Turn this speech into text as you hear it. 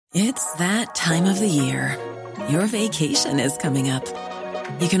It's that time of the year. Your vacation is coming up.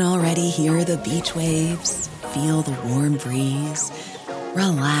 You can already hear the beach waves, feel the warm breeze,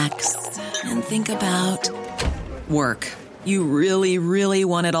 relax, and think about work. You really, really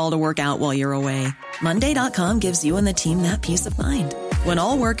want it all to work out while you're away. Monday.com gives you and the team that peace of mind. When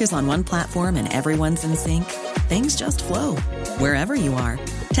all work is on one platform and everyone's in sync, things just flow. Wherever you are,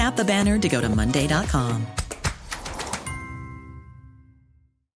 tap the banner to go to Monday.com.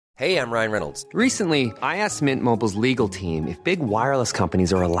 Hey, I'm Ryan Reynolds. Recently, I asked Mint Mobile's legal team if big wireless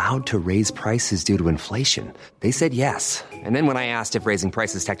companies are allowed to raise prices due to inflation. They said yes. And then when I asked if raising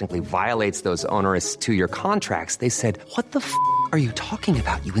prices technically violates those onerous two-year contracts, they said, what the f*** are you talking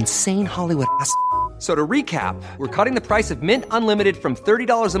about, you insane Hollywood ass f- So to recap, we're cutting the price of Mint Unlimited from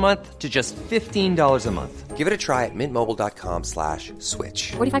 $30 a month to just $15 a month. Give it a try at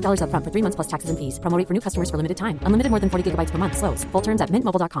mintmobile.com/switch. $45 up front for 3 months plus taxes and fees. Promo rate for new customers for limited time. Unlimited more than 40 gigabytes per month. Slows full terms at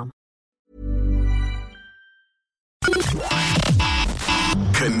mintmobile.com.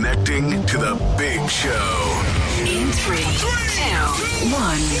 Connecting to the big show. In 3, 2,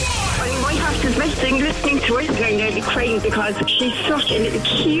 1. My heart is missing listening to her. I'm nearly crying because she's such a little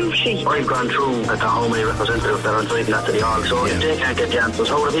cutie. I've gone through the Home representative that I'm driving at the All, so if they can't get the answers,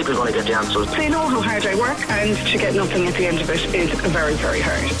 how are the people going to get the answers? They know how hard I work, and to get nothing at the end of it is very, very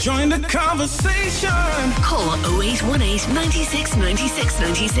hard. Join the conversation. Call 0818 96 96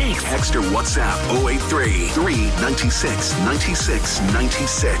 96. Text or WhatsApp 083 396 96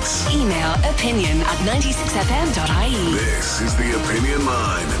 96. Email opinion@96fm.ie. This is the Opinion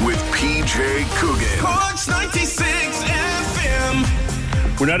Line with PJ Coogan. Corks 96 FM.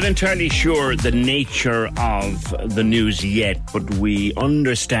 We're not entirely sure the nature of the news yet, but we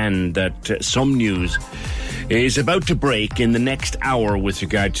understand that some news is about to break in the next hour with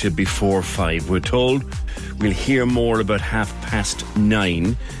regard to before 5. We're told we'll hear more about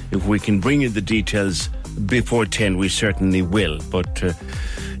 9:30. If we can bring you the details before 10, we certainly will. But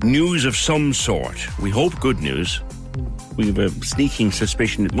news of some sort. We hope good news. We have a sneaking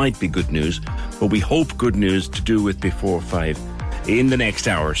suspicion it might be good news, but we hope good news to do with before 5 in the next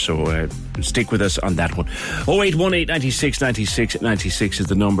hour. So stick with us on that one. 0818 96 96 96 is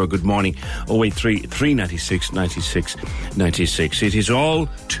the number. Good morning. 083 396 96 96. It is all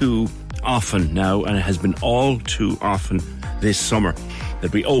too often now, and it has been all too often this summer,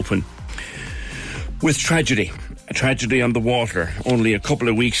 that we open with tragedy. A tragedy on the water. Only a couple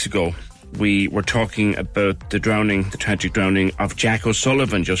of weeks ago, we were talking about the tragic drowning of Jack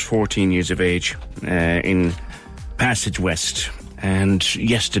O'Sullivan, just 14 years of age, in Passage West. And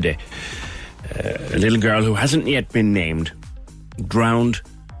yesterday, a little girl who hasn't yet been named drowned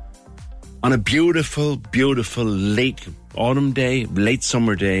on a beautiful, beautiful late autumn day, late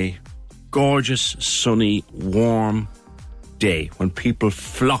summer day, gorgeous, sunny, warm day when people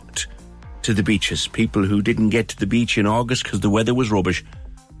flocked to the beaches. People who didn't get to the beach in August because the weather was rubbish.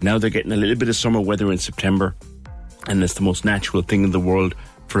 Now they're getting a little bit of summer weather in September, and it's the most natural thing in the world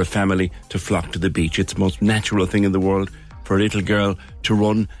for a family to flock to the beach. It's the most natural thing in the world for a little girl to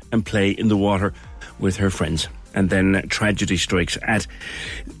run and play in the water with her friends. And then tragedy strikes at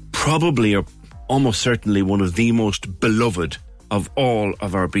probably or almost certainly one of the most beloved of all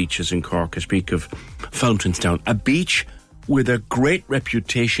of our beaches in Cork. I speak of Fountainstown, a beach with a great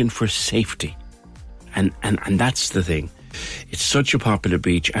reputation for safety. And that's the thing. It's such a popular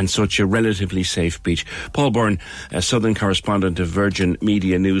beach and such a relatively safe beach. Paul Byrne, a Southern correspondent of Virgin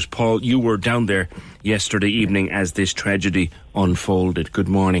Media News. Paul, you were down there yesterday evening as this tragedy unfolded. Good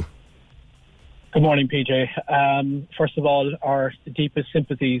morning. Good morning, PJ. First of all, our deepest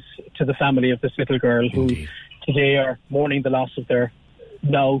sympathies to the family of this little girl who today are mourning the loss of their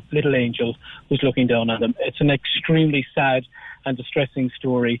now little angel who's looking down on them. It's an extremely sad and distressing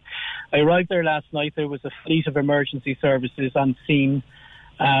story. I arrived there last night. There was a fleet of emergency services on scene.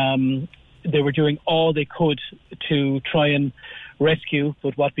 They were doing all they could to try and rescue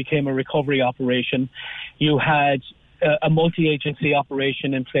with what became a recovery operation. You had a multi-agency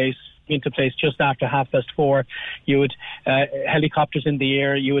operation into place just after 4:30. You had helicopters in the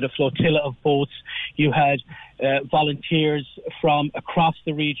air. You had a flotilla of boats. You had volunteers from across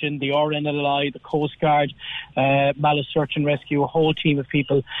the region, the RNLI, the Coast Guard, Malus Search and Rescue, a whole team of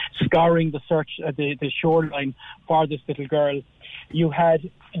people scouring the shoreline for this little girl. You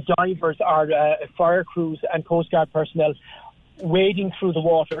had divers, fire crews and Coast Guard personnel wading through the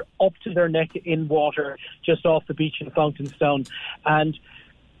water up to their neck in water just off the beach in Fountainstown. And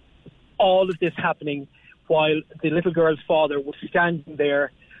all of this happening while the little girl's father was standing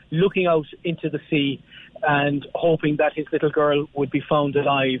there looking out into the sea and hoping that his little girl would be found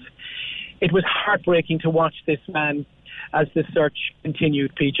alive. It was heartbreaking to watch this man as the search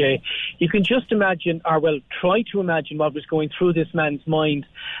continued, PJ. You can just imagine, or well, try to imagine what was going through this man's mind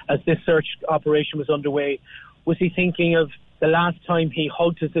as this search operation was underway. Was he thinking of the last time he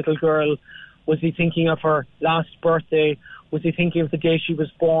hugged his little girl? Was he thinking of her last birthday? Was he thinking of the day she was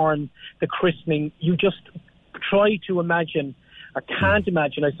born, the christening? You just try to imagine, or can't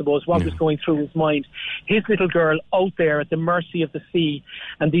imagine, I suppose, what was going through his mind. His little girl out there at the mercy of the sea,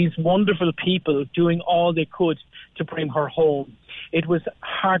 and these wonderful people doing all they could to bring her home. It was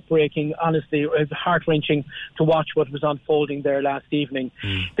heartbreaking, honestly. It was heart-wrenching to watch what was unfolding there last evening.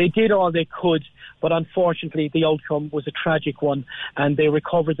 They did all they could, but unfortunately the outcome was a tragic one, and they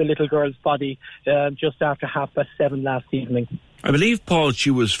recovered the little girl's body just after 7:30 last evening. I believe, Paul, she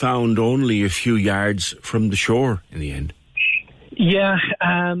was found only a few yards from the shore in the end. Yeah,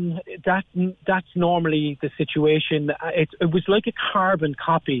 that's normally the situation. It was like a carbon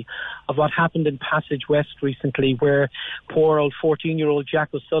copy of what happened in Passage West recently, where poor old 14-year-old Jack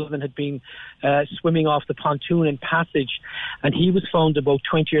O'Sullivan had been swimming off the pontoon in Passage, and he was found about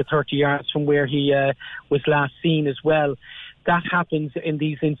 20 or 30 yards from where he was last seen as well. That happens in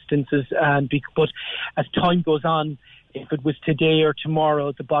these instances, but as time goes on, if it was today or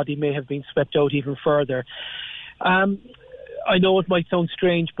tomorrow, the body may have been swept out even further. I know it might sound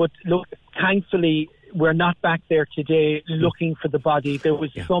strange, but look, thankfully, we're not back there today looking for the body. There was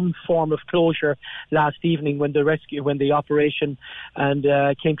some form of closure last evening when the operation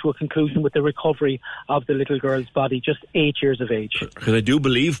came to a conclusion with the recovery of the little girl's body, just 8 years of age. Because I do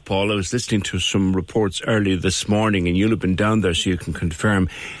believe, Paul, I was listening to some reports earlier this morning, and you'll have been down there so you can confirm,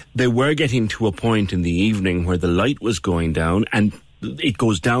 they were getting to a point in the evening where the light was going down, and it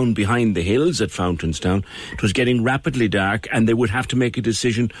goes down behind the hills at Fountainstown. It was getting rapidly dark, and they would have to make a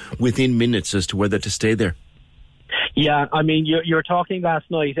decision within minutes as to whether to stay there. Yeah, I mean, you're talking last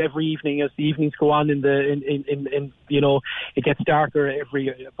night. Every evening, as the evenings go on, it gets darker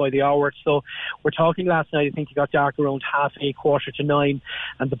by the hour. So we're talking last night. I think it got dark around 8:30, 9:15,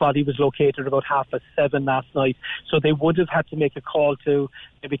 and the body was located about 7:30 last night. So they would have had to make a call to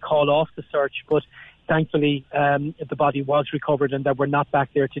maybe call off the search, but thankfully, the body was recovered, and that we're not back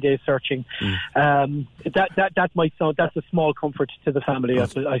there today searching. That might sound, that's a small comfort to the family,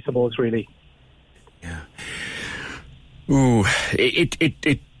 I suppose, really. Yeah. Ooh,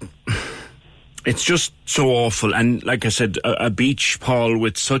 it's just so awful. And like I said, a beach, Paul,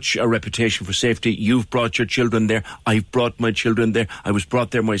 with such a reputation for safety. You've brought your children there. I've brought my children there. I was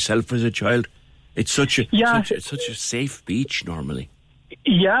brought there myself as a child. It's such a safe beach normally.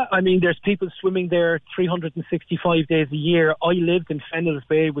 Yeah, I mean, there's people swimming there 365 days a year. I lived in Fennells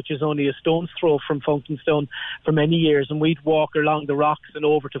Bay, which is only a stone's throw from Fountainstown for many years, and we'd walk along the rocks and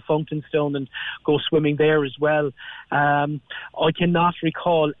over to Fountainstown and go swimming there as well. I cannot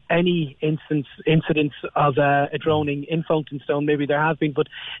recall any incidents of a drowning in Fountainstown. Maybe there have been, but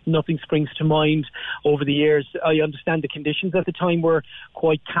nothing springs to mind over the years. I understand the conditions at the time were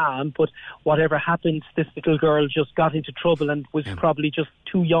quite calm, but whatever happened, this little girl just got into trouble and was probably just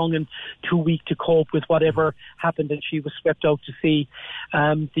too young and too weak to cope with whatever happened, and she was swept out to sea.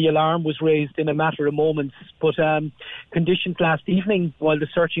 The alarm was raised in a matter of moments, but conditions last evening while the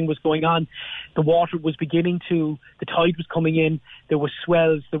searching was going on, the water was the tide was coming in, there were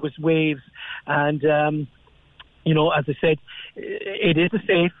swells, there was waves, and as I said, it is a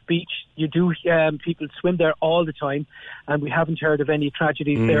safe beach. You do, people swim there all the time, and we haven't heard of any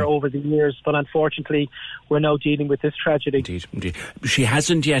tragedies there over the years, but unfortunately we're now dealing with this tragedy. Indeed. She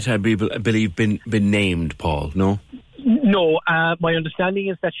hasn't yet, I believe, been named, Paul, no? No, my understanding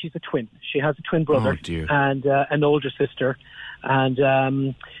is that she's a twin. She has a twin brother and an older sister,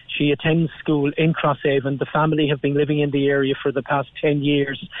 and she attends school in Crosshaven. The family have been living in the area for the past 10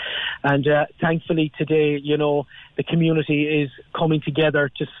 years, and thankfully today, the community is coming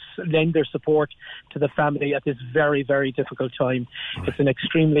together to lend their support to the family at this very, very difficult time. Right. It's an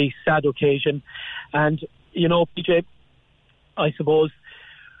extremely sad occasion, and PJ, I suppose,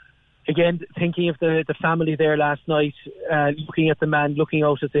 again, thinking of the family there last night, looking at the man, looking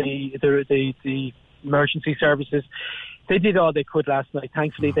out at the emergency services, they did all they could last night.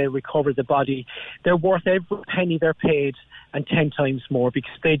 Thankfully, they recovered the body. They're worth every penny they're paid and 10 times more,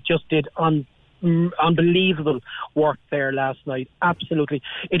 because they just did unbelievable work there last night. Absolutely.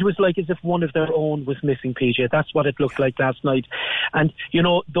 It was like as if one of their own was missing, PJ. That's what it looked like last night. And,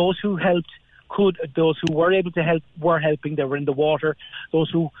 those who helped those who were able to help were helping. They were in the water. Those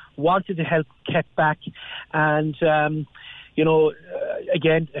who wanted to help kept back. And,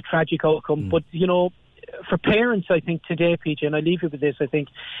 again, a tragic outcome. But, for parents, I think today, PJ, and I leave you with this, I think,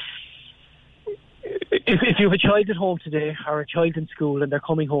 if you have a child at home today or a child in school and they're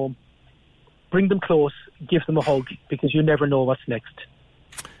coming home, bring them close, give them a hug, because you never know what's next.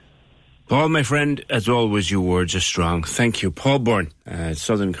 Paul, my friend, as always, your words are strong. Thank you. Paul Byrne,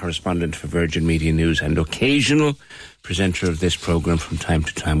 Southern correspondent for Virgin Media News and occasional presenter of this programme from time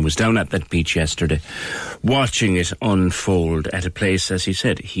to time, was down at that beach yesterday, watching it unfold at a place, as he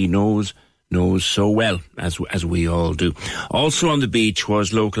said, he knows so well, as we all do. Also on the beach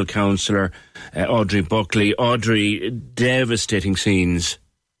was local councillor Audrey Buckley. Audrey, devastating scenes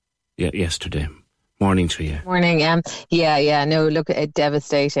yesterday. Morning to you. Morning. No, look,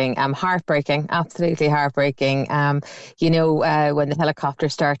 devastating. Heartbreaking, absolutely heartbreaking. When the helicopter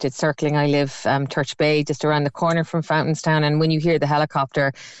started circling, I live Turch Bay, just around the corner from Fountainstown, and when you hear the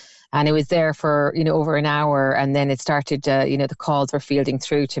helicopter, and it was there for, over an hour, and then it started, the calls were fielding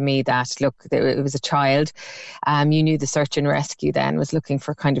through to me that, look, it was a child. You knew the search and rescue then was looking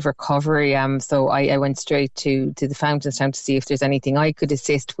for kind of recovery. So I went straight to the Fountainstown to see if there's anything I could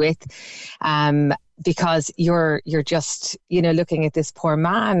assist with. Because you're just, looking at this poor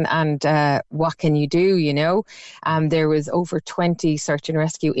man, and what can you do, There was over 20 search and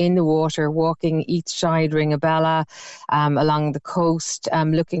rescue in the water, walking each side Ringabella along the coast,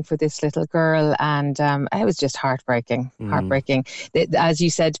 looking for this little girl, and it was just heartbreaking. As you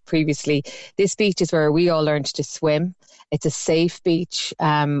said previously, this beach is where we all learned to swim. It's a safe beach.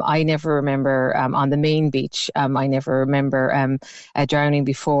 I never remember on the main beach. I never remember drowning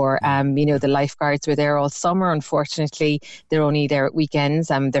before. The lifeguards were there all summer. Unfortunately, they're only there at weekends.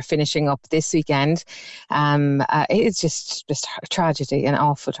 They're finishing up this weekend. It's just a tragedy, an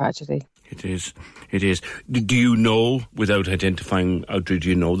awful tragedy. It is. Do you know, without identifying Audrey, do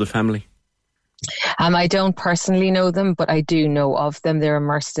you know the family? I don't personally know them, but I do know of them. They're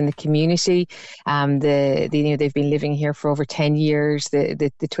immersed in the community. They've been living here for over 10 years.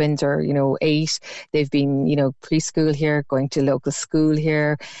 The twins are, 8. They've been, preschool here, going to local school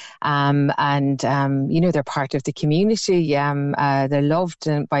here. They're part of the community. They're loved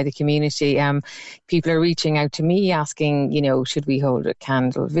by the community. People are reaching out to me asking, should we hold a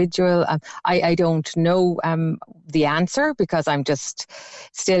candle vigil? I don't know the answer, because I'm just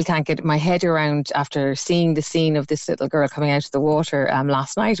still can't get my head around after seeing the scene of this little girl coming out of the water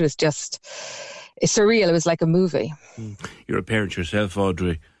last night. It was just surreal. It was like a movie. You're a parent yourself,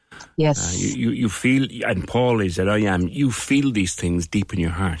 Audrey. Yes. You feel, and Paul is that I am, you feel these things deep in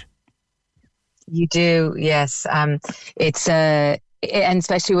your heart. You do, yes. And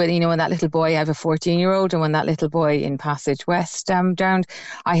especially when that little boy, I have a 14-year-old, and when that little boy in Passage West drowned,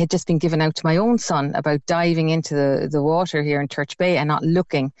 I had just been given out to my own son about diving into the water here in Turch Bay and not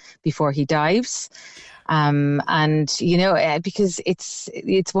looking before he dives. Because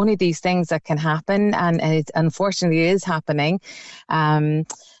it's one of these things that can happen, and it unfortunately is happening.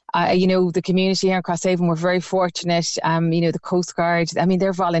 The community here in Crosshaven were very fortunate. The Coast Guard,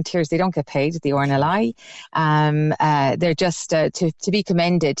 they're volunteers. They don't get paid at the RNLI. They're just to be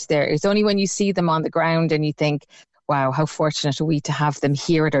commended. It's only when you see them on the ground and you think, wow, how fortunate are we to have them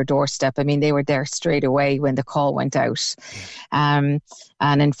here at our doorstep. They were there straight away when the call went out. And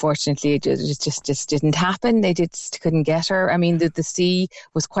unfortunately, it just didn't happen. They just couldn't get her. The sea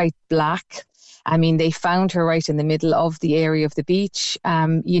was quite black. They found her right in the middle of the area of the beach,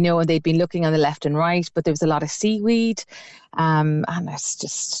 and they'd been looking on the left and right, but there was a lot of seaweed, and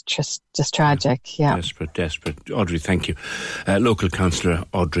it's just tragic. Yeah. Desperate. Audrey, thank you. Local councillor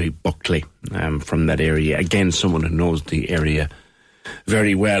Audrey Buckley from that area. Again, someone who knows the area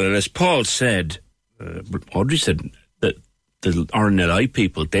very well. And as Paul said, Audrey said that the RNLI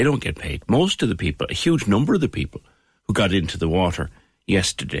people, they don't get paid. Most of the people, a huge number of the people who got into the water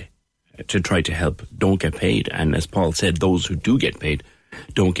yesterday to try to help don't get paid, and as Paul said, those who do get paid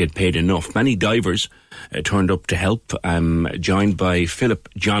don't get paid enough. Many divers turned up to help, joined by Philip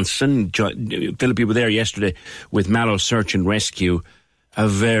Johnson. Philip, you were there yesterday with Mallow Search and Rescue. A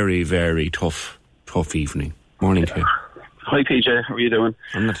very, very tough evening. Morning to you. Hi PJ, how are you doing?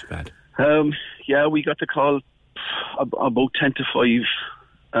 I'm not too bad. We got the call about 10 to 5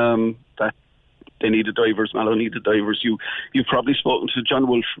 that they needed divers. Mallow needed divers. You've probably spoken to John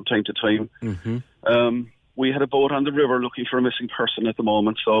Wolfe from time to time. Mm-hmm. We had a boat on the river looking for a missing person at the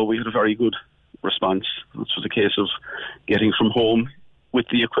moment, so we had a very good response. This was a case of getting from home with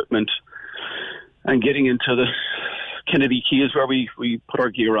the equipment and getting into the Kennedy Keys, where we put our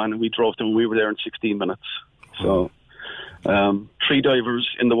gear on, and we drove them. We were there in 16 minutes. So 3 divers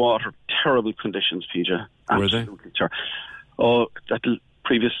in the water, terrible conditions, PJ. Absolutely terrible. That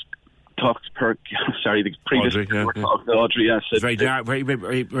previous Audrey, yes. It's very dark, very,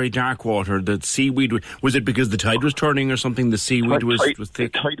 very, very dark water. The seaweed, was it because the tide was turning or something? The seaweed was thick? The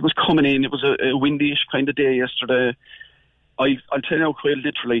tide was coming in. It was a windy-ish kind of day yesterday. I'll tell you now, quite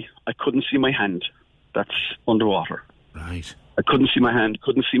literally, I couldn't see my hand. That's underwater. Right. I couldn't see my hand,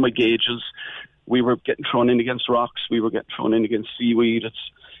 couldn't see my gauges. We were getting thrown in against rocks. We were getting thrown in against seaweed.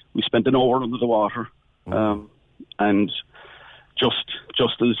 We spent an hour under the water. And just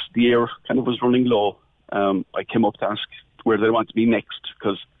as the air kind of was running low, I came up to ask where they wanted me next,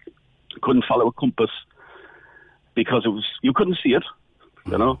 because I couldn't follow a compass because you couldn't see it,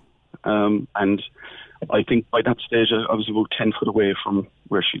 you know. And I think by that stage I was about 10 foot away from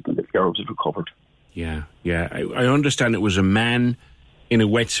where the girl was recovered. Yeah. I understand it was a man in a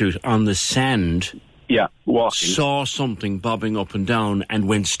wetsuit on the sand. Yeah, walking. Saw something bobbing up and down and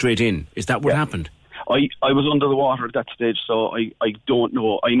went straight in. Is that what happened? I was under the water at that stage, so I don't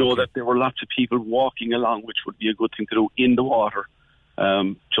know. I know that there were lots of people walking along, which would be a good thing to do in the water,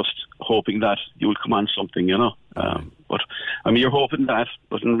 just hoping that you would come on something, you know. But I mean, you're hoping that,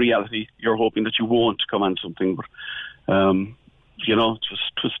 but in reality, you're hoping that you won't come on something. But you know,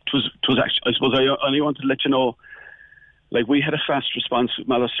 it was actually. I suppose I only wanted to let you know. Like, we had a fast response with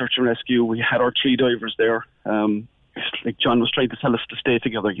Mallow Search and Rescue. We had our 3 divers there. Like John was trying to tell us to stay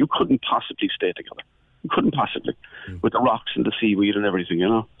together. You couldn't possibly stay together. You couldn't possibly, with the rocks and the seaweed and everything, you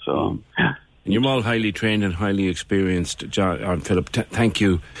know. So, and you're all highly trained and highly experienced, John and Philip. Thank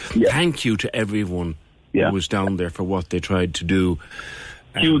you. Yeah. Thank you to everyone who was down there for what they tried to do.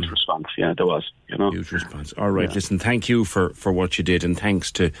 Huge response, there was, you know. Huge response. All right, listen, thank you for what you did, and thanks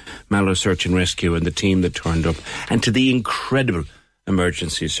to Mallow Search and Rescue and the team that turned up, and to the incredible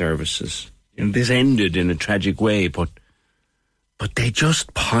emergency services. And this ended in a tragic way, but they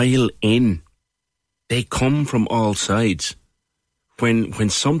just pile in. They come from all sides. When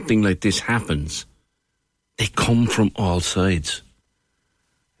something like this happens, they come from all sides.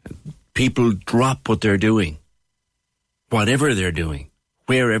 People drop what they're doing, whatever they're doing,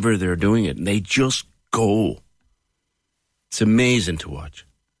 wherever they're doing it, and they just go. It's amazing to watch.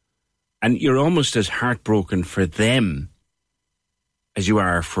 And you're almost as heartbroken for them as you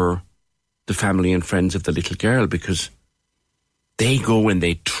are for the family and friends of the little girl, because they go and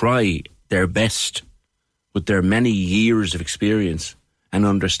they try their best with their many years of experience and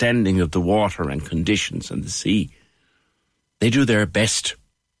understanding of the water and conditions and the sea. They do their best,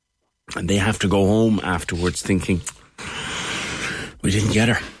 and they have to go home afterwards thinking, we didn't get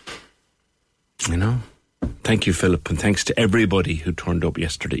her. You know? Thank you, Philip, and thanks to everybody who turned up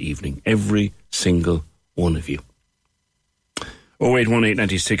yesterday evening. Every single one of you. 0818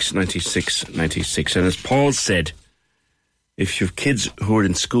 96 96 96. And as Paul said, if you have kids who are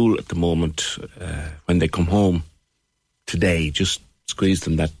in school at the moment, when they come home today, just squeeze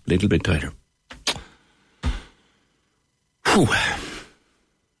them that little bit tighter. Whew.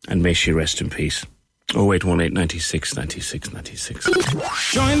 And may she rest in peace. 0818 96 96 96.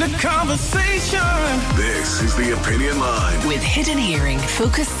 Join the conversation. This is The Opinion Line. With Hidden Hearing,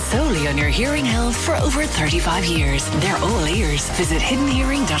 focused solely on your hearing health for over 35 years. They're all ears. Visit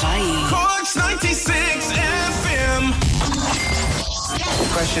hiddenhearing.ie. Corks 96 FM.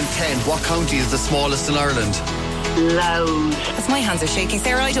 Question 10. What county is the smallest in Ireland? Loud. As my hands are shaking.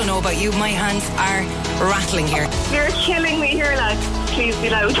 Sarah, I don't know about you. My hands are rattling here. You're killing me here, lad. Please be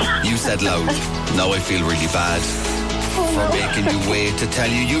loud. You said loud. Now I feel really bad for making you wait to tell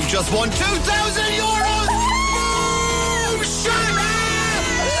you you've just won €2,000! Oh, shut up!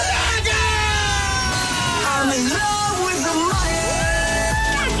 I'm in love with the money.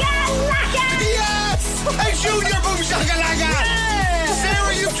 Yes! Hey, Junior Boom Shakalaka!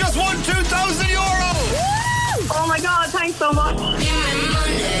 Sarah, you've just won €2,000! Oh my God, thanks so much.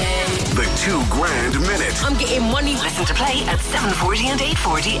 The $2,000 minute. I'm getting money. Listen to play at 7:40 and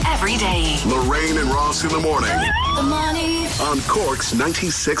 8:40 every day. Lorraine and Ross in the morning. The money. On Corks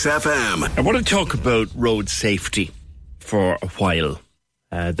 96 FM. I want to talk about road safety for a while.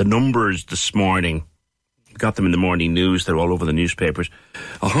 The numbers this morning, got them in the morning news, they're all over the newspapers.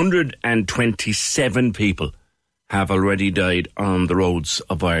 127 people have already died on the roads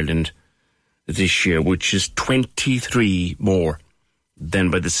of Ireland this year, which is 23 more than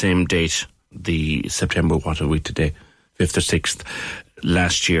by the same date, the September, what are we today, 5th or 6th,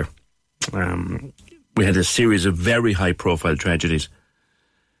 last year. We had a series of very high-profile tragedies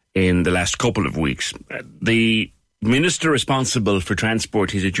in the last couple of weeks. The minister responsible for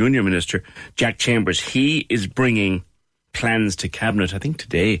transport, he's a junior minister, Jack Chambers, he is bringing plans to Cabinet, I think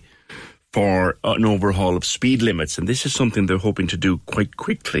today, for an overhaul of speed limits, and this is something they're hoping to do quite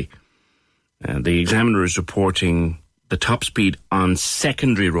quickly. The Examiner is reporting the top speed on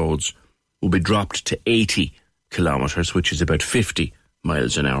secondary roads will be dropped to 80 kilometres, which is about 50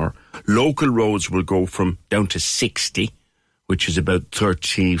 miles an hour. Local roads will go down to 60, which is about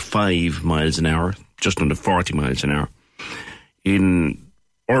 35 miles an hour, just under 40 miles an hour. In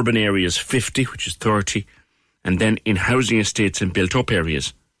urban areas, 50, which is 30. And then in housing estates and built-up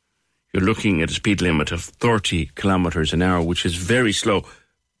areas, you're looking at a speed limit of 30 kilometres an hour, which is very slow,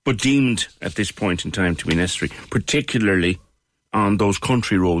 but deemed at this point in time to be necessary, particularly on those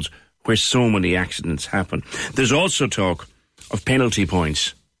country roads where so many accidents happen. There's also talk of penalty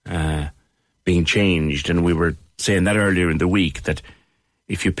points being changed, and we were saying that earlier in the week, that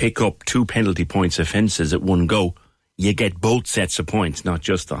if you pick up 2 penalty points offences at one go, you get both sets of points, not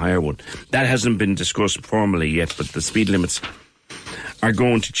just the higher one. That hasn't been discussed formally yet, but the speed limits are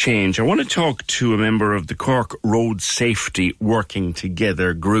going to change. I want to talk to a member of the Cork Road Safety Working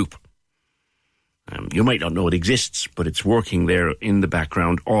Together group. You might not know it exists, but it's working there in the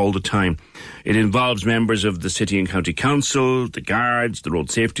background all the time. It involves members of the City and County Council, the Guards, the Road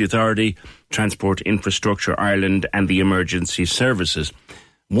Safety Authority, Transport Infrastructure Ireland and the Emergency Services.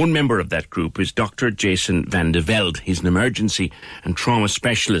 One member of that group is Dr. Jason van de Velde. He's an emergency and trauma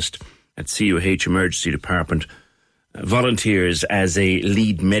specialist at CUH Emergency Department. Volunteers as a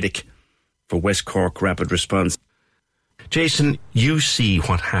lead medic for West Cork Rapid Response. Jason, you see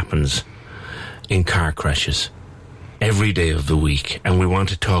what happens in car crashes every day of the week, and we want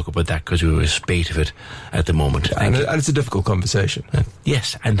to talk about that because we're a spate of it at the moment. And it's a difficult conversation.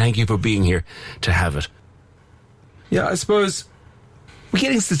 Yes, and thank you for being here to have it. Yeah, I suppose we're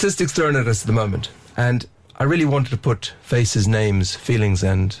getting statistics thrown at us at the moment, and I really wanted to put faces, names, feelings,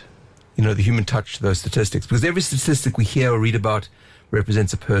 and, you know, the human touch to those statistics, because every statistic we hear or read about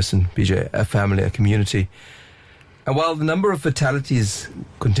represents a person, PJ, a family, a community. And while the number of fatalities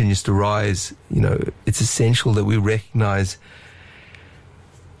continues to rise, you know, it's essential that we recognise,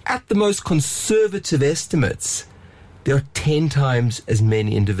 at the most conservative estimates, there are 10 times as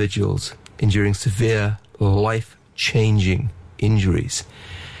many individuals enduring severe, life-changing injuries.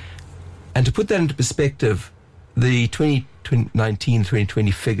 And to put that into perspective, the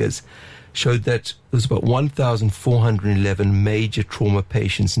 2019-2020 figures showed that there was about 1,411 major trauma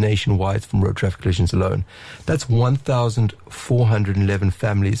patients nationwide from road traffic collisions alone. That's 1,411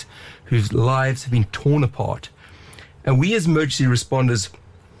 families whose lives have been torn apart. And we as emergency responders,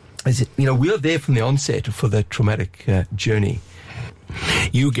 we are there from the onset for that traumatic journey.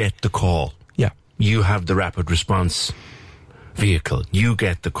 You get the call. Yeah. You have the rapid response vehicle. You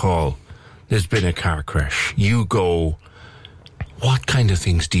get the call. There's been a car crash. You go. What kind of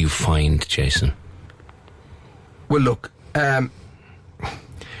things do you find, Jason? Well, look,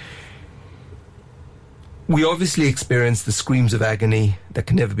 we obviously experience the screams of agony that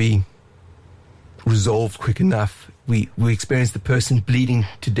can never be resolved quick enough. We experience the person bleeding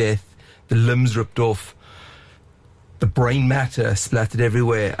to death, the limbs ripped off, the brain matter splattered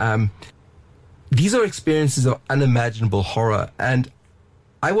everywhere. These are experiences of unimaginable horror, and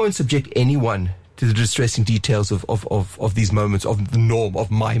I won't subject anyone to the distressing details of these moments, of the norm, of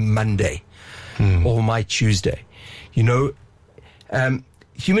my Monday or my Tuesday. You know,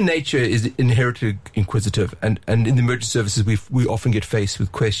 human nature is inherently inquisitive, and in the emergency services we often get faced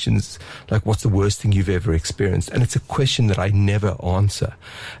with questions like, what's the worst thing you've ever experienced? And it's a question that I never answer.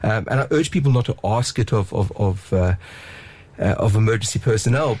 And I urge people not to ask it of emergency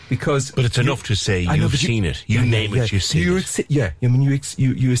personnel, because... But it's enough to say you've seen it. You name it, you've seen it. Yeah, I mean,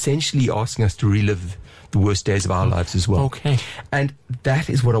 you're essentially asking us to relive the worst days of our lives as well. Okay. And that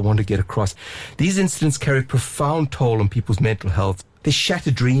is what I want to get across. These incidents carry a profound toll on people's mental health. They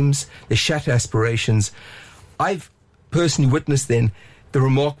shatter dreams, they shatter aspirations. I've personally witnessed then the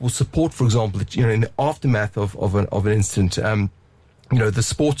remarkable support, for example, that, you know, in the aftermath of an incident, you know, the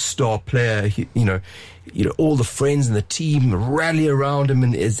sports star player, you know, all the friends and the team rally around him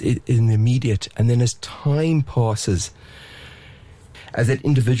in the immediate. And then as time passes, as that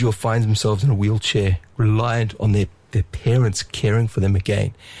individual finds themselves in a wheelchair, reliant on their parents caring for them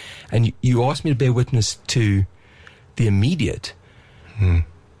again. And you asked me to bear witness to the immediate.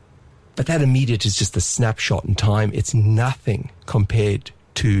 But that immediate is just a snapshot in time. It's nothing compared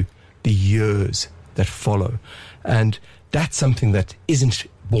to the years that follow. And that's something that isn't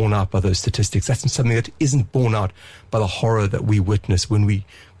borne out by those statistics. That's something that isn't borne out by the horror that we witness when we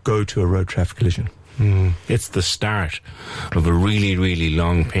go to a road traffic collision. It's the start of a really, really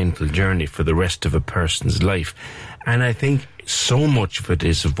long, painful journey for the rest of a person's life. And I think so much of it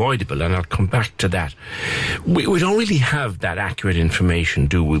is avoidable, and I'll come back to that. We don't really have that accurate information,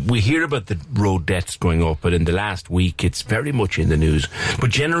 do we? We hear about the road deaths going up, but in the last week it's very much in the news. But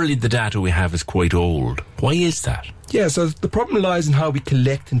generally the data we have is quite old. Why is that? Yeah, so the problem lies in how we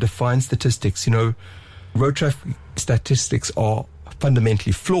collect and define statistics. You know, road traffic statistics are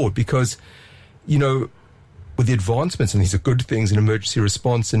fundamentally flawed because, you know, with the advancements, and these are good things in emergency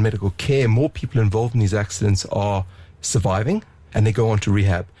response and medical care, more people involved in these accidents are surviving, and they go on to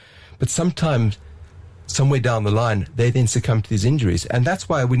rehab. But sometimes, somewhere down the line, they then succumb to these injuries. And that's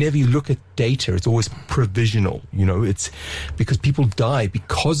why whenever you look at data, it's always provisional. It's because people die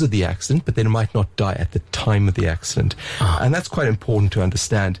because of the accident, but they might not die at the time of the accident. And that's quite important to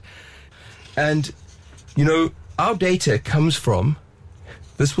understand. And, our data comes from,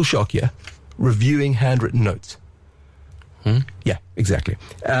 this will shock you, reviewing handwritten notes. Yeah, exactly.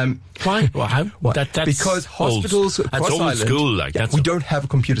 Why? Well, how? Why? That's because hospitals across old Ireland, school. We don't have a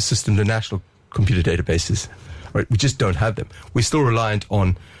computer system, the national computer databases. Right? We just don't have them. We're still reliant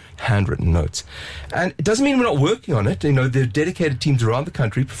on handwritten notes. And it doesn't mean we're not working on it. There are dedicated teams around the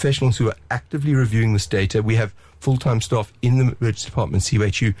country, professionals who are actively reviewing this data. We have full-time staff in the emergency department,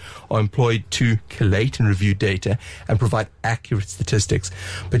 CUHU, are employed to collate and review data and provide accurate statistics.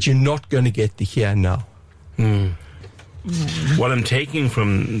 But you're not going to get the here and now. What I'm taking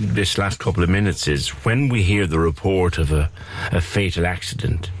from this last couple of minutes is when we hear the report of a fatal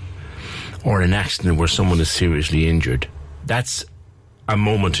accident or an accident where someone is seriously injured, that's a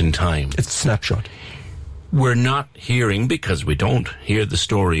moment in time. It's a snapshot. We're not hearing, because we don't hear the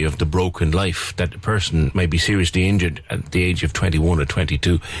story of the broken life, that a person may be seriously injured at the age of 21 or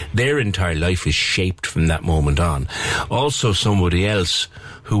 22. Their entire life is shaped from that moment on. Also, somebody else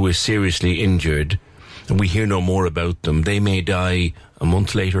who is seriously injured, and we hear no more about them, they may die a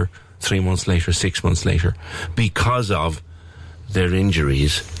month later, 3 months later, 6 months later, because of their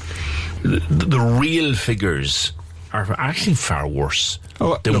injuries. The real figures are actually far worse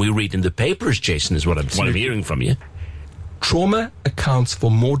than we read in the papers, Jason, is what I'm hearing from you. Trauma accounts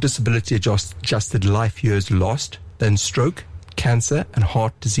for more disability-adjusted life years lost than stroke, cancer, and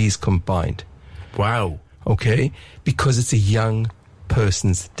heart disease combined. Wow. Okay? Because it's a young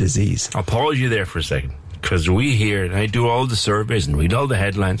person's disease. I'll pause you there for a second, because we hear, and I do all the surveys and read all the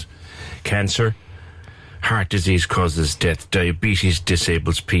headlines, cancer, heart disease causes death, diabetes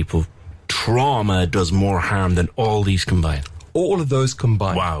disables people, trauma does more harm than all these combined. All of those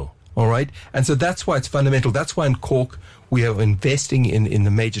combined. Wow. All right? And so that's why it's fundamental. That's why in Cork we are investing in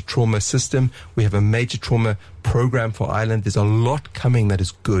the major trauma system. We have a major trauma program for Ireland. There's a lot coming that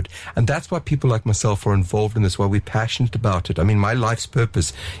is good. And that's why people like myself are involved in this, why we're passionate about it. I mean, my life's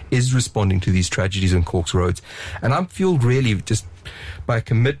purpose is responding to these tragedies on Cork's roads. And I'm fueled really just by a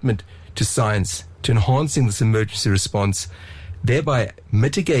commitment to science, to enhancing this emergency response, thereby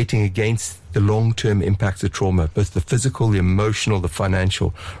mitigating against the long-term impacts of trauma, both the physical, the emotional, the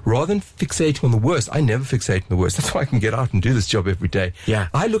financial. Rather than fixating on the worst, I never fixate on the worst. That's why I can get out and do this job every day. Yeah.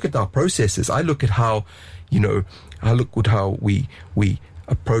 I look at our processes. I look at how, I look at how we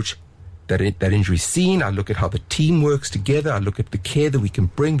approach that injury scene. I look at how the team works together. I look at the care that we can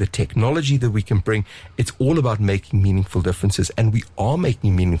bring, the technology that we can bring. It's all about making meaningful differences, and we are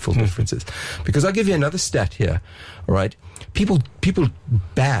making meaningful differences. Because I'll give you another stat here, all right? People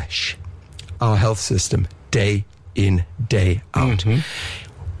bash our health system day in, day out.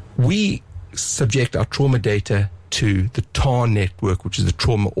 We subject our trauma data to the TAR network, which is the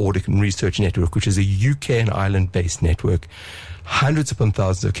Trauma Audit and Research Network, which is a UK and Ireland-based network. Hundreds upon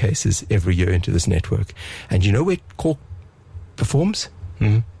thousands of cases every year into this network. And you know where Cork performs?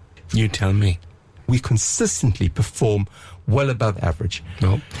 You tell me. We consistently perform well above average.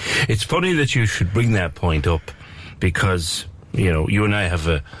 No. It's funny that you should bring that point up, because, you and I have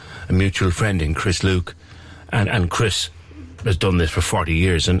a mutual friend in Chris Luke, and Chris has done this for 40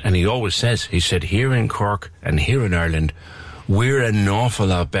 years, and he always says, he said, here in Cork and here in Ireland, we're an awful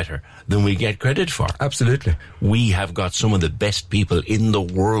lot better than we get credit for. Absolutely. We have got some of the best people in the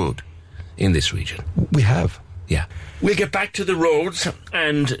world in this region. We have. Yeah. We'll get back to the roads,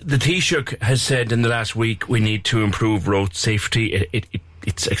 and the Taoiseach has said in the last week we need to improve road safety.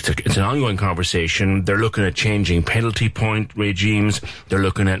 It's an ongoing conversation. They're looking at changing penalty point regimes. They're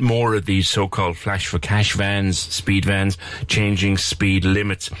looking at more of these so-called flash for cash vans, speed vans, changing speed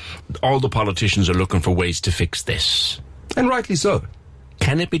limits. All the politicians are looking for ways to fix this. And rightly so.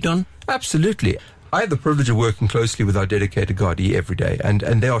 Can it be done? Absolutely. I have the privilege of working closely with our dedicated Gardaí every day, and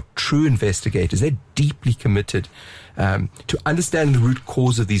they are true investigators. They're deeply committed to understanding the root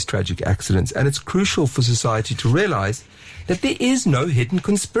cause of these tragic accidents, and it's crucial for society to realize that there is no hidden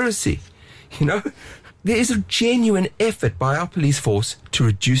conspiracy. There is a genuine effort by our police force to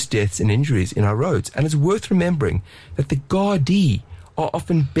reduce deaths and injuries in our roads, and it's worth remembering that the Gardaí are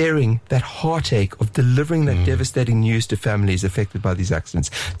often bearing that heartache of delivering that devastating news to families affected by these accidents.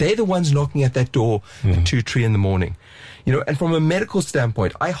 They're the ones knocking at that door at 2, 3 in the morning. And from a medical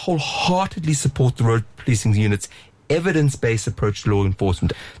standpoint, I wholeheartedly support the road policing unit's evidence-based approach to law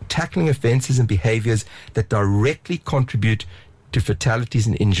enforcement, tackling offences and behaviours that directly contribute to fatalities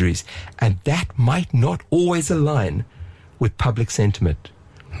and injuries. And that might not always align with public sentiment.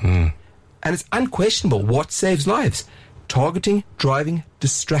 And it's unquestionable what saves lives. Targeting, driving,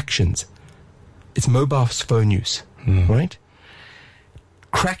 distractions. It's mobile phone use, right?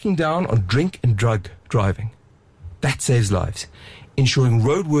 Cracking down on drink and drug driving. That saves lives. Ensuring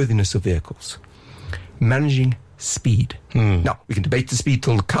roadworthiness of vehicles. Managing speed. Now, we can debate the speed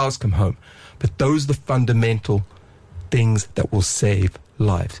till the cows come home, but those are the fundamental things that will save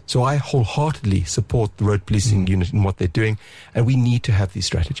lives. So I wholeheartedly support the road policing unit and what they're doing, and we need to have these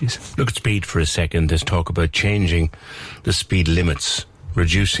strategies. Look at speed for a second. There's talk about changing the speed limits,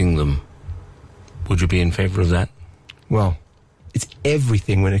 reducing them. Would you be in favour of that? Well, it's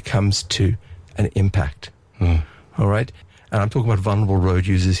everything when it comes to an impact. All right? And I'm talking about vulnerable road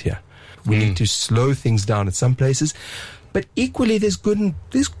users here. We need to slow things down at some places, but equally there's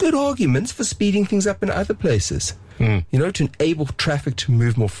good arguments for speeding things up in other places. You know, to enable traffic to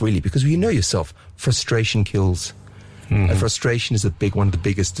move more freely, because you know yourself, frustration kills. And frustration is one of the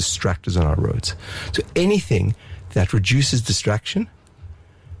biggest distractors on our roads. So anything that reduces distraction,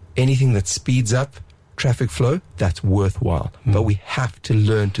 anything that speeds up traffic flow, that's worthwhile. But we have to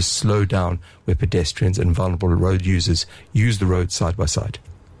learn to slow down where pedestrians and vulnerable road users use the road side by side.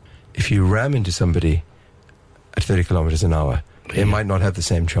 If you ram into somebody at 30 kilometers an hour, they might not have the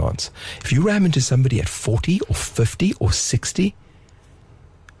same chance. If you ram into somebody at 40 or 50 or 60,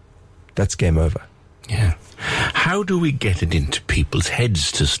 that's game over. Yeah. How do we get it into people's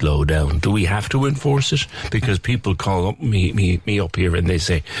heads to slow down? Do we have to enforce it? Because people call up me up here and they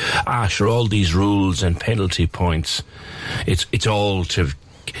say, sure, all these rules and penalty points, it's all to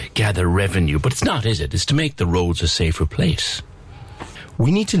gather revenue. But it's not, is it? It's to make the roads a safer place.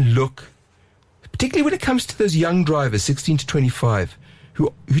 We need to look, particularly when it comes to those young drivers, 16 to 25,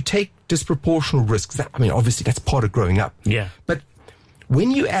 who take disproportional risks. Obviously, that's part of growing up. Yeah. But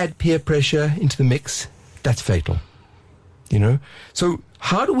when you add peer pressure into the mix, that's fatal. You know? So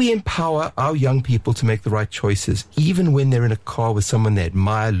how do we empower our young people to make the right choices, even when they're in a car with someone they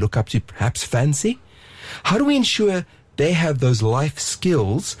admire, look up to, perhaps fancy? How do we ensure they have those life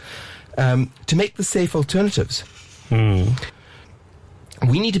skills to make the safe alternatives?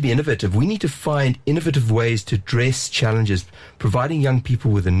 We need to be innovative. We need to find innovative ways to address challenges, providing young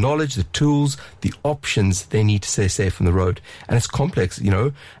people with the knowledge, the tools, the options they need to stay safe on the road. And it's complex, you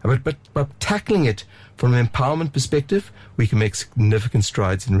know, but tackling it from an empowerment perspective, we can make significant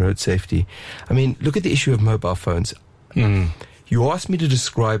strides in road safety. I mean, look at the issue of mobile phones. You asked me to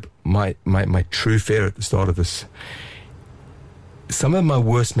describe my true fear at the start of this. Some of my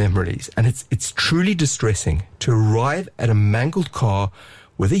worst memories, and it's truly distressing to arrive at a mangled car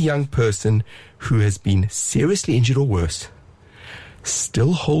with a young person who has been seriously injured or worse,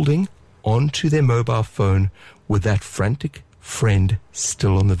 still holding onto their mobile phone with that frantic friend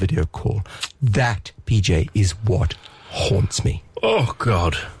still on the video call. That, PJ, is what haunts me. Oh,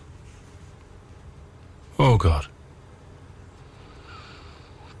 God. Oh, God.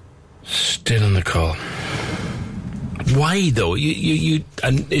 Still on the call. Why though? You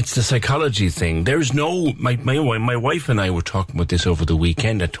and it's the psychology thing. There's no my wife and I were talking about this over the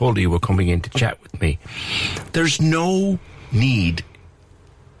weekend. I told her you were coming in to chat with me. There's no need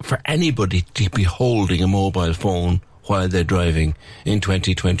for anybody to be holding a mobile phone while they're driving in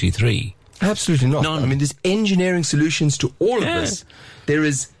 2023. Absolutely not. None. I mean, there's engineering solutions to all of this. There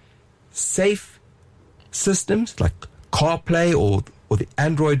is safe systems like CarPlay or the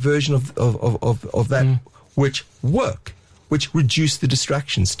Android version of that. Which work, which reduce the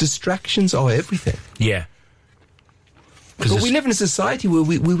distractions. Distractions are everything. Yeah. But we live in a society where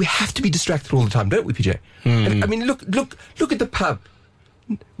we have to be distracted all the time, don't we, PJ? And, I mean, look at the pub.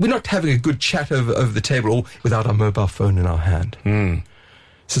 We're not having a good chat over the table or without our mobile phone in our hand.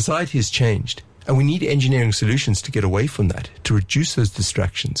 Society has changed, and we need engineering solutions to get away from that, to reduce those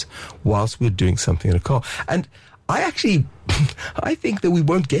distractions whilst we're doing something in a car. And I think that we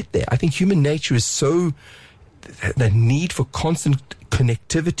won't get there. I think human nature is so... The need for constant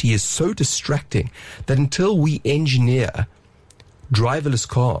connectivity is so distracting that until we engineer driverless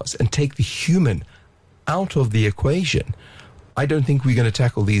cars and take the human out of the equation, I don't think we're going to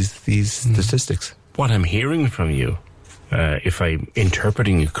tackle these statistics. What I'm hearing from you, if I'm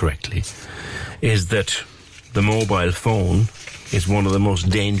interpreting you correctly, is that the mobile phone is one of the most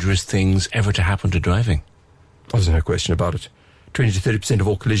dangerous things ever to happen to driving. There's no question about it. 20 to 30% of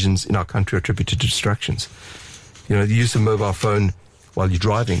all collisions in our country are attributed to distractions. You know, the use of a mobile phone while you're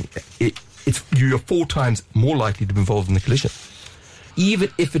driving, you're 4 times more likely to be involved in the collision. Even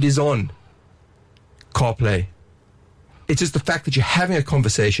if it is on CarPlay. It's just the fact that you're having a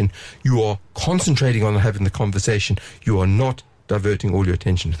conversation, you are concentrating on having the conversation, you are not diverting all your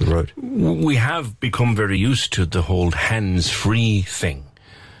attention to the road. We have become very used to the whole hands-free thing.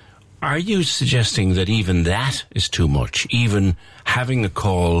 Are you suggesting that even that is too much, even having a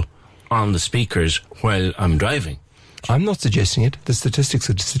call on the speakers while I'm driving? I'm not suggesting it. The statistics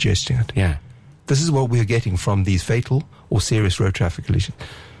are suggesting it. Yeah. This is what we're getting from these fatal or serious road traffic collisions.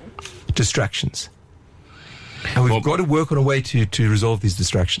 Distractions. And we've got to work on a way to resolve these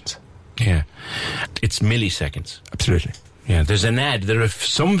distractions. Yeah. It's milliseconds. Absolutely. Yeah, there's an ad. There are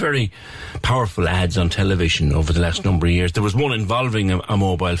some very powerful ads on television over the last number of years. There was one involving a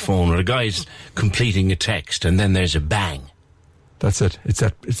mobile phone where a guy's completing a text and then there's a bang. That's it. It's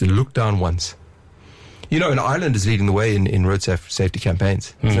a look down once. You know, and Ireland is leading the way in road safety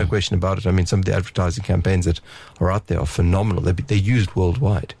campaigns. There's no question about it. I mean, some of the advertising campaigns that are out there are phenomenal. They're used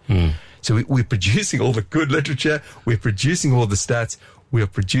worldwide. So we're producing all the good literature. We're producing all the stats. We are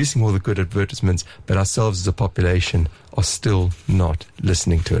producing all the good advertisements, but ourselves as a population are still not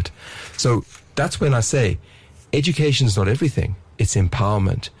listening to it. So that's when I say education is not everything. It's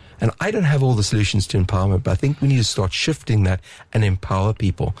empowerment. And I don't have all the solutions to empowerment, but I think we need to start shifting that and empower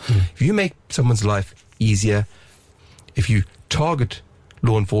people. If you make someone's life easier, if you target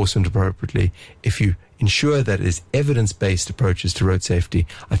law enforcement appropriately, if you ensure that it is evidence-based approaches to road safety,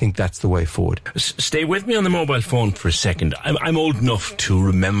 I think that's the way forward. Stay with me on the mobile phone for a second. I'm old enough to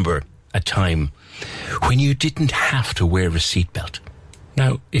remember a time when you didn't have to wear a seatbelt.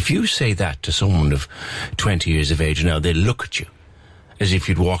 Now, if you say that to someone of 20 years of age now, they look at you as if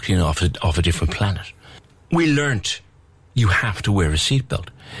you'd walked in off a different planet. We learnt you have to wear a seatbelt.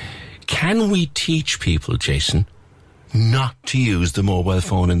 Can we teach people, Jason, not to use the mobile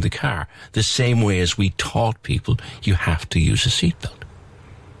phone in the car the same way as we taught people you have to use a seatbelt?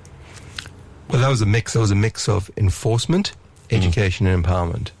 Well, that was a mix. That was a mix of enforcement, education, and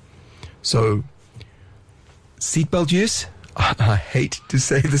empowerment. So, seatbelt use, I hate to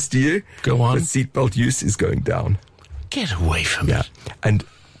say this to you. Go on. But seatbelt use is going down. Get away from it. And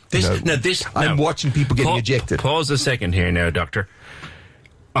I'm now, watching people getting ejected. Pause a second here now, Doctor.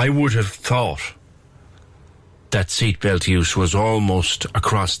 I would have thought that seatbelt use was almost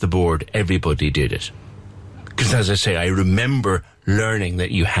across the board. Everybody did it. Because as I say, I remember learning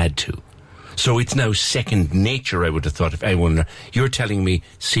that you had to. So it's now second nature, I would have thought. If anyone, you're telling me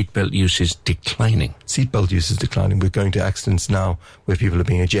seatbelt use is declining. Seatbelt use is declining. We're going to accidents now where people are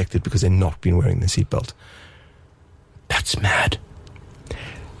being ejected because they've not been wearing their seatbelt. That's mad.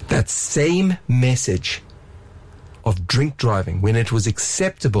 That same message of drink driving, when it was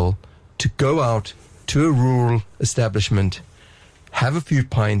acceptable to go out to a rural establishment, have a few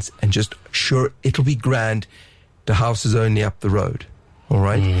pints, and just sure it'll be grand, the house is only up the road. All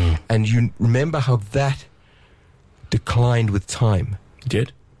right? And you remember how that declined with time. It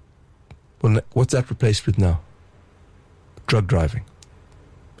did? Well, what's that replaced with now? Drug driving.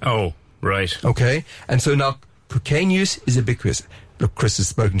 Oh, right. Okay? And so now cocaine use is ubiquitous. Look, Chris has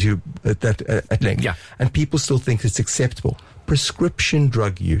spoken to you at length. Yeah. And people still think it's acceptable. Prescription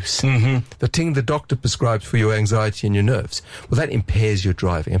drug use. The thing the doctor prescribes for your anxiety and your nerves. Well, that impairs your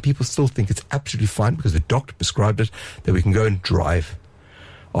driving. And people still think it's absolutely fine because the doctor prescribed it, that we can go and drive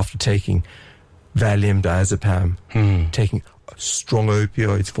after taking Valium, diazepam, taking strong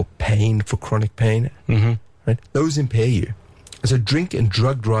opioids for pain, for chronic pain. Right? Those impair you. And so drink and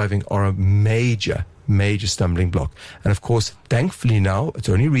drug driving are a major stumbling block. And of course, thankfully now, it's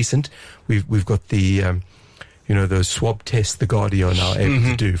only recent, we've got the those swab tests the Gardaí are now able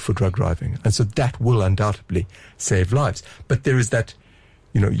to do for drug driving. And so that will undoubtedly save lives. But there is that,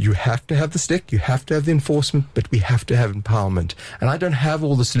 you have to have the stick, you have to have the enforcement, but we have to have empowerment. And I don't have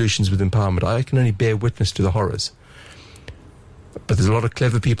all the solutions with empowerment. I can only bear witness to the horrors. But there's a lot of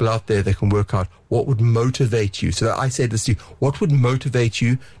clever people out there that can work out what would motivate you. So I say this to you, what would motivate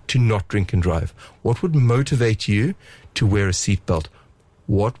you to not drink and drive? What would motivate you to wear a seatbelt?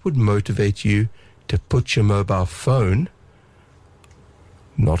 What would motivate you to put your mobile phone,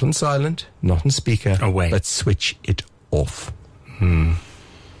 not on silent, not on speaker, away, but switch it off?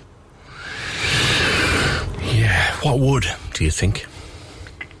 Yeah. What would, do you think?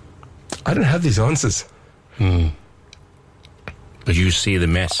 I don't have these answers. But you see the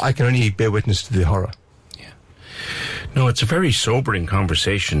mess. I can only bear witness to the horror. Yeah. No, it's a very sobering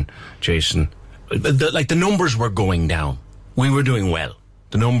conversation, Jason. The numbers were going down. We were doing well.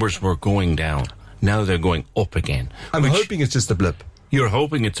 The numbers were going down. Now they're going up again. I'm hoping it's just a blip. You're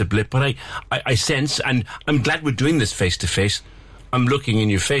hoping it's a blip, but I sense, and I'm glad we're doing this face to face. I'm looking in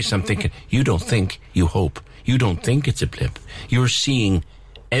your face, I'm thinking, you don't think, you hope. You don't think it's a blip. You're seeing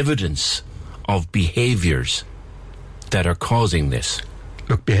evidence of behaviours that are causing this.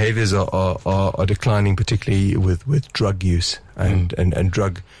 Look, behaviours are declining, particularly with drug use and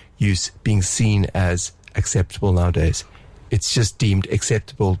drug use being seen as acceptable nowadays. It's just deemed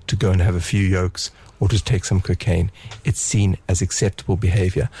acceptable to go and have a few yokes or to take some cocaine. It's seen as acceptable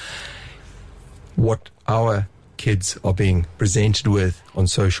behaviour. What our kids are being presented with on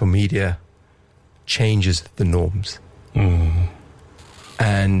social media changes the norms.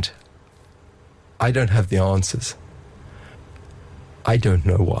 And I don't have the answers. I don't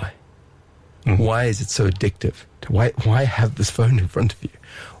know why. Why is it so addictive? Why have this phone in front of you?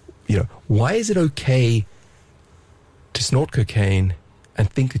 You know, why is it okay to snort cocaine and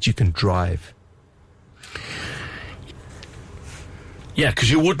think that you can drive? Yeah,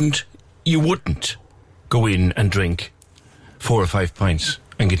 because you wouldn't go in and drink 4 or 5 pints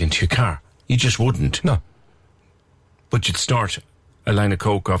and get into your car. You just wouldn't. No. But you'd start a line of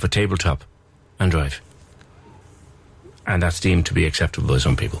coke off a tabletop and drive. And that's deemed to be acceptable by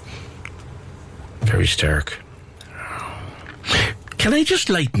some people. Very stark. Can I just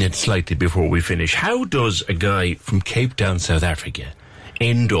lighten it slightly before we finish? How does a guy from Cape Town, South Africa,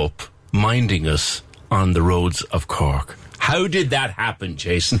 end up minding us on the roads of Cork? How did that happen,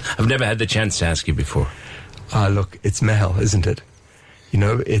 Jason? I've never had the chance to ask you before. Look, it's Mehel, isn't it? You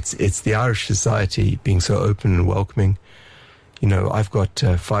know, it's the Irish society being so open and welcoming. You know, I've got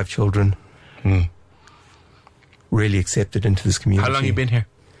 5 children. Really accepted into this community. How long have you been here?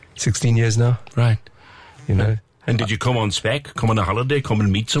 16 years now. Right. You know. And did you come on spec? Come on a holiday? Come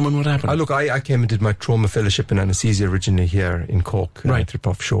and meet someone? What happened? Look, I came and did my trauma fellowship in anaesthesia originally here in Cork. Right. Through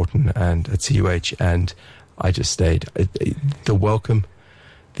Prof. Shorten and at CUH, and I just stayed. The welcome,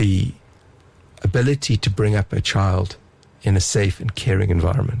 the ability to bring up a child in a safe and caring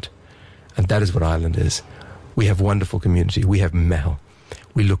environment. And that is what Ireland is. We have wonderful community. We have Mehel.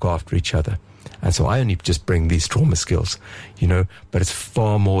 We look after each other. And so I only just bring these trauma skills, you know, but it's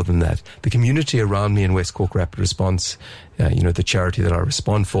far more than that. The community around me in West Cork Rapid Response, you know, the charity that I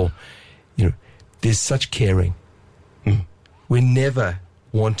respond for, you know, there's such caring. We're never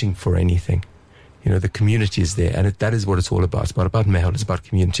wanting for anything. You know, the community is there, and that is what it's all about. It's about Mehel, it's about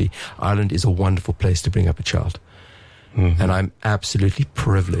community. Ireland is a wonderful place to bring up a child. And I'm absolutely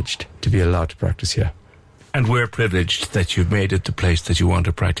privileged to be allowed to practice here. And we're privileged that you've made it the place that you want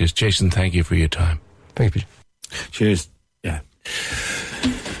to practice. Jason, thank you for your time. Thank you. Cheers. Yeah.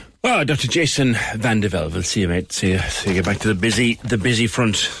 Well, Dr. Jason Van de Velde, we'll see you, mate. See you get back to the busy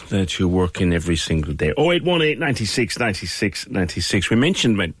front that you work in every single day. 0818 96 96 96. We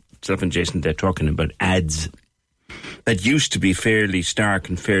mentioned myself and Jason there talking about ads that used to be fairly stark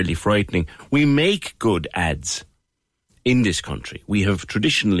and fairly frightening. We make good ads in this country. We have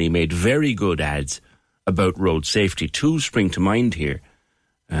traditionally made very good ads about road safety. 2 spring to mind here.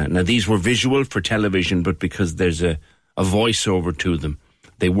 Now, these were visual for television, but because there's a voiceover to them,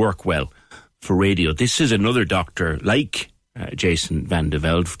 they work well for radio. This is another doctor like Jason Van de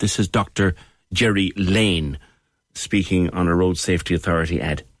Velde. This is Dr. Jerry Lane speaking on a Road Safety Authority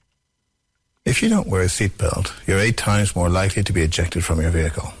ad. If you don't wear a seatbelt, you're 8 times more likely to be ejected from your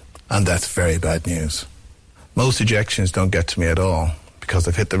vehicle. And that's very bad news. Most ejections don't get to me at all because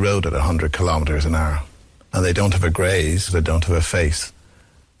they've hit the road at 100 kilometres an hour. And they don't have a graze, they don't have a face.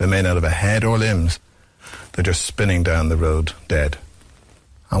 They may not have a head or limbs. They're just spinning down the road, dead.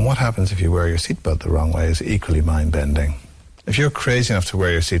 And what happens if you wear your seatbelt the wrong way is equally mind-bending. If you're crazy enough to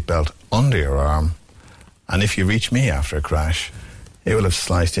wear your seatbelt under your arm, and if you reach me after a crash, it will have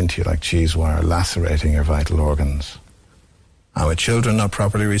sliced into you like cheese wire, lacerating your vital organs. And with children not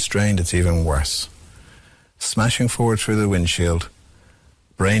properly restrained, it's even worse. Smashing forward through the windshield,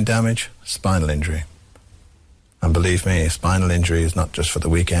 brain damage, spinal injury. And believe me, spinal injury is not just for the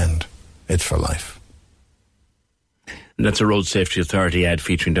weekend, it's for life. And that's a Road Safety Authority ad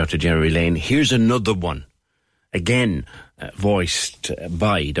featuring Dr. Jerry Lane. Here's another one, again voiced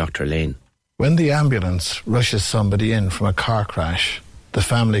by Dr. Lane. When the ambulance rushes somebody in from a car crash, the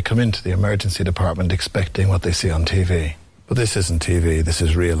family come into the emergency department expecting what they see on TV. But this isn't TV, this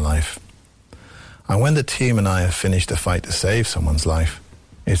is real life. And when the team and I have finished the fight to save someone's life,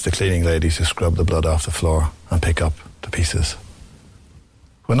 it's the cleaning ladies who scrub the blood off the floor and pick up the pieces.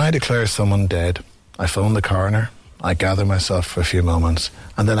 When I declare someone dead, I phone the coroner, I gather myself for a few moments,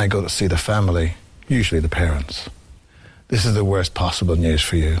 and then I go to see the family, usually the parents. This is the worst possible news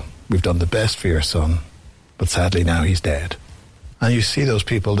for you. We've done the best for your son, but sadly now he's dead. And you see those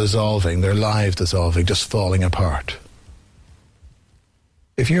people dissolving, their lives dissolving, just falling apart.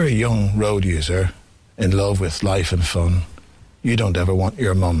 If you're a young road user in love with life and fun, you don't ever want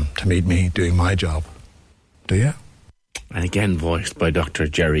your mum to meet me doing my job, do you? And again voiced by Dr.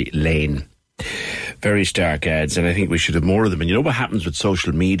 Jerry Lane. Very stark ads, and I think we should have more of them. And you know what happens with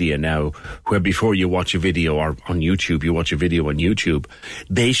social media now, where before you watch a video or on YouTube, you watch a video on YouTube,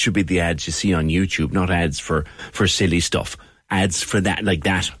 they should be the ads you see on YouTube, not ads for silly stuff. Ads for that, like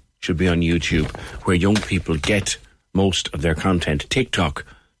that, should be on YouTube, where young people get most of their content. TikTok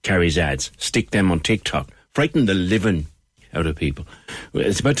carries ads. Stick them on TikTok. Frighten the living out of people.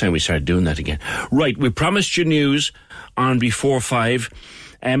 It's about time we started doing that again. Right, we promised you news on Before 5.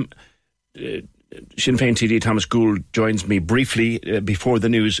 Sinn Féin TD Thomas Gould joins me briefly before the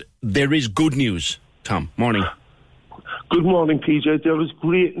news. There is good news, Tom. Morning. Good morning, PJ. There is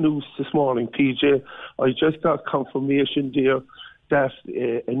great news this morning, PJ. I just got confirmation there that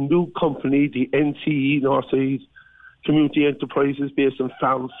a new company, the NCE, Northside Community Enterprises, based in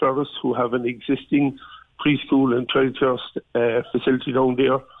Farnferris, who have an existing preschool and childcare facility down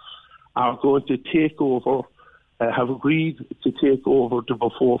there, are going to take over, have agreed to take over the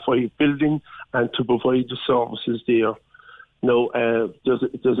Before 5 building and to provide the services there. Now,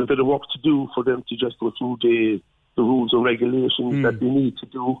 there's a bit of work to do for them to just go through the rules and regulations that they need to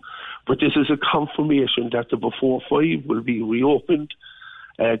do. But this is a confirmation that the Before 5 will be reopened.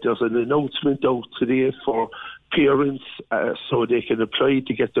 There's an announcement out today for parents so they can apply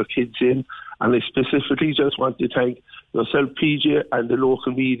to get their kids in. And I specifically just want to thank yourself, PJ, and the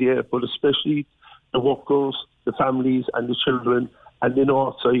local media, but especially the workers, the families and the children and the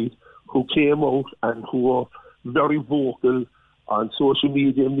Northside who came out and who were very vocal on social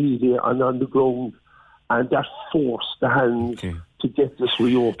media and on the ground. And that forced the hands to get this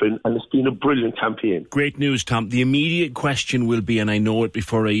reopened, and it's been a brilliant campaign. Great news, Tom. The immediate question will be, and I know it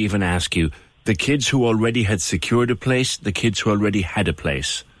before I even ask you, the kids who already had secured a place, the kids who already had a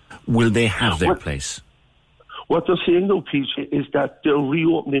place, will they have their place? What they're saying now, PJ, is that they're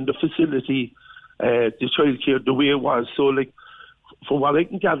reopening the facility, the childcare, the way it was. So, like, from what I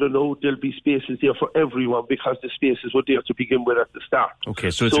can gather now, there'll be spaces there for everyone because the spaces were there to begin with at the start.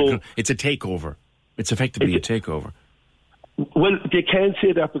 Okay, so it's a takeover. It's effectively a takeover. Well, they can't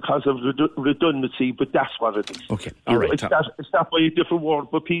say that because of redundancy, but that's what it is. Okay, all right. It's not by a different word,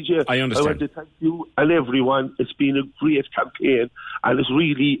 but PJ, I understand. I want to thank you and everyone. It's been a great campaign, and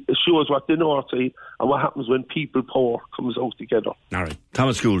it shows what the North Side and what happens when people power comes out together. All right.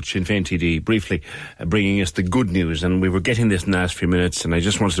 Thomas Gould, Sinn Féin TD, briefly bringing us the good news, and we were getting this in the last few minutes, and I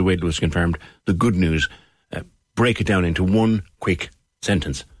just wanted to wait till it was confirmed. The good news, break it down into one quick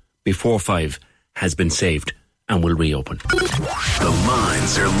sentence. Before 5 has been saved and will reopen. The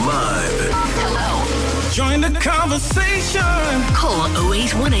lines are live. Hello. Join the conversation. Call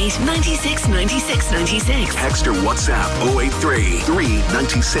 0818 96 96 96. Text or WhatsApp 083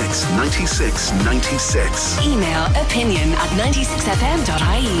 396 96 96. Email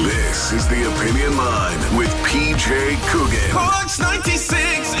opinion@96fm.ie. This is the Opinion Line with PJ Coogan. Corks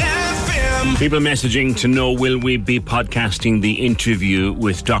 96 FM. People messaging to know, will we be podcasting the interview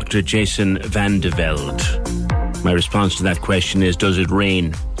with Dr. Jason Van de Velde? My response to that question is, does it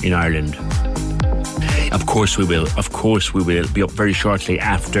rain in Ireland? Of course we will. Of course we will. Be up very shortly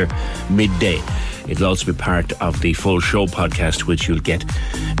after midday. It'll also be part of the full show podcast, which you'll get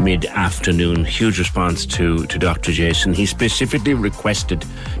mid-afternoon. Huge response to Dr. Jason. He specifically requested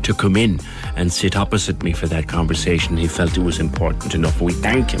to come in and sit opposite me for that conversation. He felt it was important enough. We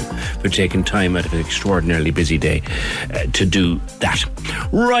thank him for taking time out of an extraordinarily busy day to do that.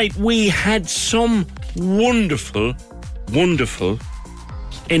 Right, we had some wonderful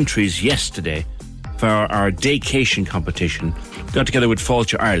entries yesterday for our daycation competition. Got together with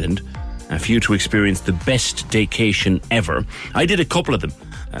Fáilte Ireland for you to experience the best daycation ever. I did a couple of them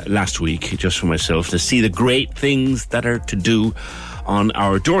last week just for myself to see the great things that are to do on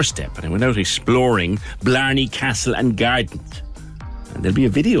our doorstep, and I went out exploring Blarney Castle and Gardens. And there'll be a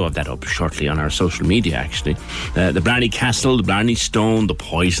video of that up shortly on our social media, actually. The Blarney Castle, the Blarney Stone, the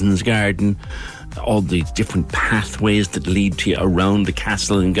Poisons Garden, all the different pathways that lead to you around the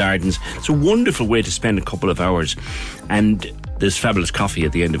castle and gardens. It's a wonderful way to spend a couple of hours. And there's fabulous coffee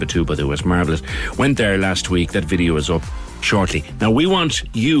at the end of it too, by the way. It's marvellous. Went there last week. That video is up shortly. Now, we want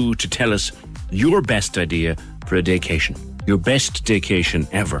you to tell us your best idea for a daycation. Your best daycation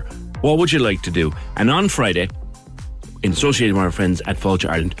ever. What would you like to do? And on Friday, in association with our friends at Fáilte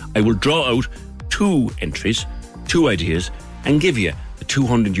Ireland, I will draw out 2 entries, 2 ideas, and give you a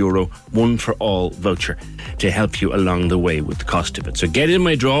 €200 one for all voucher to help you along the way with the cost of it. So get in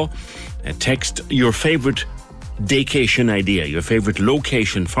my draw, text your favourite daycation idea, your favourite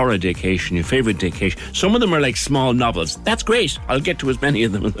location for a daycation, your favourite daycation. Some of them are like small novels. That's great. I'll get to as many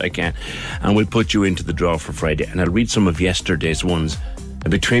of them as I can, and we'll put you into the draw for Friday. And I'll read some of yesterday's ones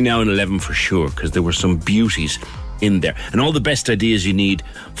between now and 11 for sure, because there were some beauties in there. And all the best ideas you need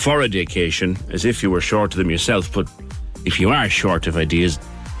for a daycation, as if you were short of them yourself. But if you are short of ideas,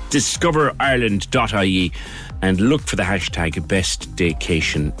 discoverireland.ie and look for the hashtag best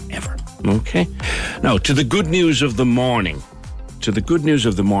daycation ever. Okay? Now, to the good news of the morning.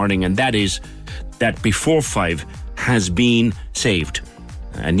 And that is that Before 5 has been saved.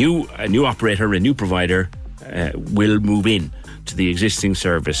 A new operator, a new provider will move in to the existing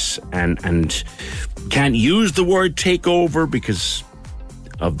service and can't use the word takeover because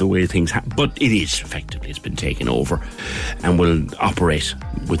of the way things happen, but it is effectively, it's been taken over and will operate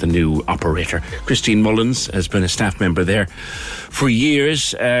with a new operator. Christine Mullins has been a staff member there for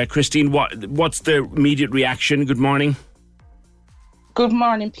years. Christine, what's the immediate reaction? Good morning. Good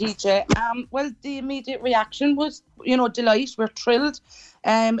morning, PJ. Well, the immediate reaction was, delight. We're thrilled,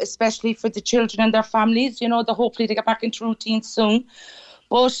 especially for the children and their families. Hopefully they get back into routine soon.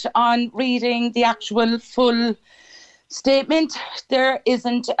 But on reading the actual full statement, there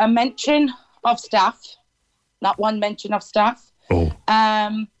isn't a mention of staff. Not one mention of staff. Oh.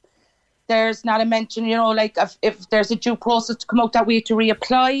 There's not a mention, if there's a due process to come out that way to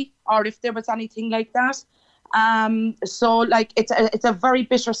reapply, or if there was anything like that. So it's a very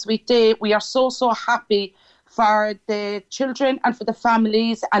bittersweet day. We are so happy for the children and for the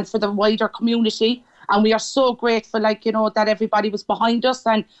families and for the wider community, and we are so grateful that everybody was behind us,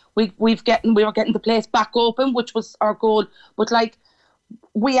 and we were getting the place back open, which was our goal. But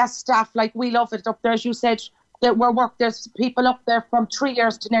we as staff, we love it up there. As you said, there's people up there from 3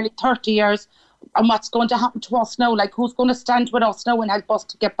 years to nearly 30 years. And what's going to happen to us now? Who's going to stand with us now and help us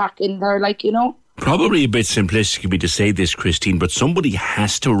to get back in there, Probably a bit simplistic of me to say this, Christine, but somebody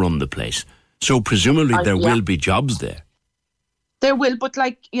has to run the place. So presumably there will be jobs there. There will, but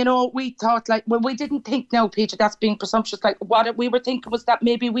we thought, we didn't think, no, Peter, that's being presumptuous. What we were thinking was that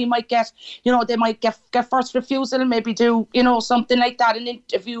maybe we might get, they might get first refusal, maybe do, something like that, an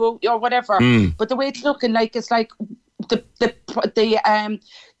interview or whatever. But the way it's looking it's the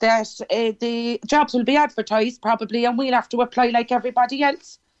jobs will be advertised probably, and we'll have to apply like everybody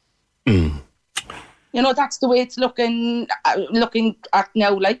else. That's the way it's looking at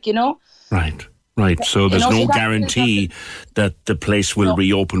now, Right. So there's no guarantee that the place will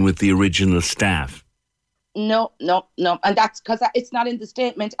reopen with the original staff. No. And that's because it's not in the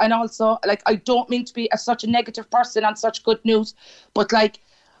statement. And also, I don't mean to be such a negative person on such good news, but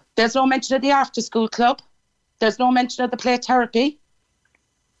there's no mention of the after school club. There's no mention of the play therapy.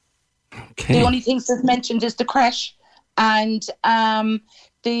 Okay. The only things that's mentioned is the creche and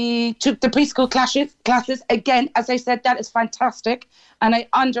the preschool classes. Again, as I said, that is fantastic. And I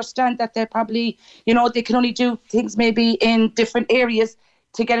understand that they probably, they can only do things maybe in different areas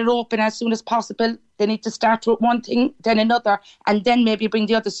to get it open as soon as possible. They need to start with one thing, then another, and then maybe bring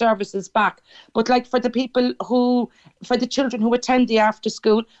the other services back. But for the children who attend the after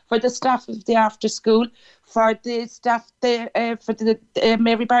school, for the staff of the after school, for the staff, for the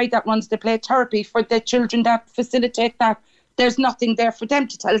Mary Barry that runs the play therapy, for the children that facilitate that, there's nothing there for them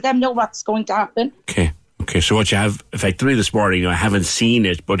to tell them what's going to happen. Okay, so what you have effectively this morning, I haven't seen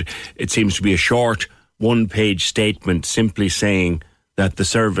it, but it seems to be a short one-page statement simply saying that the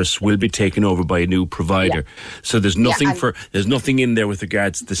service will be taken over by a new provider. Yeah. So there's nothing there's nothing in there with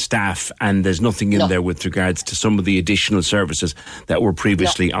regards to the staff, and there's nothing in there with regards to some of the additional services that were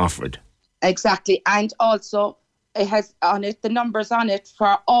previously offered. Exactly, and also it has on it the numbers on it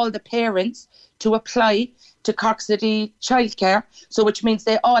for all the parents to apply to Cork City Childcare. So which means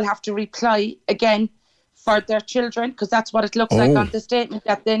they all have to reply again for their children, because that's what it looks like on the statement,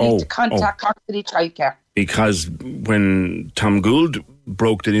 that they need to contact Cork City Childcare. Because when Tom Gould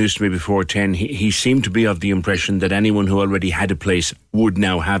broke the news to me before 10, he seemed to be of the impression that anyone who already had a place would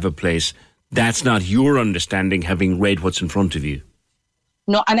now have a place. That's not your understanding, having read what's in front of you.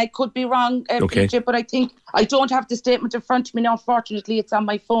 No, and I could be wrong, PJ, but I think I don't have the statement in front of me now. Unfortunately, it's on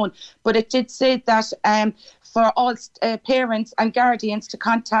my phone. But it did say that for all parents and guardians to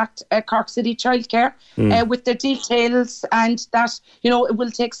contact Cork City Childcare with their details, and that it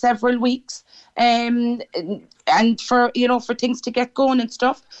will take several weeks, and for for things to get going and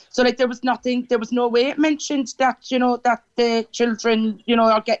stuff. So there was no way it mentioned that that the children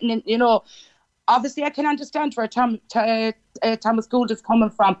are getting in. Obviously, I can understand where Thomas Gould is coming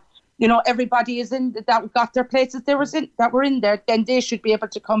from. Everybody is in that got their places that were in there. Then they should be able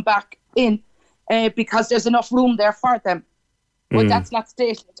to come back in because there's enough room there for them. But that's not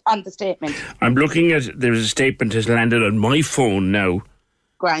stated on the statement. I'm looking at there's a statement has landed on my phone now.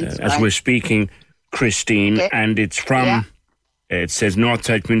 As we're speaking, Christine, and it's from. It says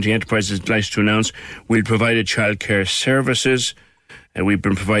Northside Community Enterprises likes to announce we'll provide childcare services. We've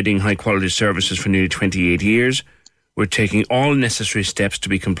been providing high-quality services for nearly 28 years. We're taking all necessary steps to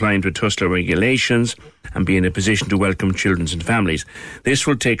be compliant with TUSLA regulations and be in a position to welcome children and families. This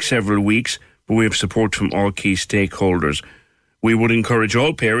will take several weeks, but we have support from all key stakeholders. We would encourage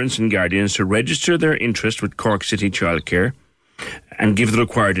all parents and guardians to register their interest with Cork City Childcare and give the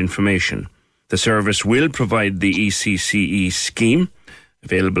required information. The service will provide the ECCE scheme,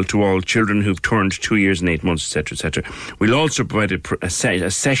 available to all children who've turned 2 years and 8 months, etc., etc. We'll also provide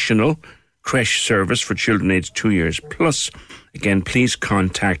a sessional creche service for children aged 2 years plus. Again, please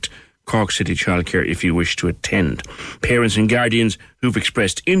contact Cork City Childcare if you wish to attend. Parents and guardians who've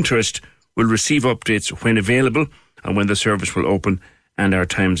expressed interest will receive updates when available and when the service will open and our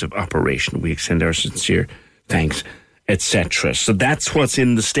times of operation. We extend our sincere thanks, etc. So that's what's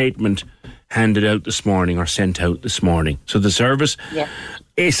in the statement handed out this morning or sent out this morning. So the service,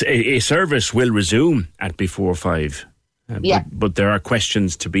 a service will resume at before 5. But there are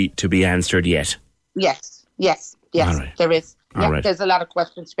questions to be answered yet. Yes, right. There is. Right. There's a lot of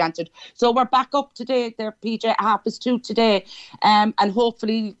questions to be answered. So we're back up today there, PJ, at 2:30 today. And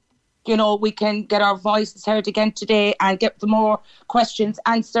hopefully, we can get our voices heard again today and get the more questions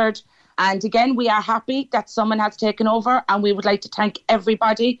answered. And again, we are happy that someone has taken over, and we would like to thank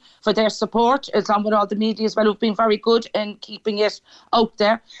everybody for their support, along with all the media as well, who've been very good in keeping it out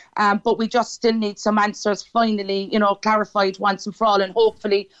there. But we just still need some answers finally, clarified once and for all. And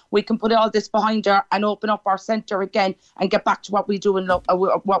hopefully we can put all this behind her and open up our centre again and get back to what we do and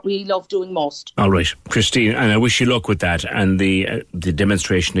what we love doing most. All right, Christine, and I wish you luck with that. And the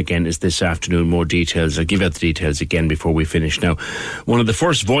demonstration again is this afternoon. More details. I'll give out the details again before we finish. Now, one of the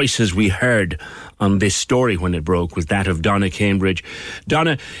first voices we heard on this story when it broke was that of Donna Cambridge.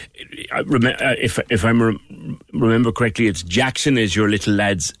 Donna, if I remember correctly, it's Jackson is your little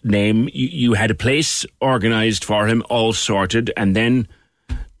lad's name. You had a place organised for him, all sorted, and then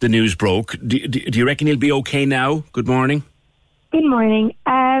the news broke. Do you reckon he'll be okay now? Good morning. Good morning.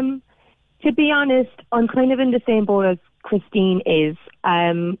 To be honest, I'm kind of in the same boat as Christine is.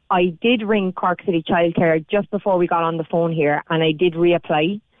 I did ring Cork City Childcare just before we got on the phone here, and I did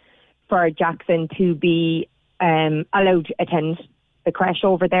reapply for Jackson to be allowed to attend the creche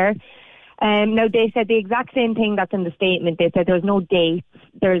over there. Now, they said the exact same thing that's in the statement. They said there's no dates,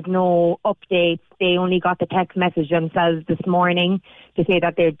 there's no updates. They only got the text message themselves this morning to say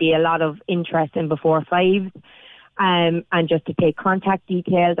that there'd be a lot of interest in before 5, and just to take contact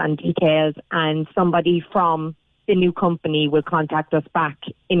details, and somebody from the new company will contact us back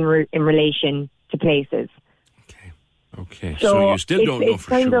in relation to places. Okay. So you still don't know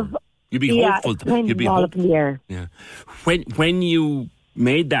for sure. You'd be hopeful. You'd be all up in the air. Yeah. When you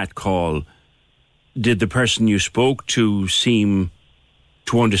made that call, did the person you spoke to seem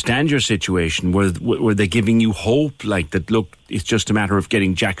to understand your situation? Were they giving you hope, like that? Look, it's just a matter of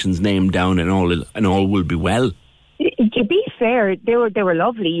getting Jackson's name down, and all will be well. To be fair, they were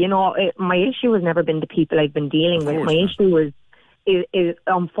lovely. My issue has never been the people I've been dealing with. My issue is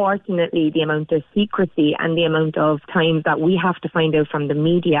unfortunately the amount of secrecy and the amount of times that we have to find out from the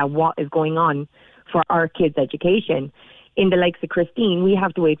media what is going on for our kids' education. In the likes of Christine, we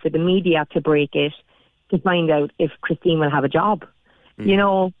have to wait for the media to break it to find out if Christine will have a job.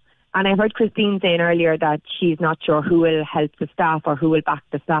 And I heard Christine saying earlier that she's not sure who will help the staff or who will back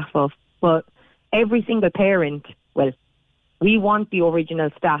the staff up. But every single parent, we want the original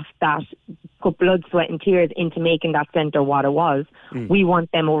staff that put blood, sweat and tears into making that centre what it was. We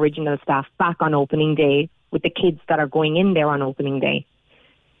want them original staff back on opening day with the kids that are going in there on opening day.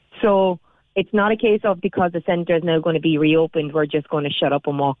 So it's not a case of because the centre is now going to be reopened, we're just going to shut up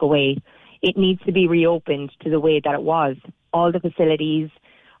and walk away. It needs to be reopened to the way that it was. All the facilities,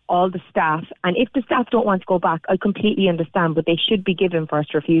 all the staff. And if the staff don't want to go back, I completely understand, but they should be given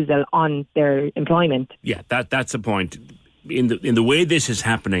first refusal on their employment. Yeah, that's the point. In the way this is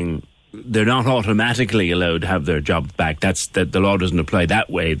happening, they're not automatically allowed to have their jobs back. The law doesn't apply that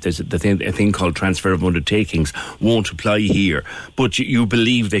way. There's a thing called transfer of undertakings won't apply here. But you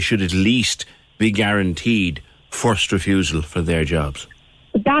believe they should at least be guaranteed first refusal for their jobs.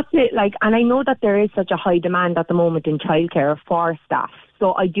 That's it. And I know that there is such a high demand at the moment in childcare for staff.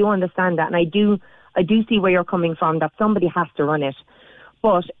 So I do understand that, and I do see where you're coming from. That somebody has to run it.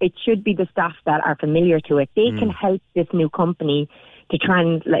 But it should be the staff that are familiar to it. They can help this new company to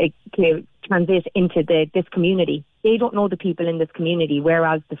transit into this community. They don't know the people in this community,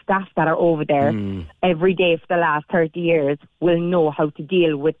 whereas the staff that are over there every day for the last 30 years will know how to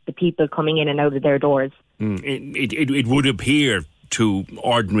deal with the people coming in and out of their doors. It would appear to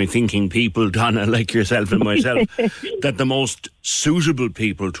ordinary thinking people, Donna, like yourself and myself, that the most suitable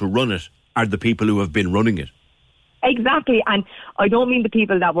people to run it are the people who have been running it. Exactly, and I don't mean the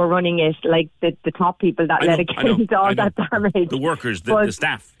people that were running it, like the top people that let it get into all that damage. The workers, the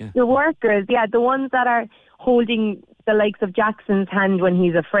staff. Yeah. The workers, the ones that are holding the likes of Jackson's hand when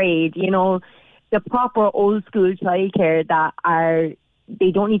he's afraid, the proper old school childcare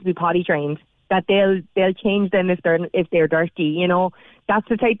they don't need to be potty trained, that they'll change them if they're dirty, That's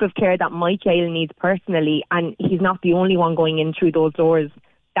the type of care that my child needs personally, and he's not the only one going in through those doors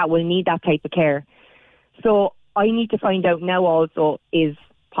that will need that type of care. So I need to find out now also, is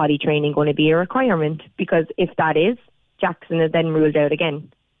potty training going to be a requirement? Because if that is, Jackson is then ruled out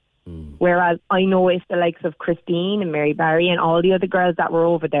again. Whereas I know if the likes of Christine and Mary Barry and all the other girls that were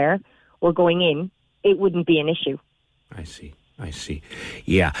over there were going in, it wouldn't be an issue. I see.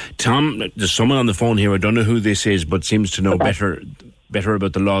 Yeah. Tom, there's someone on the phone here, I don't know who this is, but seems to know better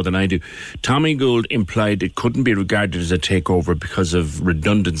about the law than I do. Tommy Gould implied it couldn't be regarded as a takeover because of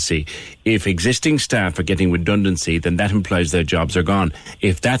redundancy. If existing staff are getting redundancy, then that implies their jobs are gone.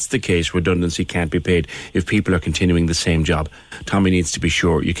 If that's the case, redundancy can't be paid if people are continuing the same job. Tommy needs to be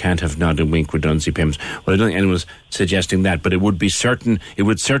sure you can't have nod and wink redundancy payments. Well, I don't think anyone's suggesting that, but it would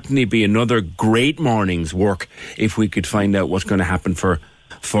certainly be another great morning's work if we could find out what's going to happen for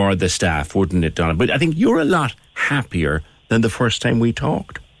the staff, wouldn't it, Donna? But I think you're a lot happier than the first time we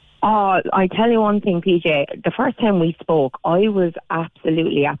talked. Oh, I tell you one thing, PJ. The first time we spoke, I was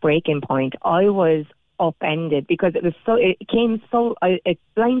absolutely at breaking point. I was upended because it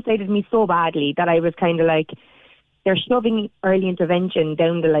blindsided me so badly that I was kind of like, they're shoving early intervention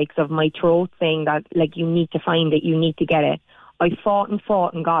down the likes of my throat, saying that, like, you need to find it, you need to get it. I fought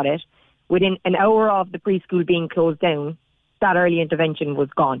and got it. Within an hour of the preschool being closed down, that early intervention was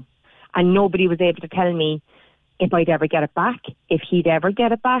gone. And nobody was able to tell me if I'd ever get it back, if he'd ever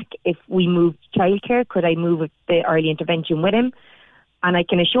get it back, if we moved childcare, could I move the early intervention with him? And I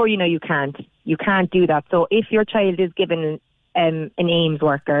can assure you, no, you can't. You can't do that. So if your child is given an AIMS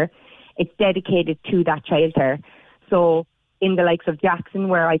worker, it's dedicated to that childcare. So in the likes of Jackson,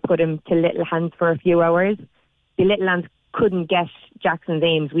 where I put him to Little Hands for a few hours, the Little Hands couldn't get Jackson's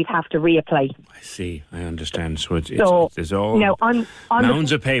AIMS. We'd have to reapply. I see. I understand. So it's all now on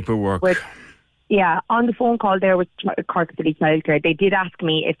mounds of paperwork. On the phone call there with Cork City Childcare, they did ask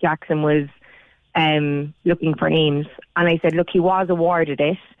me if Jackson was looking for AIMS. And I said, look, he was awarded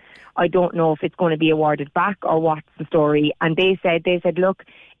it. I don't know if it's going to be awarded back or what's the story. And they said, look,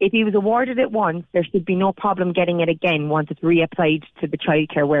 if he was awarded it once, there should be no problem getting it again once it's reapplied to the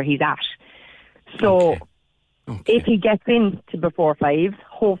childcare where he's at. So if he gets into before 5,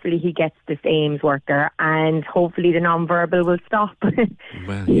 hopefully he gets this AIMS worker and hopefully the non-verbal will stop.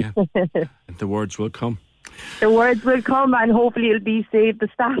 Well, yeah. The words will come. The words will come and hopefully it'll be save the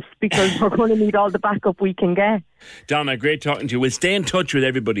staff because we're going to need all the backup we can get. Donna, great talking to you. We'll stay in touch with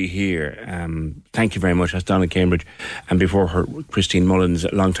everybody here. Thank you very much. That's Donna Cambridge. And before her, Christine Mullins,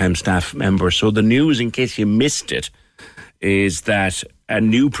 long-time staff member. So the news, in case you missed it, is that a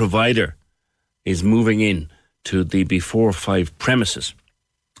new provider is moving in to the Before 5 premises.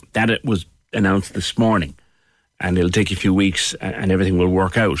 That it was announced this morning. And it'll take a few weeks and everything will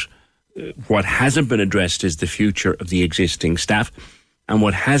work out. What hasn't been addressed is the future of the existing staff. And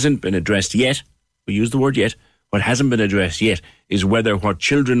what hasn't been addressed yet, we use the word yet, what hasn't been addressed yet is whether what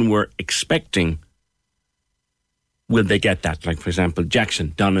children were expecting, will they get that? Like, for example,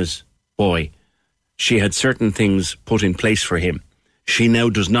 Jackson, Donna's boy, she had certain things put in place for him. She now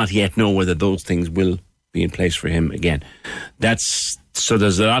does not yet know whether those things will be in place for him again. So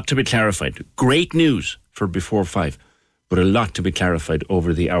there's a lot to be clarified. Great news for Before 5, but a lot to be clarified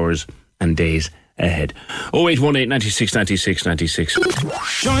over the hours and days ahead. 0818 96 96 96.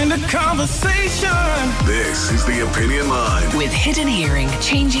 Join the conversation. This is the Opinion Line. With Hidden Hearing,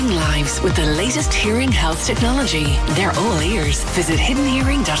 changing lives with the latest hearing health technology. They're all ears. Visit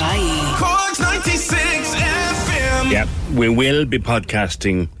hiddenhearing.ie. Corks 96 FM. Yeah, we will be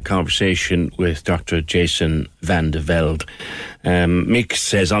podcasting conversation with Dr. Jason van de Velde. Mick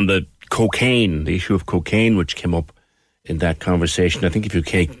says on the issue of cocaine, which came up in that conversation. I think if you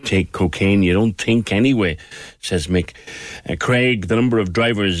take cocaine, you don't think anyway, says Mick. Craig, the number of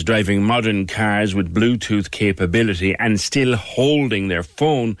drivers driving modern cars with Bluetooth capability and still holding their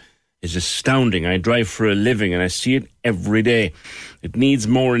phone is astounding. I drive for a living and I see it every day. It needs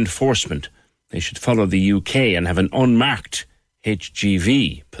more enforcement. They should follow the UK and have an unmarked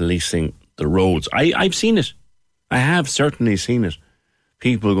HGV policing the roads. I've seen it. I have certainly seen it.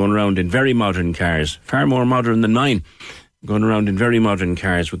 People going around in very modern cars, far more modern than mine, going around in very modern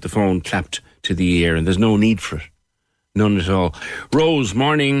cars with the phone clapped to the ear, and there's no need for it. None at all. Rose,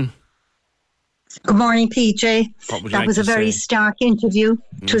 morning. Good morning, PJ. That was a very stark interview.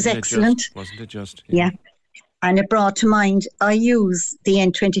 It was excellent. Wasn't it just? Yeah. And it brought to mind, I use the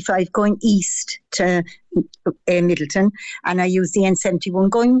N25 going east to Middleton, and I use the N71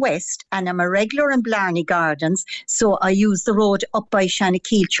 going west, and I'm a regular in Blarney Gardens, so I use the road up by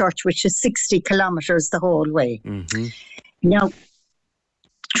Shanakeel Church, which is 60 kilometres the whole way. Mm-hmm. Now,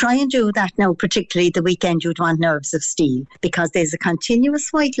 try and do that now, particularly the weekend you'd want nerves of steel, because there's a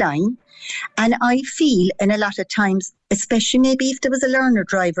continuous white line, and I feel in a lot of times, especially maybe if there was a learner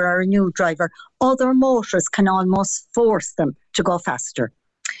driver or a new driver, other motorists can almost force them to go faster.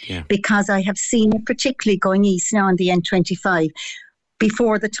 Yeah. Because I have seen it particularly going east now on the N25.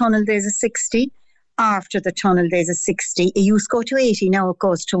 Before the tunnel there's a 60, after the tunnel there's a 60. It used to go to 80, now it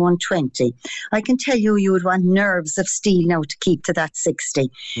goes to 120. I can tell you would want nerves of steel now to keep to that 60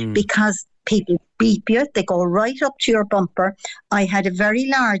 because people beep you, they go right up to your bumper. I had a very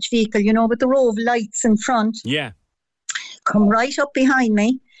large vehicle, with the row of lights in front. Yeah. Come right up behind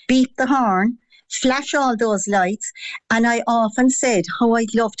me, beep the horn, flash all those lights, and I often said how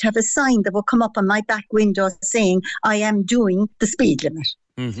I'd love to have a sign that would come up on my back window saying I am doing the speed limit.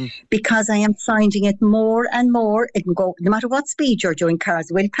 Mm-hmm. Because I am finding it more and more. It can go, no matter what speed you're doing, cars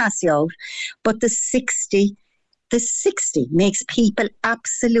will pass you out. But the 60 makes people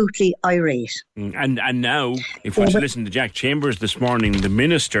absolutely irate. And now, if we listen to Jack Chambers this morning, the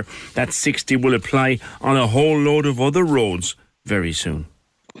Minister, that 60 will apply on a whole load of other roads very soon.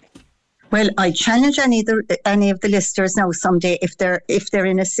 Well, I challenge any of the listeners now someday if they're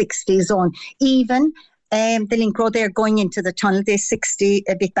in a 60 zone, even the link road there going into the tunnel, there's 60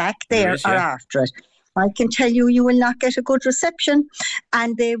 a bit back there or after it. I can tell you will not get a good reception,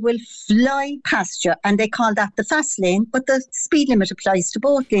 and they will fly past you, and they call that the fast lane, but the speed limit applies to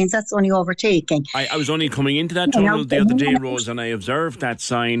both lanes. That's only overtaking. I was only coming into that tunnel the other day, Rose, and I observed that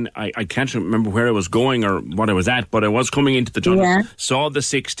sign. I can't remember where I was going or what I was at, but I was coming into the tunnel, saw the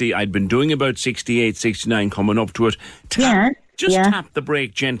 60. I'd been doing about 68, 69 coming up to it. Tap the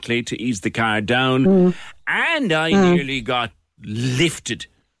brake gently to ease the car down, and I nearly got lifted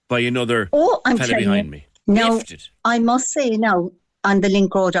by another fella behind me. Now, lifted. I must say now, on the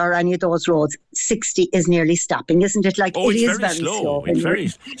Link Road or any of those roads, 60 is nearly stopping, isn't it? Like, it is very slow. It's very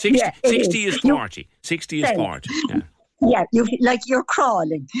 60 is 40. 60 is 40. Yeah, you're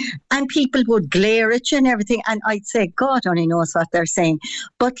crawling, and people would glare at you and everything, and I'd say, God only knows what they're saying.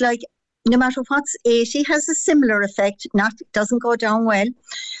 But no matter what's 80 has a similar effect. Doesn't go down well,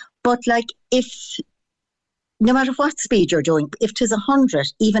 but no matter what speed you're doing, if it is 100,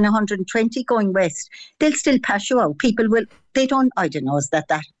 even 120 going west, they'll still pass you out. People will. I don't know. Is that?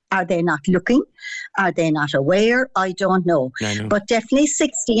 Are they not looking? Are they not aware? I don't know. But definitely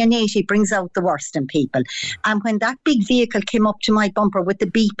 60 and 80 brings out the worst in people. And when that big vehicle came up to my bumper with the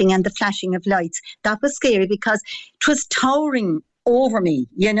beeping and the flashing of lights, that was scary because it was towering over me,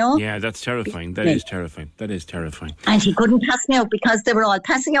 Yeah, that's terrifying. That is terrifying. And he couldn't pass me out because they were all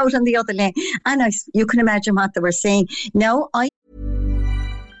passing out on the other lane. And you can imagine what they were saying.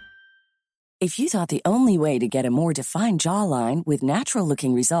 If you thought the only way to get a more defined jawline with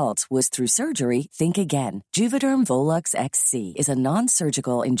natural-looking results was through surgery, think again. Juvederm Volux XC is a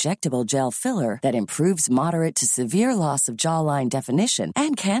non-surgical injectable gel filler that improves moderate to severe loss of jawline definition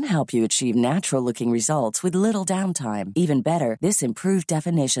and can help you achieve natural-looking results with little downtime. Even better, this improved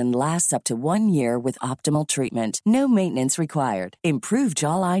definition lasts up to 1 year with optimal treatment. No maintenance required. Improve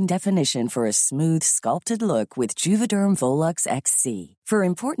jawline definition for a smooth, sculpted look with Juvederm Volux XC. For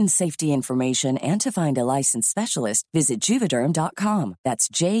important safety information and to find a licensed specialist, visit Juvederm.com. That's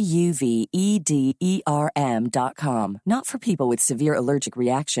JUVEDERM.com. Not for people with severe allergic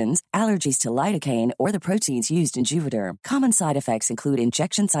reactions, allergies to lidocaine, or the proteins used in Juvederm. Common side effects include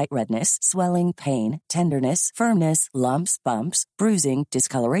injection site redness, swelling, pain, tenderness, firmness, lumps, bumps, bruising,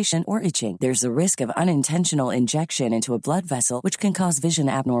 discoloration, or itching. There's a risk of unintentional injection into a blood vessel, which can cause vision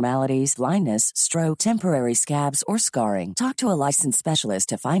abnormalities, blindness, stroke, temporary scabs, or scarring. Talk to a licensed specialist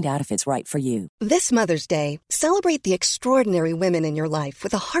to find out if it's right for you. This Mother's Day, celebrate the extraordinary women in your life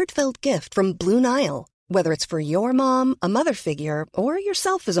with a heartfelt gift from Blue Nile. Whether it's for your mom, a mother figure, or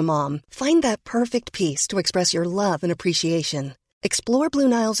yourself as a mom, find that perfect piece to express your love and appreciation. Explore Blue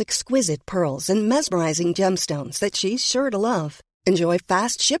Nile's exquisite pearls and mesmerizing gemstones that she's sure to love. Enjoy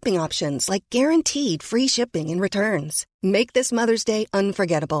fast shipping options like guaranteed free shipping and returns. Make this Mother's Day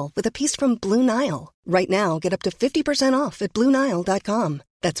unforgettable with a piece from Blue Nile. Right now, get up to 50% off at BlueNile.com.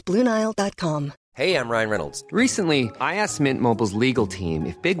 That's BlueNile.com. Hey, I'm Ryan Reynolds. Recently, I asked Mint Mobile's legal team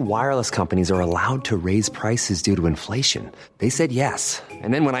if big wireless companies are allowed to raise prices due to inflation. They said yes.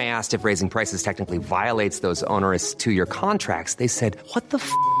 And then when I asked if raising prices technically violates those onerous 2-year contracts, they said, "What the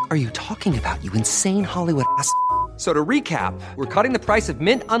f*** are you talking about, you insane Hollywood ass?" So to recap, we're cutting the price of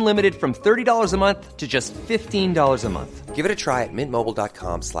Mint Unlimited from $30 a month to just $15 a month. Give it a try at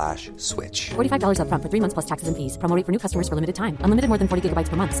mintmobile.com/switch. $45 up front for 3 months plus taxes and fees. Promo rate for new customers for limited time. Unlimited more than 40 gigabytes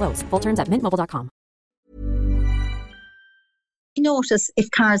per month. Slows full terms at mintmobile.com. Notice if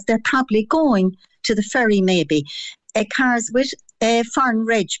cars, they're probably going to the ferry maybe. Cars with foreign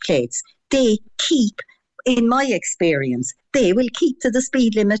reg plates, they keep, in my experience, they will keep to the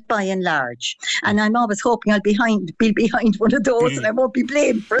speed limit by and large. And I'm always hoping I'll be behind one of those and I won't be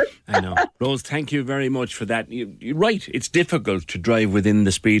blamed for it. I know. Rose, thank you very much for that. You're right, it's difficult to drive within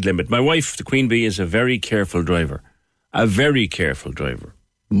the speed limit. My wife, the Queen Bee, is a very careful driver. A very careful driver.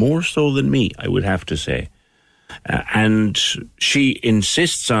 More so than me, I would have to say. And she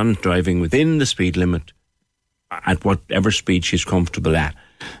insists on driving within the speed limit at whatever speed she's comfortable at.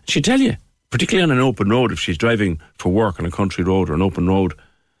 She'll tell you, particularly on an open road, if she's driving for work on a country road or an open road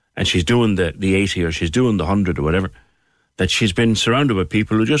and she's doing the 80 or she's doing the 100 or whatever, that she's been surrounded by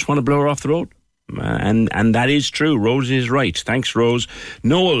people who just want to blow her off the road. And that is true. Rose is right. Thanks, Rose.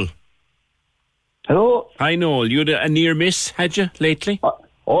 Noel. Hello. Hi, Noel. You had a near miss, had you, lately?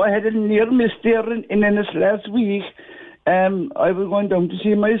 I had a near miss there in Ennis last week. I was going down to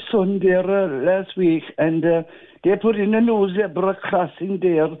see my son there last week, and they put in a new zebra crossing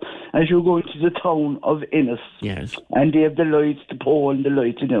there as you go into the town of Ennis. Yes. And they have the lights, the pole and the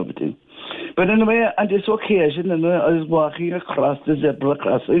lights and everything. But anyway, on this occasion, and I was walking across the zebra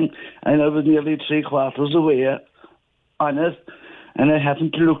crossing, and I was nearly 3/4 away on it, and I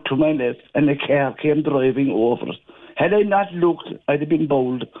happened to look to my left, and a car came driving over. Had I not looked, I'd have been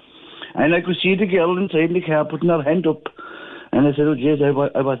bowled. And I could see the girl inside the car putting her hand up. And I said, oh, jeez,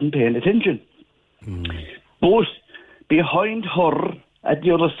 I wasn't paying attention. But behind her, at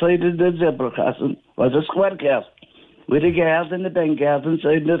the other side of the zebra crossing, was a square car with a guard and a bank guard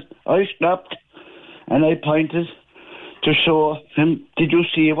inside it. I stopped and I pointed to show him, did you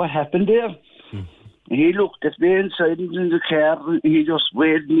see what happened there? He looked at me inside in the car and he just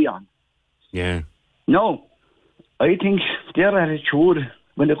waved me on. Yeah. No, I think their attitude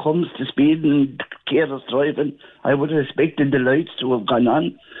when it comes to speed and careless driving, I would have expected the lights to have gone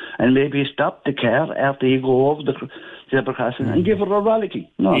on and maybe stop the car after he go over the zebra crossing and give her a rollicking.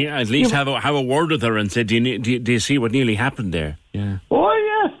 No. Yeah, at least have a word with her and say, do you see what nearly happened there? Yeah. Oh,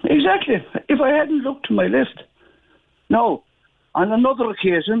 yeah, exactly. If I hadn't looked to my left. No, on another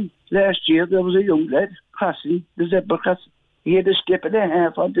occasion, last year, there was a young lad crossing the zebra crossing. He had a step and a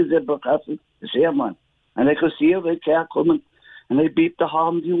half on the zebra crossing, the same one. And I could see a red car coming. And I beeped the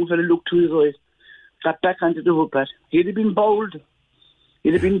horn. The young fella looked to his right, got back onto the hookpad. He'd have been bowled.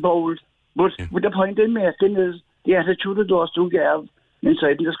 But with the point I'm making is the attitude of those two girls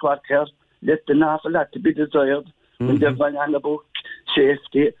inside in the squad car left an awful lot to be desired when they're going on about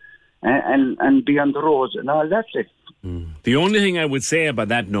safety and be on the roads and all that. The only thing I would say about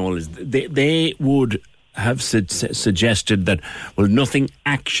that, Noel, is they would have suggested that, well, nothing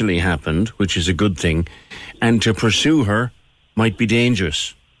actually happened, which is a good thing, and to pursue her might be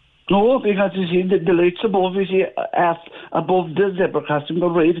dangerous. No, because you see the lights above, you see above the zebra crossing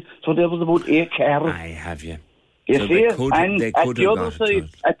were red, so there was about 8 cars. I have you. You so see, and at the other side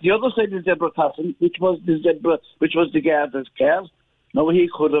of the zebra crossing, which was the guard's car, now he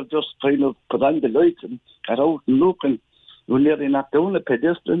could have just kind of put on the lights and got out and look, and you nearly knocked down a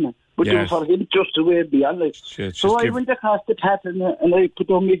pedestrian. But yes. For him just to way beyond it. So I went across the path and I put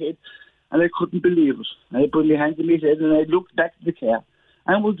on my head. And I couldn't believe it. I put my hand in my head and I looked back at the car.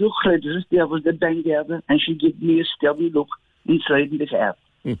 And with the credit, there was the bank guard, and she gave me a stern look inside the car.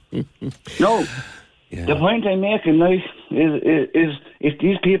 No, the point I'm making now is if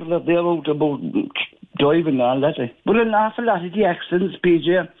these people are there out about driving and all that, but an awful lot of the accidents,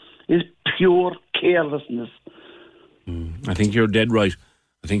 PJ, is pure carelessness. I think you're dead right.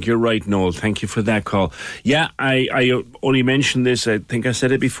 I think you're right, Noel. Thank you for that call. Yeah, I only mentioned this, I think I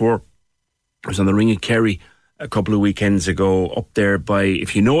said it before. I was on the Ring of Kerry a couple of weekends ago, up there by,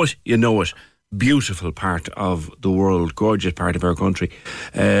 if you know it, you know it. Beautiful part of the world, gorgeous part of our country.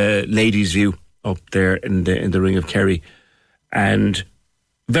 Ladies' View up there in the Ring of Kerry. And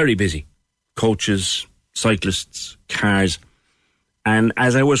very busy. Coaches, cyclists, cars. And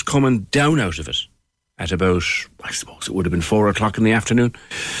as I was coming down out of it, at about, I suppose it would have been 4 o'clock in the afternoon,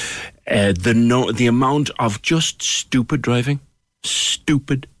 the amount of just stupid driving,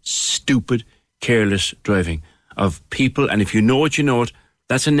 stupid, careless driving of people, and if you know it, you know it,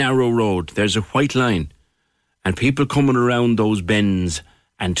 that's a narrow road, there's a white line, and people coming around those bends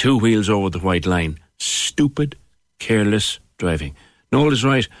and 2 wheels over the white line. Stupid, careless driving. Noel is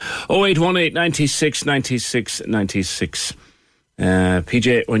right. 0818 96 96 96.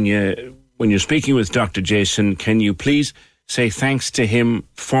 PJ, when you're speaking with Dr. Jason, can you please say thanks to him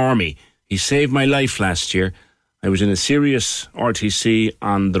for me? He saved my life last year. I was in a serious RTC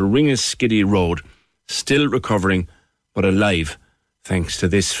on the Ringaskiddy Road, still recovering, but alive, thanks to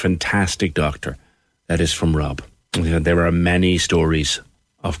this fantastic doctor. That is from Rob. There are many stories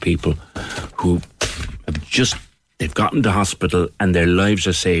of people who have they've gotten to hospital and their lives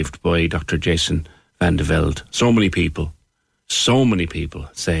are saved by Dr. Jason Van de Velde. So many people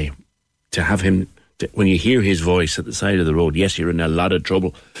say to have him, when you hear his voice at the side of the road, yes, you're in a lot of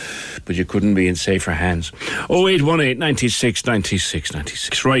trouble, but you couldn't be in safer hands. 0818 96 96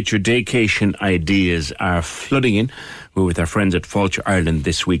 96. Right, your daycation ideas are flooding in. We're with our friends at Fáilte Ireland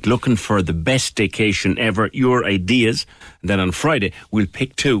this week, looking for the best daycation ever, your ideas. And then on Friday, we'll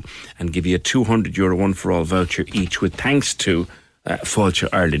pick two and give you a €200 one-for-all voucher each, with thanks to Fáilte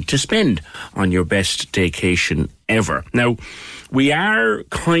Ireland, to spend on your best daycation ever. Now, we are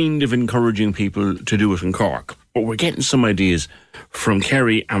kind of encouraging people to do it in Cork, but we're getting some ideas from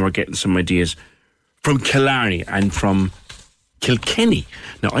Kerry and we're getting some ideas from Killarney and from Kilkenny.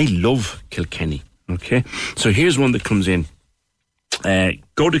 Now, I love Kilkenny, okay? So here's one that comes in.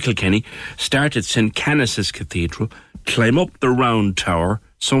 Go to Kilkenny, start at St. Canice's Cathedral, climb up the Round Tower,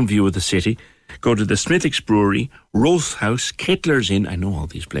 some view of the city, go to the Smithwick's Brewery, Roath House, Kittler's Inn, I know all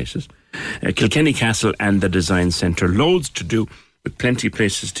these places, Kilkenny Castle and the Design Centre. Loads to do, with plenty of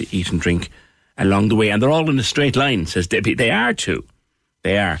places to eat and drink along the way. And they're all in a straight line, says Debbie. They are too.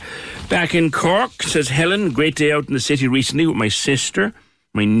 They are. Back in Cork, says Helen, great day out in the city recently with my sister,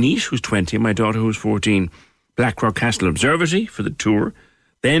 my niece who's 20, and my daughter who's 14. Blackrock Castle Observatory for the tour,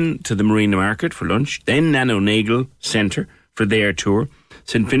 then to the Marina Market for lunch, then Nanonagle Centre for their tour,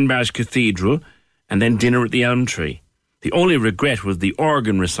 St. Finbarr's Cathedral, and then dinner at the Elm Tree. The only regret was the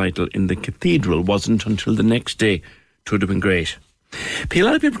organ recital in the cathedral wasn't until the next day. It would have been great. A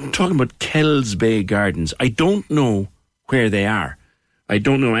lot of people are talking about Kells Bay Gardens. I don't know where they are. I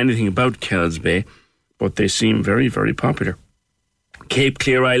don't know anything about Kells Bay, but they seem very, very popular. Cape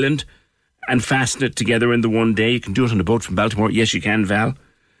Clear Island and Fastnet together in the one day. You can do it on a boat from Baltimore. Yes, you can, Val.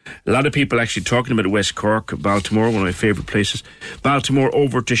 A lot of people actually talking about West Cork, Baltimore, one of my favourite places. Baltimore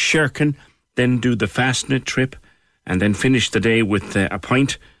over to Sherkin, then do the Fastnet trip, and then finish the day with a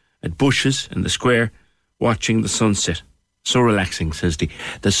pint at Bush's in the square, watching the sunset. So relaxing, says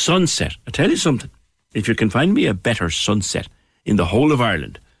the sunset. I tell you something, if you can find me a better sunset in the whole of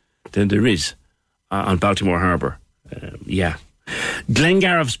Ireland than there is on Baltimore Harbour, yeah.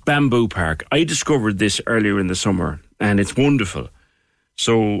 Glengariff's Bamboo Park. I discovered this earlier in the summer, and it's wonderful.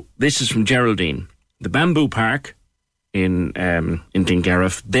 So this is from Geraldine. The Bamboo Park in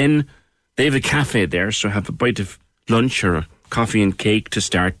Glengariff. Then they have a cafe there, so have a bite of lunch or a coffee and cake to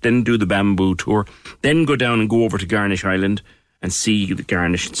start, then do the bamboo tour, then go down and go over to Garnish Island and see the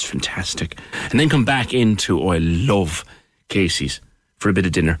Garnish. It's fantastic. And then come back into, I love Casey's for a bit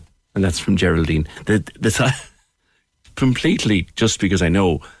of dinner. And that's from Geraldine. Completely, just because I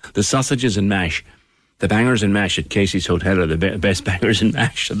know, the sausages and mash, the bangers and mash at Casey's Hotel are the best bangers and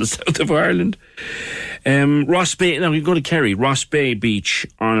mash in the south of Ireland. Ross Bay, now we go to Kerry, Ross Bay Beach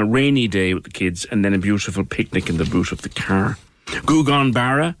on a rainy day with the kids, and then a beautiful picnic in the boot of the car. Gugan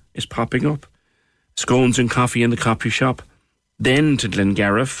Barra is popping up. Scones and coffee in the coffee shop. Then to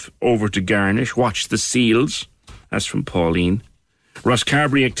Glengariff, over to Garnish, watch the seals. That's from Pauline.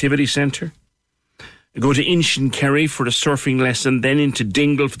 Rosscarbery Activity Centre. Go to Inchkerry for a surfing lesson, then into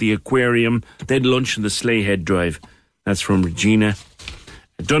Dingle for the aquarium, then lunch on the Slayhead Drive. That's from Regina.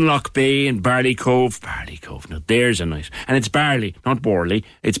 Dunlock Bay and Barley Cove. Barley Cove, now there's a nice... And it's Barley, not Borley,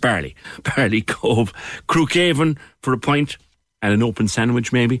 it's Barley. Barley Cove. Crookhaven for a pint and an open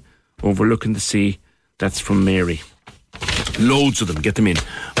sandwich maybe, overlooking the sea. That's from Mary. Loads of them, get them in.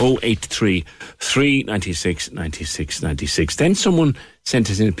 083 396 96 96. Then someone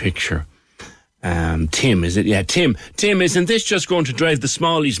sent us in a picture. Tim, is it? Yeah, Tim, isn't this just going to drive the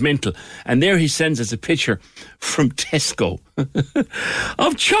smallies mental? And there he sends us a picture from Tesco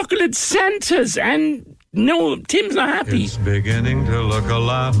of chocolate Santas, and no, Tim's not happy. It's beginning to look a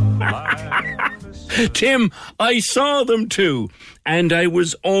lot like Tim, I saw them too, and I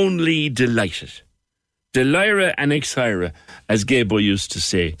was only delighted. Delira and Exira, as Gabo used to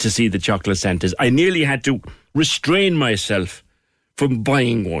say, to see the chocolate Santas. I nearly had to restrain myself from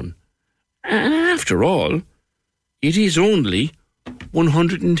buying one. And after all, it is only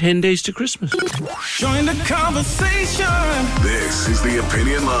 110 days to Christmas. Join the conversation. This is The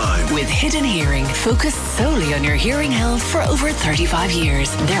Opinion Line. With Hidden Hearing, focused solely on your hearing health for over 35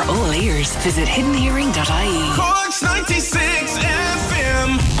 years. They're all ears. Visit hiddenhearing.ie. Cork's 96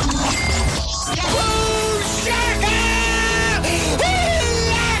 FM.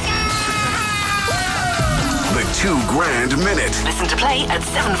 $2,000 minute. Listen to Play at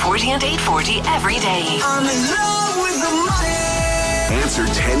 7:40 and 8:40 every day. I'm in love with the money. Answer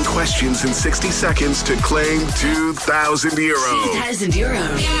 10 questions in 60 seconds to claim €2,000. €2,000.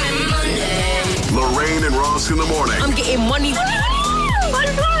 Lorraine and Ross in the morning. I'm getting money.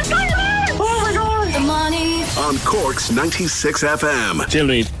 The money. On Cork's 96 FM. Still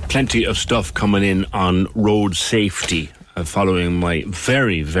need plenty of stuff coming in on road safety. Following my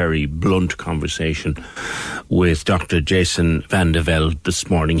very, very blunt conversation with Dr. Jason Van de Velde this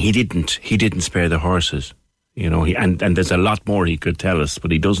morning, he didn't spare the horses. You know, and there's a lot more he could tell us, but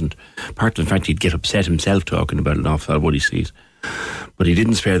he doesn't. Part of the fact, he'd get upset himself talking about an awful lot what he sees. But he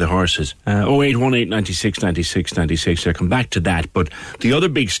didn't spare the horses. 0818 96 96 96. I'll come back to that. But the other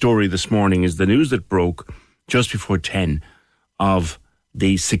big story this morning is the news that broke just before 10 of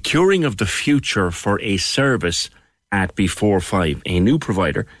the securing of the future for a service at B45. A new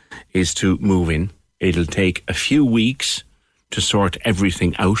provider is to move in. It'll take a few weeks to sort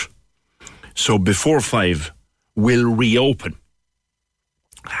everything out. So B45 will reopen.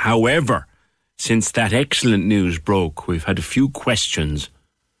 However, since that excellent news broke, we've had a few questions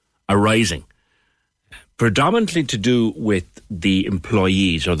arising, predominantly to do with the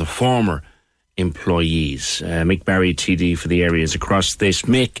employees or the former employees. Mick Barry, TD for the areas across this.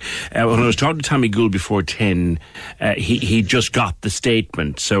 Mick, when I was talking to Tommy Gould before 10, he just got the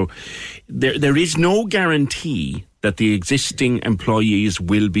statement. So there is no guarantee that the existing employees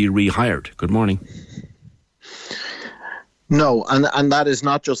will be rehired. Good morning. No, and that is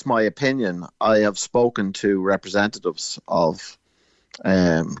not just my opinion. I have spoken to representatives of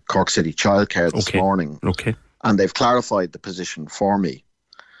Cork City Childcare this morning. Okay. And they've clarified the position for me.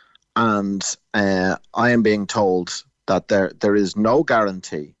 And I am being told that there is no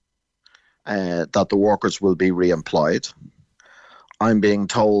guarantee that the workers will be re-employed. I'm being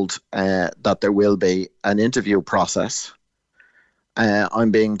told that there will be an interview process.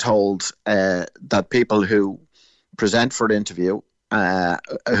 I'm being told that people who present for an interview,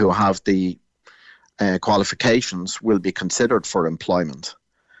 who have the qualifications, will be considered for employment.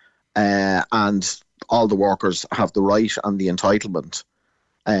 And all the workers have the right and the entitlement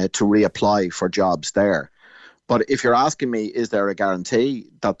to reapply for jobs there. But if you're asking me, is there a guarantee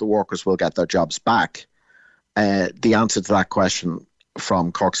that the workers will get their jobs back? The answer to that question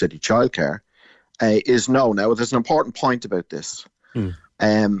from Cork City Childcare is no. Now, there's an important point about this.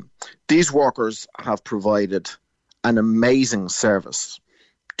 These workers have provided an amazing service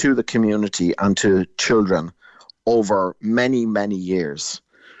to the community and to children over many, many years.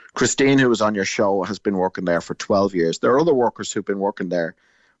 Christine, who was on your show, has been working there for 12 years. There are other workers who've been working there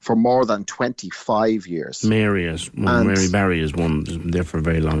for more than 25 years. Mary Barry is one who's been there for a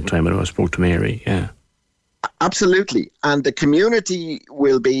very long time. I spoke to Mary, yeah. Absolutely. And the community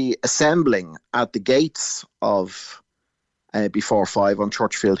will be assembling at the gates of B45 on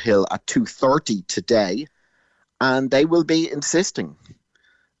Churchfield Hill at 2:30 today. And they will be insisting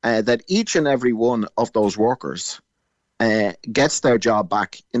that each and every one of those workers gets their job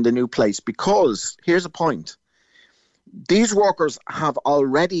back in the new place. Because, here's a point, these workers have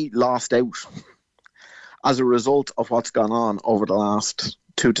already lost out as a result of what's gone on over the last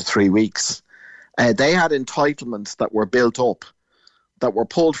 2 to 3 weeks. They had entitlements that were built up, that were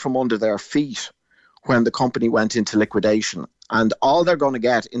pulled from under their feet when the company went into liquidation. And all they're going to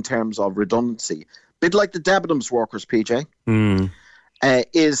get in terms of redundancy, bit like the Debenhams workers, PJ,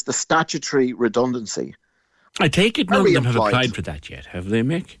 is the statutory redundancy. I take it none of them have applied for that yet, have they,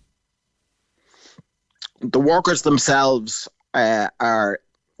 Mick? The workers themselves are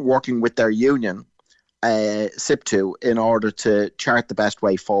working with their union, SIPTU, in order to chart the best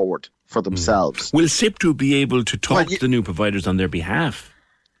way forward for themselves. Will SIPTU be able to talk to the new providers on their behalf?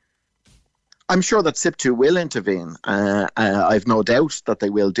 I'm sure that SIPTU will intervene. I've no doubt that they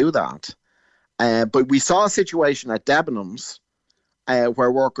will do that. But we saw a situation at Debenhams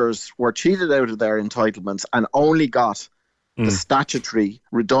where workers were cheated out of their entitlements and only got the statutory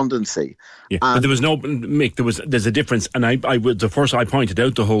redundancy. Yeah, but there was no, Mick, there's a difference. And I pointed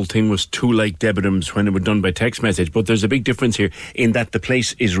out the whole thing was too like Debenhams when it was done by text message. But there's a big difference here in that the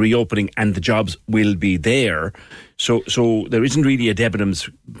place is reopening and the jobs will be there. So there isn't really a Debenhams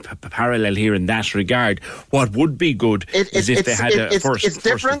parallel here in that regard. What would be good is if they had a first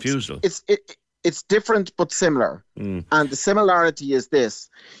refusal. It's different but similar. And the similarity is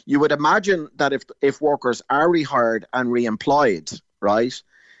this. You would imagine that if workers are rehired and re-employed, right,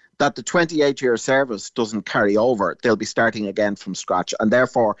 that the 28-year service doesn't carry over. They'll be starting again from scratch. And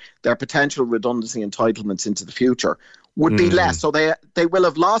therefore, their potential redundancy entitlements into the future would be less. So they will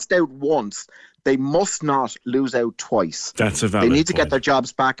have lost out once. They must not lose out twice. That's a valid They need to point. get their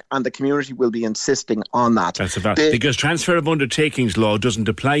jobs back, and the community will be insisting on that. That's a valid, because transfer of undertakings law doesn't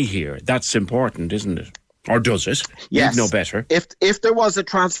apply here. That's important, isn't it? Or does it? Yes. You'd know better. If there was a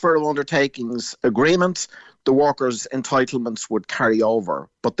transfer of undertakings agreement, the workers' entitlements would carry over.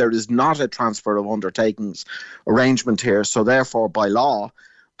 But there is not a transfer of undertakings arrangement here. So therefore, by law,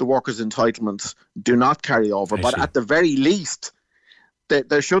 the workers' entitlements do not carry over. But at the very least,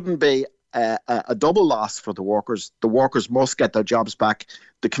 there shouldn't be a double loss for the workers. The workers must get their jobs back.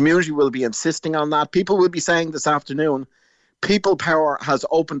 The community will be insisting on that. People will be saying this afternoon, People Power has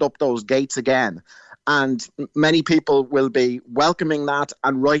opened up those gates again. And many people will be welcoming that,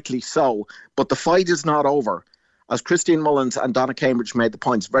 and rightly so. But the fight is not over. As Christine Mullins and Donna Cambridge made the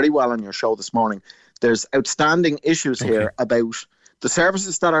points very well on your show this morning, there's outstanding issues here about the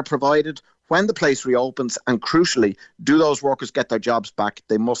services that are provided, when the place reopens, and crucially, do those workers get their jobs back?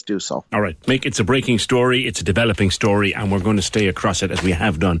 They must do so. All right, Mick, it's a breaking story, it's a developing story, and we're going to stay across it as we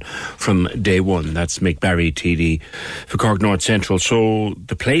have done from day one. That's Mick Barry, TD for Cork North Central. So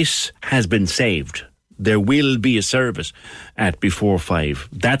the place has been saved. There will be a service at before 5.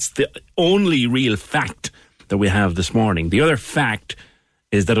 That's the only real fact that we have this morning. The other fact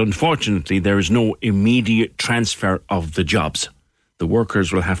is that unfortunately there is no immediate transfer of the jobs. The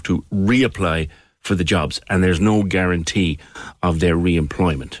workers will have to reapply for the jobs, and there's no guarantee of their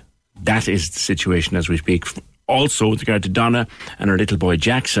re-employment. That is the situation as we speak. Also, with regard to Donna and her little boy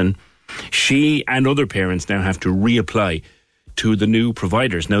Jackson, she and other parents now have to reapply to the new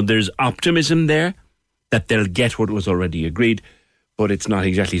providers. Now, there's optimism there that they'll get what was already agreed, but it's not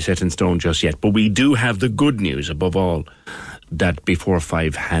exactly set in stone just yet. But we do have the good news, above all, that before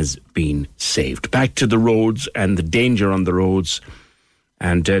 5 has been saved. Back to the roads and the danger on the roads,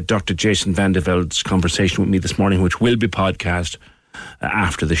 and Dr. Jason Van de Veld's conversation with me this morning, which will be podcast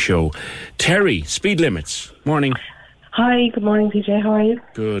after the show. Terry, speed limits. Morning. Hi, good morning, PJ. How are you?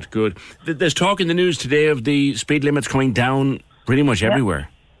 Good, good. There's talk in the news today of the speed limits coming down pretty much everywhere.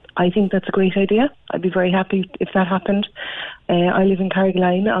 I think that's a great idea. I'd be very happy if that happened. I live in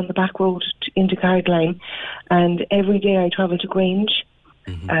Carrigaline, on the back road into Carrigaline, and every day I travel to Grange.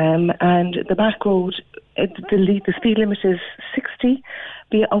 And the back road, the speed limit is 60,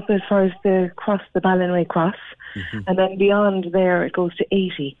 be up as far as the Ballinray cross, and then beyond there it goes to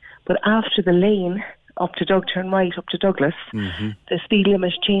 80. But after the lane, up to turn right up to Douglas, the speed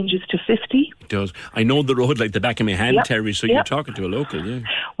limit changes to 50. It does. I know the road like the back of my hand, Yep. Terry, so Yep. you're talking to a local, yeah.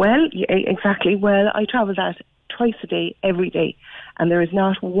 Well, exactly. Well, I travel that twice a day, every day. And there is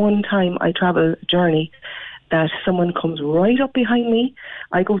not one time I travel a journey that someone comes right up behind me.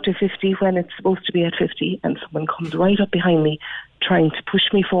 I go to 50 when it's supposed to be at 50, and someone comes right up behind me trying to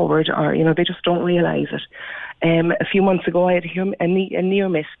push me forward, or, they just don't realise it. A few months ago, I had a near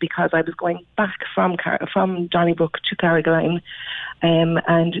miss because I was going back from Donnybrook to Carrigaline,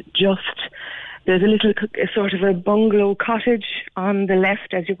 and just there's a little sort of a bungalow cottage on the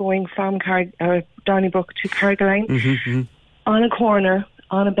left as you're going from Donnybrook to Carrigaline. On a corner,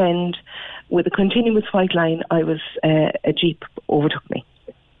 on a bend, with a continuous white line, a Jeep overtook me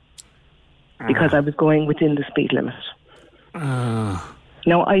because I was going within the speed limit.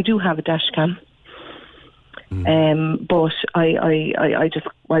 Now, I do have a dash cam. But I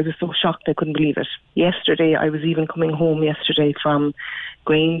was so shocked I couldn't believe it. Yesterday, I was even coming home yesterday from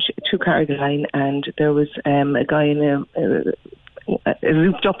Grange to Carrigaline, and there was a guy in a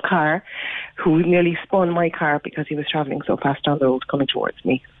looped up car who nearly spun my car because he was travelling so fast down the road coming towards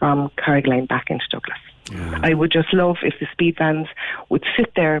me from Carrigaline back into Douglas. Yeah. I would just love if the speed vans would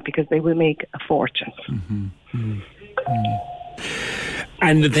sit there because they will make a fortune.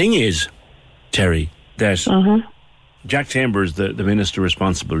 And the thing is, Terry, that Jack Chambers, the minister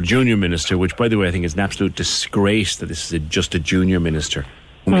responsible, junior minister, which, by the way, I think is an absolute disgrace that this is just a junior minister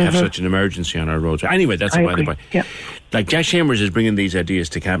when we have such an emergency on our roads. Anyway, that's by the way. Yeah. Like, Jack Chambers is bringing these ideas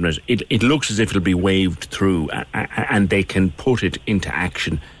to Cabinet. It looks as if it'll be waved through and they can put it into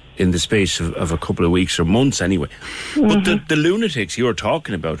action in the space of a couple of weeks or months anyway. But the lunatics you're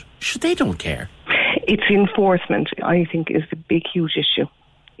talking about, they don't care. It's enforcement, I think, is the big, huge issue.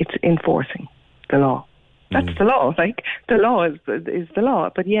 It's enforcing the law. That's the law. Like, the law is the law,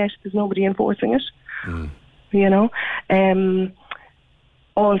 but yet there's nobody enforcing it.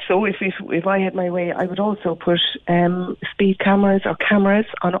 Also, if I had my way, I would also put speed cameras or cameras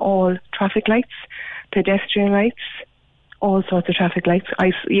on all traffic lights, pedestrian lights, all sorts of traffic lights.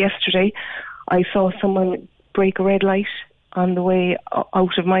 Yesterday, I saw someone break a red light on the way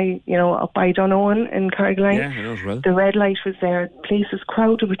out of my, up by Donoan in Carrigaline. Yeah, I know as well. The red light was there. The place was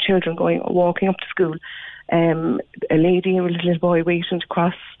crowded with children walking up to school. A lady and a little boy waiting to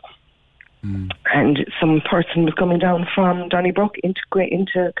cross. and some person was coming down from Donnybrook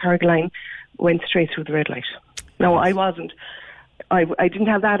into Carrigaline, went straight through the red light. No, I wasn't. I didn't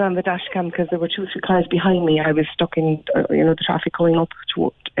have that on the dash cam because there were 2 cars behind me. I was stuck in, the traffic going up.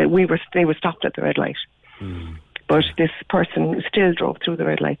 They were stopped at the red light. But this person still drove through the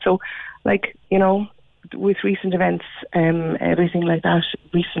red light. So, with recent events, everything like that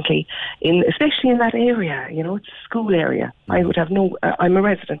recently, especially in that area, it's a school area. I would have I'm a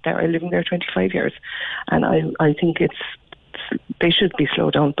resident there. I live in there 25 years. And I think they should be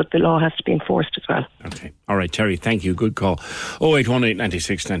slowed down, but the law has to be enforced as well. Okay. All right, Terry, thank you. Good call. 0818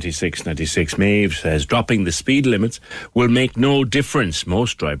 96 96 96. Maeve says, dropping the speed limits will make no difference.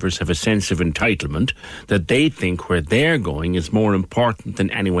 Most drivers have a sense of entitlement that they think where they're going is more important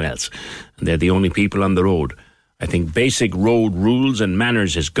than anyone else. And they're the only people on the road. I think basic road rules and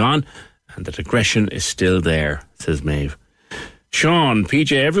manners is gone and that aggression is still there, says Maeve. Sean,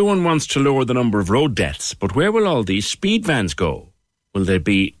 PJ, everyone wants to lower the number of road deaths, but where will all these speed vans go? Will they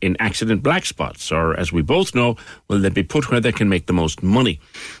be in accident black spots? Or, as we both know, will they be put where they can make the most money?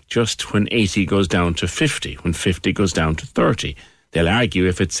 Just when 80 goes down to 50, when 50 goes down to 30. They'll argue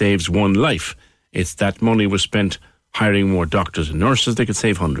if it saves one life, it's that money was spent hiring more doctors and nurses, they could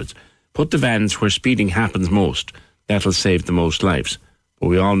save hundreds. Put the vans where speeding happens most. That'll save the most lives. But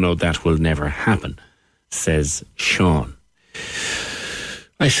we all know that will never happen, says Sean.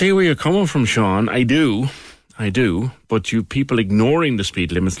 I see where you're coming from, Sean. I do. But you people ignoring the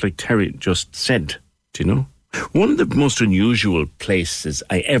speed limits like Terry just said, do you know? One of the most unusual places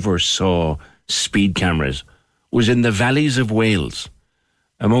I ever saw speed cameras was in the valleys of Wales.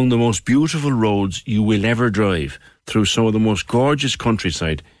 Among the most beautiful roads you will ever drive, through some of the most gorgeous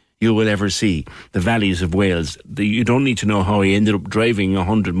countryside you will ever see, the valleys of Wales. You don't need to know how I ended up driving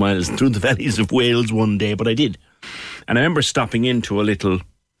 100 miles through the valleys of Wales one day, but I did. And I remember stopping into a little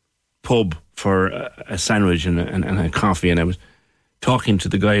pub for a sandwich and a coffee, and I was talking to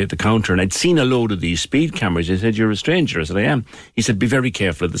the guy at the counter, and I'd seen a load of these speed cameras. He said, "You're a stranger." I said, "I am." He said, "Be very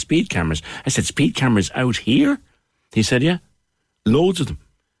careful of the speed cameras." I said, "Speed cameras out here?" He said, "Yeah, loads of them."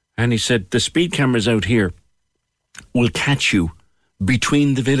 And he said, "The speed cameras out here will catch you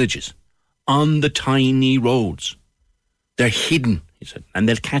between the villages, on the tiny roads. They're hidden," he said, "and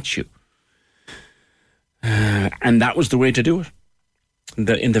they'll catch you." And that was the way to do it.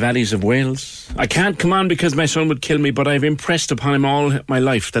 In the valleys of Wales. I can't come on because my son would kill me, but I've impressed upon him all my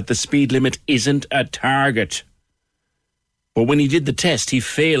life that the speed limit isn't a target. But when he did the test, he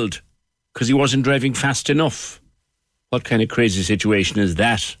failed because he wasn't driving fast enough. What kind of crazy situation is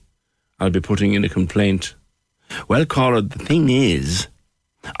that? I'll be putting in a complaint. Well, caller, the thing is,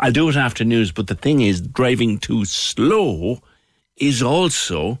 I'll do it after news, but the thing is, driving too slow is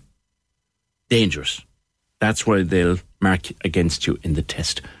also dangerous. That's why they'll mark against you in the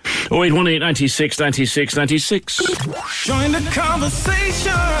test. 0818 96 96 96. Join the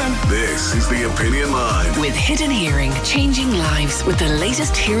conversation. This is the Opinion Line. With Hidden Hearing, changing lives with the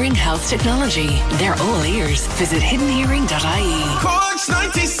latest hearing health technology. They're all ears. Visit hiddenhearing.ie. Corks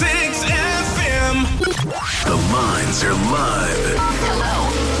 96 FM. The lines are live. Hello.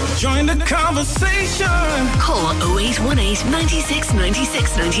 Join the conversation. Call 0818 96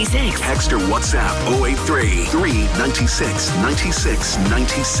 96 96. Text or WhatsApp 083 396 96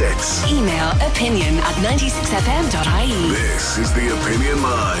 96. Email opinion@96fm.ie. This is the Opinion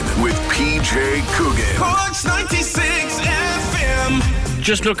Line with PJ Coogan. Corks 96 FM.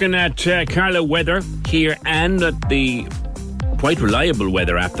 Just looking at Carla weather here and at the quite reliable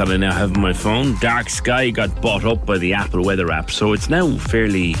weather app that I now have on my phone. Dark Sky got bought up by the Apple weather app, so it's now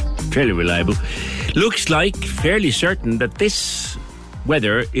fairly reliable. Looks like fairly certain that this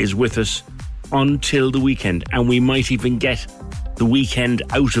weather is with us until the weekend, and we might even get the weekend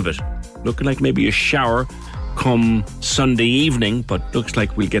out of it. Looking like maybe a shower come Sunday evening, but looks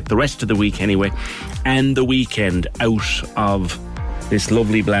like we'll get the rest of the week anyway, and the weekend out of this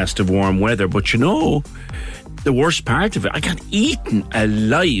lovely blast of warm weather. But you know, the worst part of it, I got eaten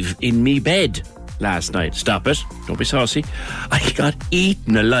alive in me bed last night. Stop it. Don't be saucy. I got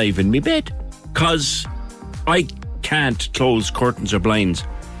eaten alive in me bed because I can't close curtains or blinds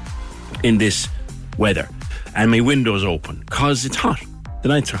in this weather. And my window's open because it's hot. The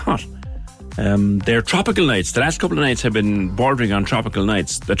nights are hot. They're tropical nights. The last couple of nights have been bordering on tropical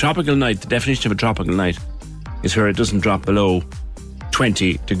nights. The tropical night, the definition of a tropical night is where it doesn't drop below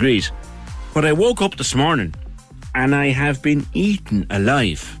 20 degrees. But I woke up this morning and I have been eaten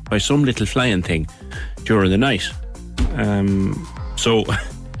alive by some little flying thing during the night. So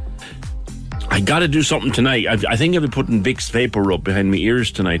I got to do something tonight. I think I'll be putting Vicks Vapor Rub behind my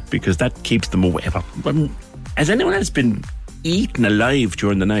ears tonight because that keeps them away. Has anyone else been eaten alive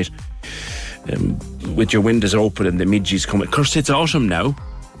during the night? with your windows open and the midges coming. Of course, it's autumn now,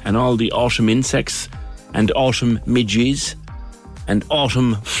 and all the autumn insects and autumn midges and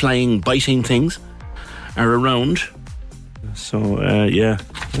autumn flying, biting things are around. So,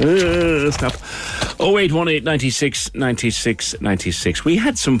 stop. 0818 96 96 96. We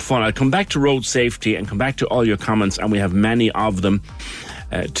had some fun. I'll come back to road safety and come back to all your comments, and we have many of them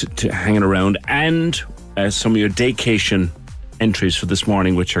to hanging around, and some of your daycation entries for this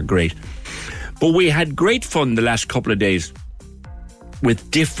morning, which are great. But we had great fun the last couple of days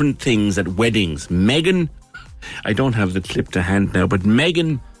with different things at weddings. Meghan, I don't have the clip to hand now, but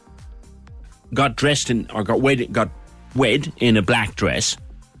Meghan got wed in a black dress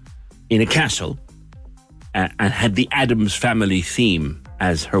in a castle and had the Addams Family theme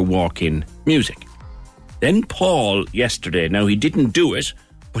as her walk-in music. Then Paul yesterday, now he didn't do it,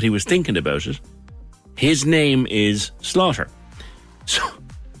 but he was thinking about it. His name is Slaughter.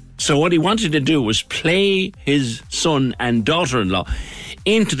 So what he wanted to do was play his son and daughter-in-law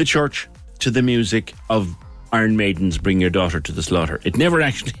into the church to the music of Iron Maiden's Bring Your Daughter to the Slaughter. It never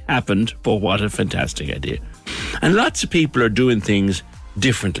actually happened, but what a fantastic idea. And lots of people are doing things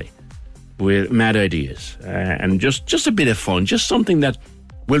differently with mad ideas and just a bit of fun, just something that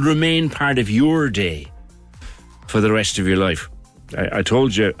will remain part of your day for the rest of your life. I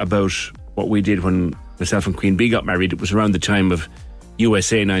told you about what we did when myself and Queen Bee got married. It was around the time of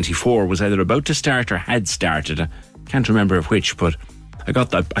USA 94, was either about to start or had started. I can't remember of which, but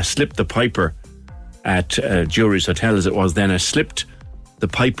I slipped the piper at Jury's Hotel as it was then. I slipped the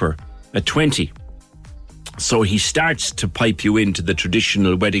piper at 20. So he starts to pipe you into the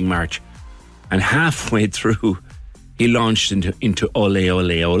traditional wedding march, and halfway through he launched into Ole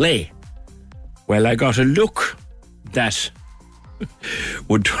Ole Ole. Well, I got a look that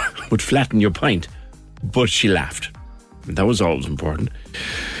would flatten your pint, but she laughed. And that was always important.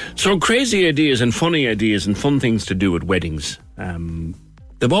 So crazy ideas and funny ideas and fun things to do at weddings,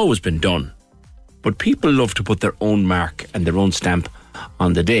 they've always been done, but people love to put their own mark and their own stamp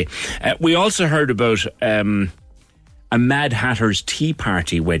on the day. We also heard about a Mad Hatter's Tea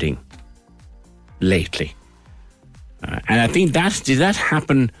Party wedding lately, and I think did that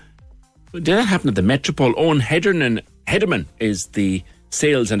happen at the Metropole? Owen Hederman is the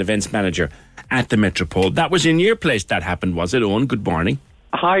sales and events manager at the Metropole. That was in your place that happened, was it, Owen? Good morning.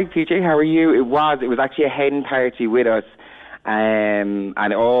 Hi, PJ, how are you? It was actually a hen party with us, and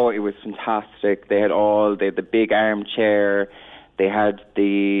it was fantastic. They had the big armchair, they had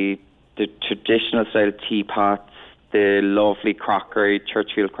the traditional style teapots, the lovely crockery,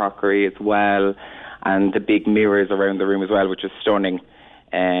 Churchfield crockery as well, and the big mirrors around the room as well, which was stunning.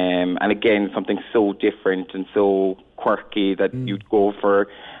 And again, something so different and so quirky that you'd go for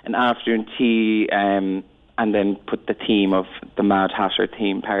an afternoon tea and then put the theme of the Mad Hatter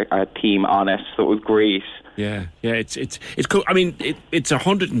theme on it. So it was great. Yeah, it's cool. I mean, it's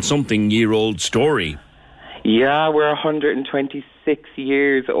 100 and something year old story. Yeah, we're 126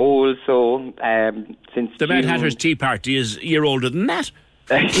 years old. So since the Mad Hatter's Tea Party is a year older than that.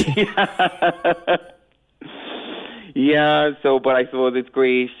 Yeah, but I suppose it's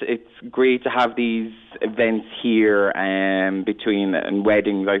great. It's great to have these events here between and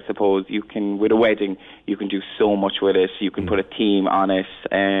weddings. I suppose with a wedding, you can do so much with it. You can put a theme on it.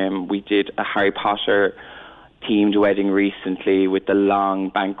 We did a Harry Potter themed wedding recently with the long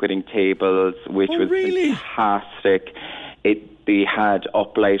banqueting tables, which was fantastic. They had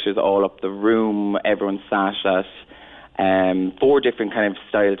uplighters all up the room. Everyone sat at 4 different kind of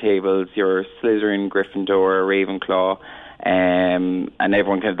style tables, your Slytherin, Gryffindor, Ravenclaw, and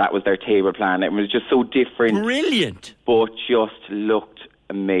everyone that was their table plan. It was just so different. Brilliant. But just looked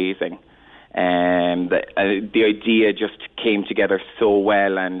amazing. The idea just came together so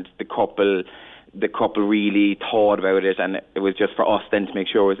well, and the couple really thought about it, and it was just for us then to make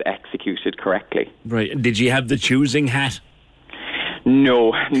sure it was executed correctly. Right. Did you have the choosing hat?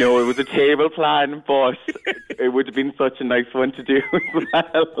 No, it was a table plan, but it would have been such a nice one to do as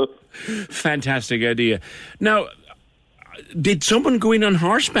well. Fantastic idea. Now, did someone go in on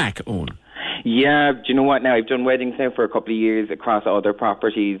horseback, Owen? Yeah, do you know what now? I've done weddings now for a couple of years across other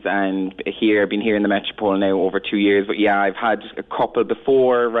properties, and I've been here in the Metropole now over 2 years. But yeah, I've had a couple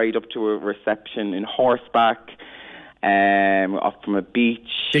before, right up to a reception in horseback, up from a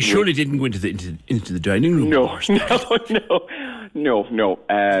beach. They surely didn't go into the dining room. No.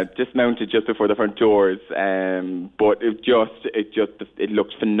 Dismounted just before the front doors. But it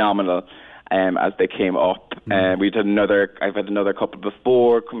looked phenomenal as they came up. I've had another couple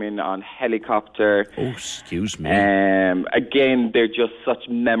before come in on helicopter. Oh, excuse me. Again, they're just such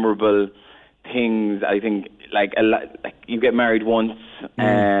memorable things. I think like you get married once,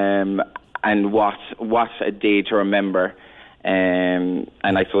 and what a day to remember. And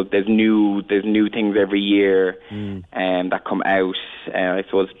I suppose there's new things every year that come out. I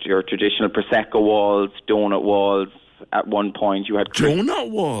suppose your traditional Prosecco walls, donut walls. At one point, you had donut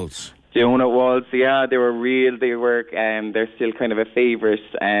walls. Donut walls, yeah, they were real. They were, they're still kind of a favourite,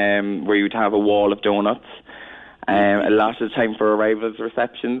 where you'd have a wall of donuts. A lot of the time for arrivals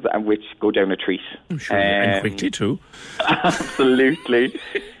receptions, and which go down a treat. I'm sure, and quickly too. Absolutely.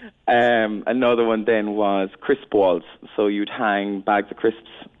 Another one then was crisp walls. So you'd hang bags of crisps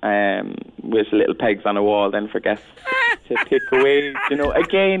with little pegs on a wall then for guests to pick away,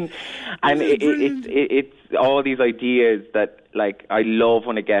 again. And it's all these ideas that, like, I love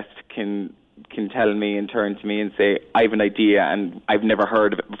when a guest can tell me and turn to me and say, I have an idea and I've never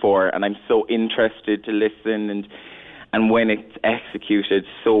heard of it before, and I'm so interested to listen, and when it's executed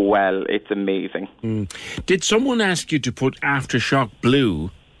so well, it's amazing. Did someone ask you to put Aftershock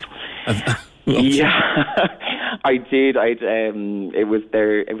Blue? Yeah, I did. It was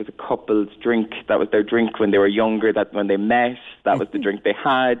a couple's drink. That was their drink when they were younger. That when they met, that was the drink they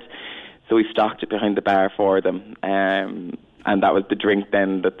had. So we stocked it behind the bar for them, and that was the drink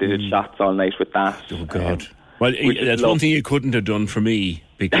then that they did shots all night with that. Oh God! Well, that's one thing you couldn't have done for me,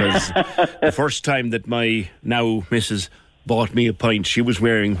 because the first time that my now Mrs. bought me a pint, she was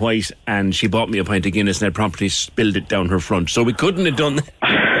wearing white, and she bought me a pint of Guinness, and I promptly spilled it down her front. So we couldn't have done that.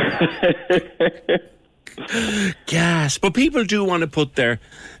 Gas. But people do want to put their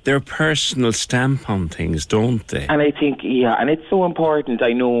personal stamp on things, don't they? And I think, and it's so important.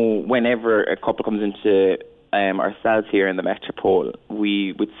 I know whenever a couple comes into ourselves here in the Metropole,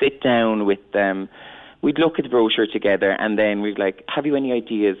 we would sit down with them, we'd look at the brochure together, and then we'd like, have you any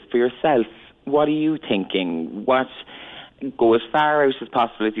ideas for yourself? What are you thinking? Go as far out as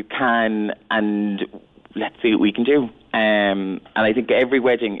possible as you can, and let's see what we can do. And I think every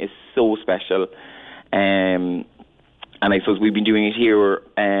wedding is so special. And I suppose we've been doing it here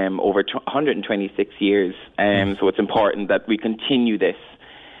over 126 years. So it's important that we continue this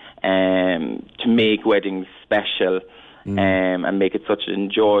to make weddings special and make it such an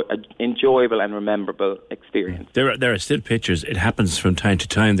enjoyable and rememberable experience. There are still pictures. It happens from time to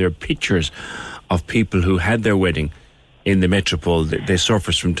time. There are pictures of people who had their wedding in the Metropole. They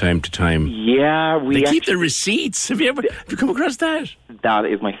surface from time to time. Yeah, they keep the receipts. Have you come across that? That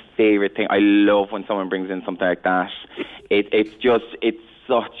is my favourite thing. I love when someone brings in something like that. It's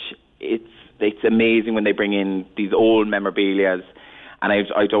amazing when they bring in these old memorabilias. And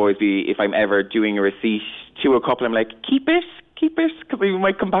I'd always be, if I'm ever doing a receipt to a couple, I'm like, keep it, because we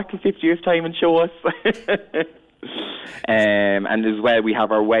might come back in 50 years' time and show us. And as well, we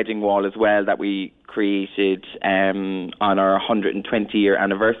have our wedding wall as well that we created on our 120-year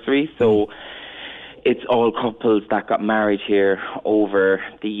anniversary. So it's all couples that got married here over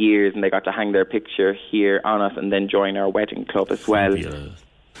the years, and they got to hang their picture here on us and then join our wedding club as well.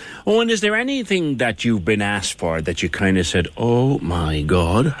 Oh, and is there anything that you've been asked for that you kind of said, oh my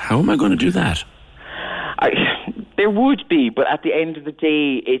God, how am I going to do that? There would be, but at the end of the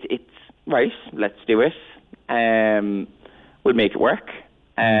day, it's right, let's do it. We'll make it work.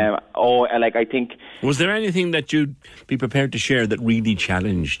 I think... Was there anything that you'd be prepared to share that really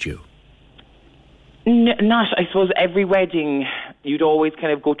challenged you? Not. I suppose every wedding, you'd always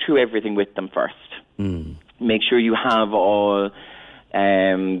kind of go through everything with them first. Make sure you have all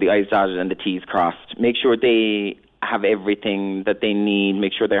the I's dotted and the T's crossed. Make sure they have everything that they need.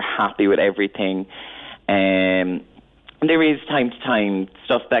 Make sure they're happy with everything. There is time to time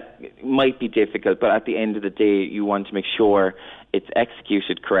stuff that might be difficult, but at the end of the day, you want to make sure it's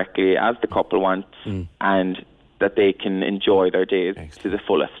executed correctly as the couple wants, and that they can enjoy their days to the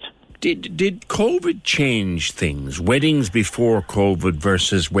fullest. Did COVID change things? Weddings before COVID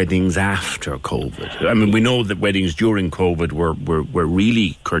versus weddings after COVID? I mean, we know that weddings during COVID were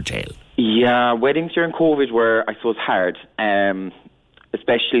really curtailed. Yeah, weddings during COVID were, I suppose, hard.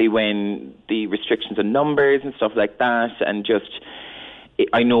 Especially when the restrictions on numbers and stuff like that, and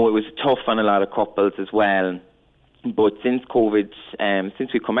I know it was tough on a lot of couples as well. But since COVID,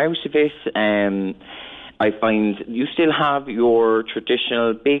 since we come out of it, I find you still have your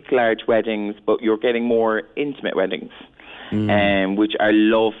traditional big, large weddings, but you're getting more intimate weddings, which are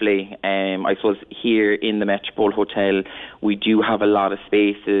lovely. I suppose here in the Metropole Hotel, we do have a lot of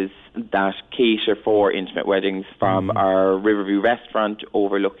spaces that cater for intimate weddings, from our Riverview restaurant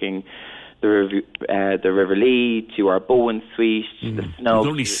overlooking the River Lee to our Bowen Suite, the Snug.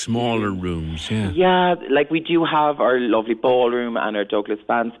 Only smaller rooms, yeah. Yeah, like we do have our lovely ballroom and our Douglas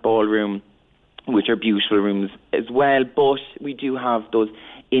Vance ballroom, which are beautiful rooms as well, but we do have those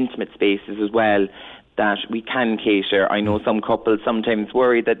intimate spaces as well that we can cater. I know some couples sometimes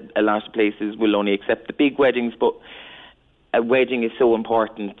worry that a lot of places will only accept the big weddings, but a wedding is so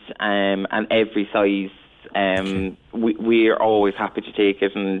important, and every size. We are always happy to take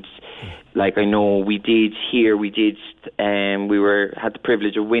it, and like I know we had the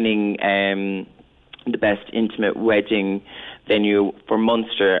privilege of winning the best intimate wedding venue for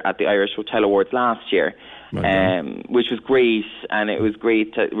Munster at the Irish Hotel Awards last year, which was great, and it was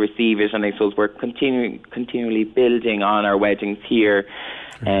great to receive it. And I suppose we're continually building on our weddings here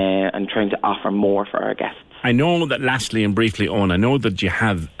and trying to offer more for our guests. I know that lastly and briefly, Owen, I know that you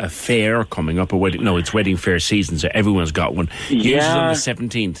have a fair coming up, it's wedding fair season, so everyone's got one. Yours is on the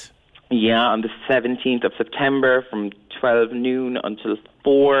 17th. Yeah, on the 17th of September from 12 noon until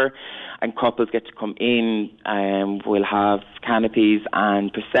 4, and couples get to come in, and we'll have canopies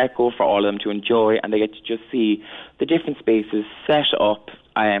and Prosecco for all of them to enjoy, and they get to just see the different spaces set up.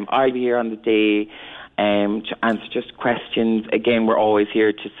 I'll be here on the day to answer just questions. Again, we're always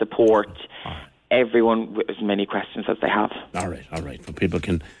here to support everyone with as many questions as they have. All right. Well, people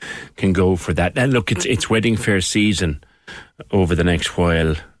can go for that. And look, it's wedding fair season over the next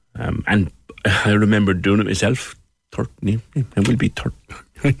while, and I remember doing it myself. We'll be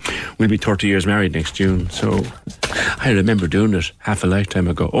 30 years married next June, so I remember doing it half a lifetime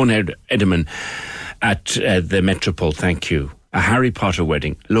ago. Owen Edelman at the Metropole, thank you. A Harry Potter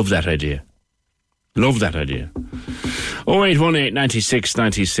wedding, love that idea. 0818 96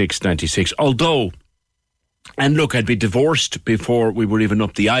 96 96. Although, and look, I'd be divorced before we were even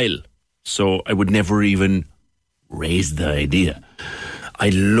up the aisle, so I would never even raise the idea. I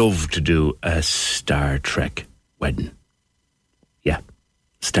love to do a Star Trek wedding. Yeah,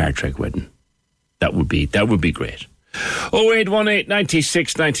 Star Trek wedding. That would be great. 0818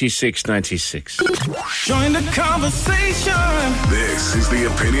 96 96 96. Join the conversation. This is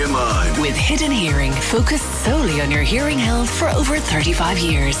The Opinion Line. With Hidden Hearing, focused solely on your hearing health for over 35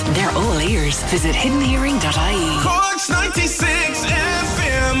 years. They're all ears. Visit hiddenhearing.ie. Corks 96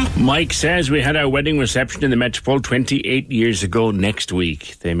 FM. Mike says we had our wedding reception in the Metropole 28 years ago next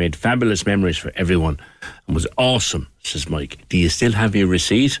week. They made fabulous memories for everyone and was awesome, says Mike. Do you still have your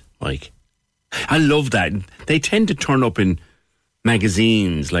receipt, Mike? I love that. They tend to turn up in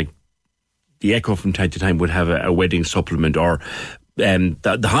magazines, like the Echo from time to time would have a wedding supplement, or the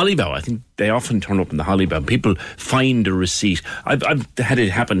Hollybough. I think they often turn up in the Hollybough. People find a receipt. I've had it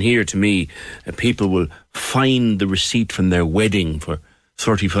happen here to me. People will find the receipt from their wedding for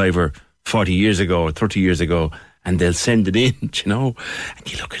 35 or 40 years ago or 30 years ago, and they'll send it in, you know.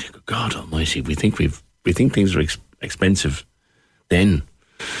 And you look at it, God almighty, we think things are expensive then.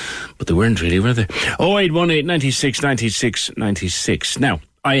 But they weren't really, were they? 0818 96 96 96. Now,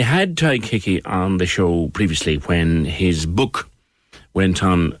 I had Tadhg Hickey on the show previously when his book went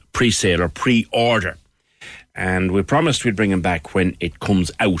on pre-sale or pre-order. And we promised we'd bring him back when it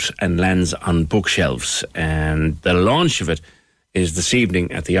comes out and lands on bookshelves. And the launch of it is this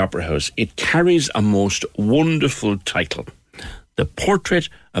evening at the Opera House. It carries a most wonderful title. The Portrait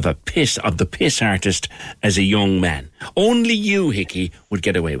of the Piss Artist as a Young Man. Only you, Hickey, would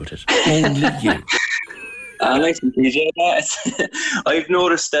get away with it. Only you. Nice, PJ. I've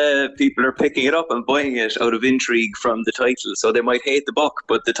noticed people are picking it up and buying it out of intrigue from the title, so they might hate the book,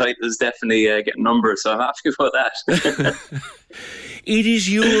 but the title is definitely getting numbers, so I'm happy about that. It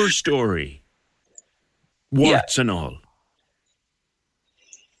is your story, warts and all.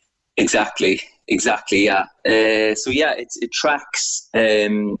 Exactly, yeah. It tracks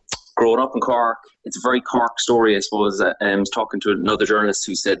growing up in Cork. It's a very Cork story, I suppose. I was talking to another journalist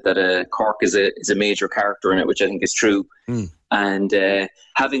who said that Cork is a major character in it, which I think is true. And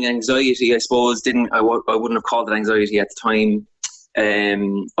having anxiety, I suppose, I wouldn't have called it anxiety at the time.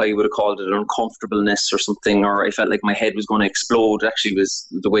 I would have called it an uncomfortableness or something, or I felt like my head was going to explode. Actually, was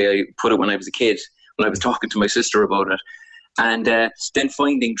the way I put it when I was a kid, when I was talking to my sister about it. And then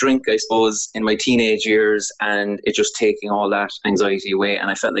finding drink, I suppose, in my teenage years, and it just taking all that anxiety away. And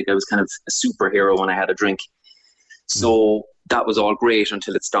I felt like I was kind of a superhero when I had a drink. So that was all great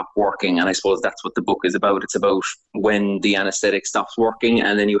until it stopped working. And I suppose that's what the book is about. It's about when the anaesthetic stops working,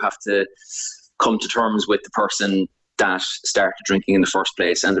 and then you have to come to terms with the person that started drinking in the first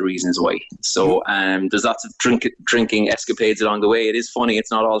place and the reasons why. So there's lots of drinking escapades along the way. It is funny,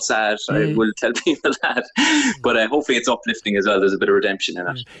 it's not all sad. I will tell people that, but hopefully it's uplifting as well. There's a bit of redemption in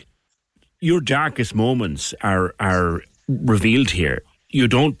it. Your darkest moments are revealed here. You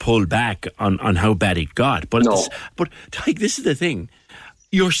don't pull back on how bad it got, but no. But Tadhg, this is the thing,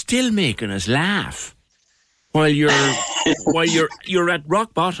 you're still making us laugh while you're at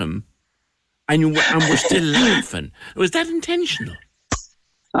rock bottom. And we're still laughing. Was that intentional?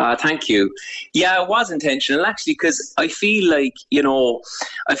 Thank you. Yeah, it was intentional actually, because I feel like,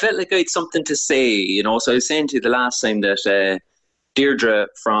 I felt like I had something to say, so I was saying to you the last time that Deirdre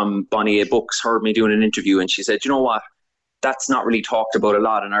from Bonnie A Books heard me doing an interview, and she said, you know what, that's not really talked about a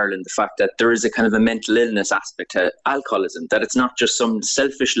lot in Ireland, the fact that there is a kind of a mental illness aspect to alcoholism, that it's not just some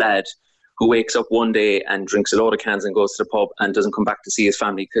selfish lad who wakes up one day and drinks a load of cans and goes to the pub and doesn't come back to see his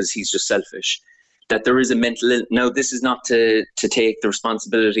family because he's just selfish. That there is a mental illness. Now, this is not to take the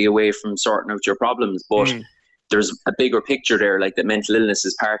responsibility away from sorting out your problems, but there's a bigger picture there, like that mental illness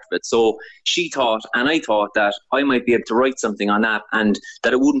is part of it. So she thought, and I thought, that I might be able to write something on that, and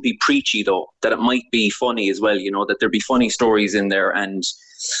that it wouldn't be preachy though, that it might be funny as well, that there'd be funny stories in there. And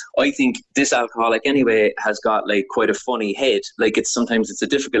I think this alcoholic anyway has got like quite a funny head. Like sometimes it's a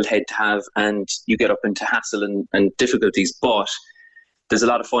difficult head to have, and you get up into hassle and difficulties, but there's a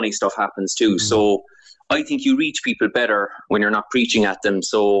lot of funny stuff happens too. So I think you reach people better when you're not preaching at them.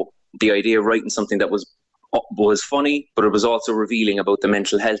 So the idea of writing something that was funny, but it was also revealing about the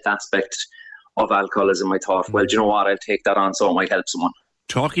mental health aspect of alcoholism, I thought, well, do you know what, I'll take that on so it might help someone.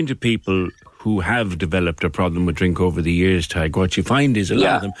 Talking to people who have developed a problem with drink over the years, Tig, what you find is a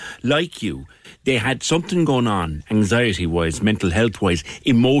lot of them, like you, they had something going on, anxiety-wise, mental health-wise,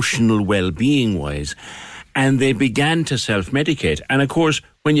 emotional well-being-wise, and they began to self-medicate. And of course,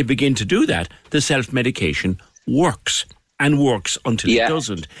 when you begin to do that, the self-medication works, and works until it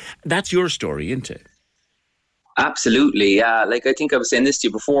doesn't. That's your story, isn't it? Absolutely, yeah. Like I think I was saying this to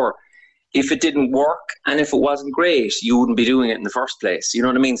you before, if it didn't work and if it wasn't great, you wouldn't be doing it in the first place. You know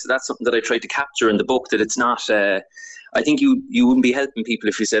what I mean? So that's something that I tried to capture in the book, that it's not, I think you wouldn't be helping people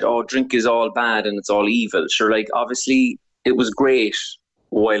if you said, oh, drink is all bad and it's all evil. Sure, like obviously it was great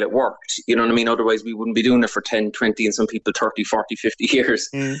while it worked. You know what I mean? Otherwise we wouldn't be doing it for 10, 20 and some people 30, 40, 50 years.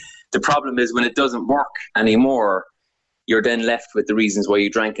 The problem is when it doesn't work anymore, you're then left with the reasons why you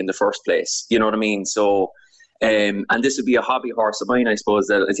drank in the first place. You know what I mean? So, and this would be a hobby horse of mine, I suppose,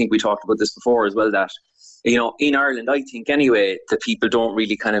 that I think we talked about this before as well, that, in Ireland, I think anyway, that people don't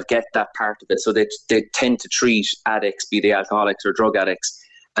really kind of get that part of it. So they tend to treat addicts, be they alcoholics or drug addicts,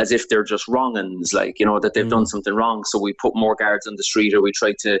 as if they're just wrong-uns, like, that they've done something wrong. So we put more guards on the street, or we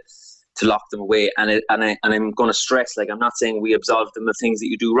try to lock them away. And I'm going to stress, like, I'm not saying we absolve them of things that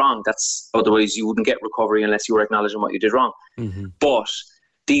you do wrong. That's, otherwise you wouldn't get recovery unless you were acknowledging what you did wrong. But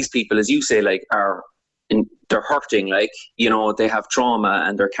these people, as you say, like, they're hurting, like, they have trauma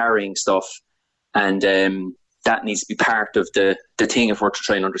and they're carrying stuff, and that needs to be part of the thing if we're to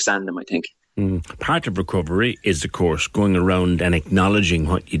try and understand them, I think. Part of recovery is, of course, going around and acknowledging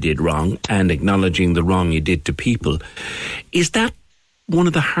what you did wrong and acknowledging the wrong you did to people. Is that one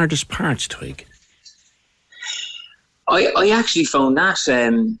of the hardest parts, Twig? I actually found that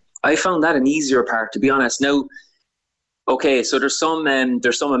I found that an easier part, to be honest. Now, okay, so there's some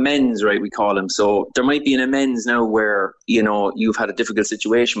amends, right, we call them. So there might be an amends now where, you've had a difficult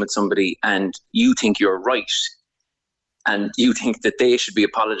situation with somebody and you think you're right and you think that they should be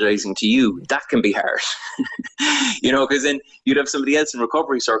apologising to you. That can be hard, because then you'd have somebody else in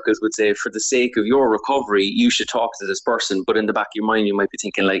recovery circles would say, for the sake of your recovery, you should talk to this person. But in the back of your mind, you might be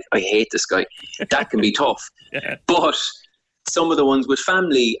thinking, like, I hate this guy. That can be tough. But some of the ones with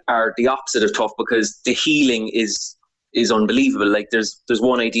family are the opposite of tough, because the healing is unbelievable. Like there's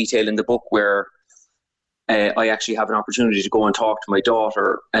one I detail in the book where I actually have an opportunity to go and talk to my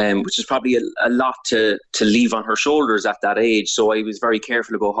daughter, which is probably a lot to leave on her shoulders at that age. So I was very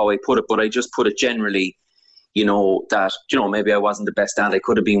careful about how I put it, but I just put it generally, that, maybe I wasn't the best dad I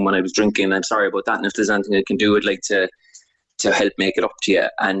could have been when I was drinking. I'm sorry about that. And if there's anything I can do, I'd like to help make it up to you.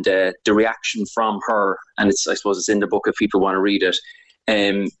 And the reaction from her, and I suppose it's in the book if people want to read it,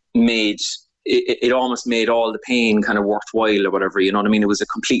 it almost made all the pain kind of worthwhile, or whatever, you know what I mean? It was a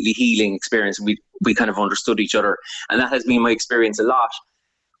completely healing experience, and we kind of understood each other, and that has been my experience a lot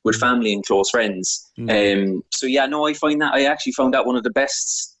with family and close friends. So yeah, no, I actually found that one of the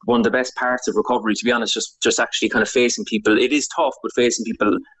best parts of recovery, to be honest, just actually kind of facing people. It is tough, but facing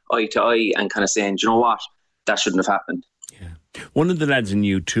people eye to eye and kind of saying, do you know what, that shouldn't have happened. One of the lads in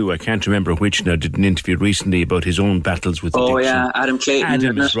U2, I can't remember which now, did an interview recently about his own battles with addiction. Oh yeah, Adam Clayton.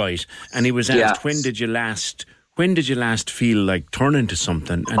 Adam is right. And he was asked, when did you last feel like turning to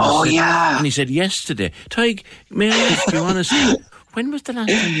something? And and he said, yesterday. Tig, may I ask you honestly, when was the last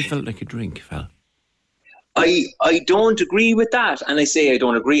time you felt like a drink, Val? I don't agree with that. And I say I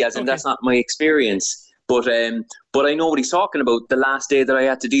don't agree, as in that's not my experience. But I know what he's talking about. The last day that I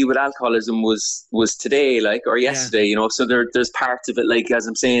had to deal with alcoholism was today, like, or yesterday, So there's parts of it, like, as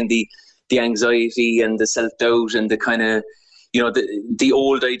I'm saying, the anxiety and the self-doubt and the kind of, the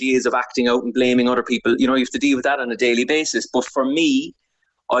old ideas of acting out and blaming other people. You have to deal with that on a daily basis. But for me,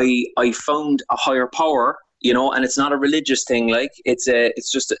 I found a higher power, you know, and it's not a religious thing. Like it's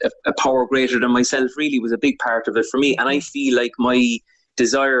just a power greater than myself. Really, was a big part of it for me. And I feel like my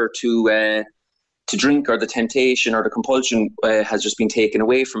desire to drink, or the temptation or the compulsion, has just been taken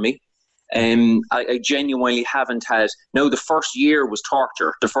away from me. I genuinely haven't had. No, the first year was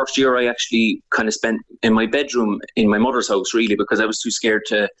torture. The first year I actually kind of spent in my bedroom in my mother's house, really, because I was too scared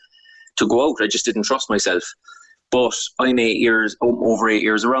to go out. I just didn't trust myself. But I'm over 8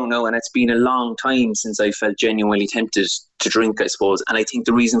 years around now, and it's been a long time since I felt genuinely tempted to drink, I suppose. And I think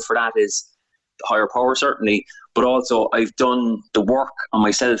the reason for that is higher power, certainly, but also I've done the work on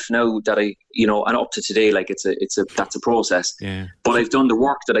myself now that I, you know, and up to today, like that's a process. Yeah. But I've done the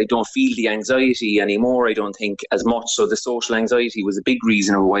work that I don't feel the anxiety anymore. I don't think as much. So the social anxiety was a big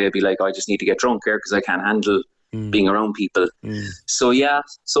reason of why I'd be like, I just need to get drunk here because I can't handle being around people. So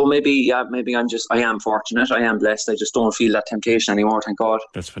maybe I am fortunate. I am blessed. I just don't feel that temptation anymore. Thank God.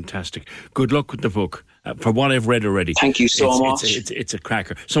 That's fantastic. Good luck with the book. For what I've read already, thank you so much. It's a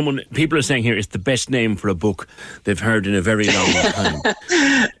cracker. People are saying here it's the best name for a book they've heard in a very long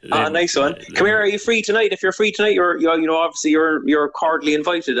time. Nice one. Come here. Are you free tonight? If you're free tonight, obviously you're cordially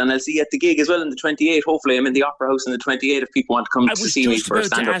invited, and I'll see you at the gig as well on the 28th. Hopefully, I'm in the Opera House on the 28th. If people want to come to see me for a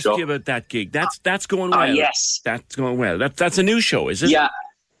stand-up show. I was just about to ask you about that gig. That's going well. Yes, that's going well. That's a new show, is it?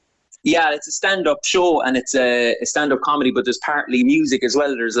 Yeah, it's a stand-up show, and it's a stand-up comedy, but there's partly music as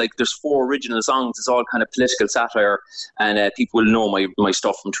well. There's 4 original songs. It's all kind of political satire, and people will know my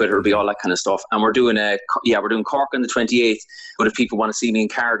stuff from Twitter. It'll be all that kind of stuff. And we're doing Cork on the 28th. But if people want to see me in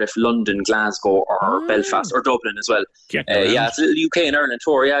Cardiff, London, Glasgow, or Belfast, or Dublin as well, it's a little UK and Ireland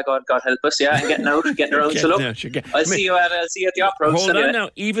tour. Yeah, God help us. Yeah, and getting around. So look, I'll see you at the Opera House. Hold on now.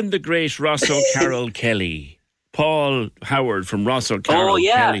 Even the great Ross O'Carroll Kelly, Paul Howard from Ross O'Carroll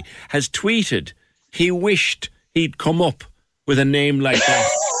Kelly, has tweeted he wished he'd come up with a name like that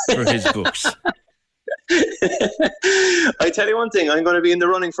for his books. I tell you one thing, I'm going to be in the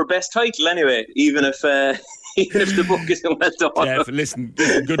running for best title anyway, even if the book isn't well done. Yeah, listen,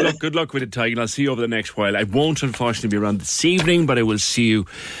 good luck with the title. I'll see you over the next while. I won't unfortunately be around this evening, but I will see you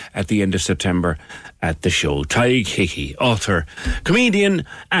at the end of September at the show. Tadhg Hickey, author, comedian,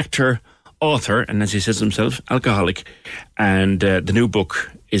 actor, author, and as he says himself, alcoholic. And the new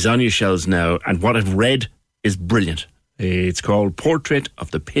book is on your shelves now, and what I've read is brilliant. It's called Portrait of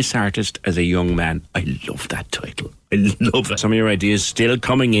the Piss Artist as a Young Man. I love that title. I love it. Some of your ideas still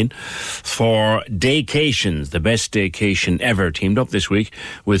coming in for Daycations, the best daycation ever, teamed up this week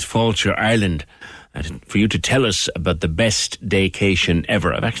with Fáilte Ireland. And for you to tell us about the best daycation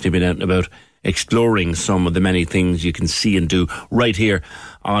ever. I've actually been out and about exploring some of the many things you can see and do right here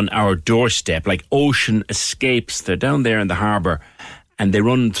on our doorstep, like Ocean Escapes. They're down there in the harbour, and they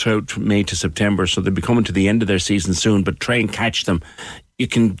run throughout May to September, so they'll be coming to the end of their season soon, but try and catch them.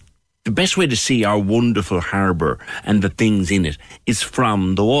 The best way to see our wonderful harbour and the things in it is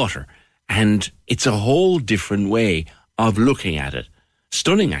from the water, and it's a whole different way of looking at it.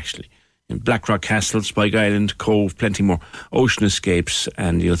 Stunning, actually. In Blackrock Castle, Spike Island, Cove, plenty more. Ocean Escapes,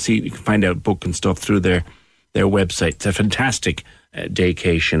 and you can find out book and stuff through their website. It's a fantastic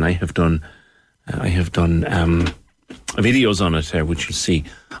daycation. I have done videos on it, which you'll see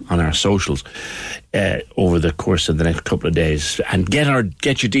on our socials over the course of the next couple of days. And get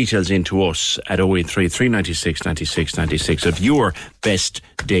your details into us at 083 396 96 96 of your best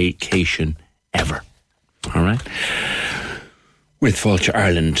daycation ever. All right? With Fáilte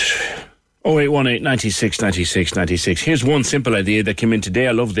Ireland. 0818 96 96 96. Here's one simple idea that came in today.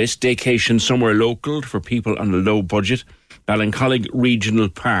 I love this. Daycation somewhere local for people on a low budget. Ballincollig Regional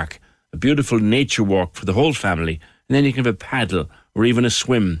Park. A beautiful nature walk for the whole family. And then you can have a paddle or even a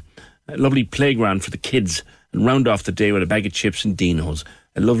swim. A lovely playground for the kids. And round off the day with a bag of chips and Dinos.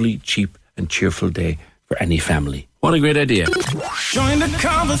 A lovely, cheap and cheerful day for any family. What a great idea. Join the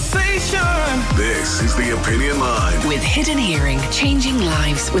conversation. This is the Opinion Line. With Hidden Hearing, changing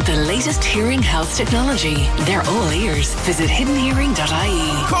lives with the latest hearing health technology. They're all ears. Visit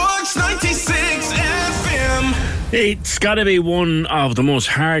hiddenhearing.ie. Cork's 96 FM. It's got to be one of the most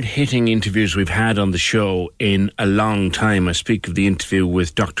hard-hitting interviews we've had on the show in a long time. I speak of the interview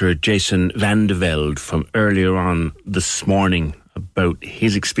with Dr. Jason Van de Velde from earlier on this morning about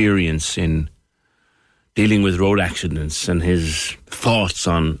his experience in dealing with road accidents and his thoughts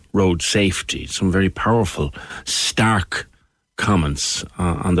on road safety. Some very powerful, stark comments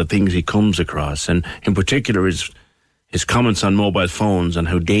on the things he comes across, and in particular his comments on mobile phones and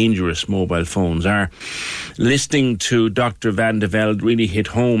how dangerous mobile phones are. Listening to Dr. Van de Velde really hit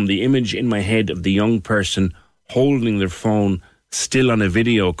home. The image in my head of the young person holding their phone still on a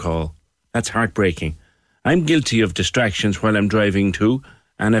video call, that's heartbreaking. I'm guilty of distractions while I'm driving too,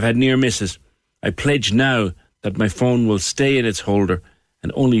 and I've had near misses. I pledge now that my phone will stay in its holder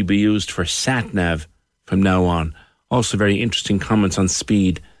and only be used for sat-nav from now on. Also very interesting comments on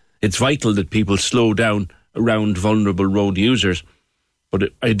speed. It's vital that people slow down around vulnerable road users,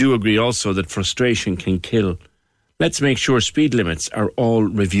 but I do agree also that frustration can kill. Let's make sure speed limits are all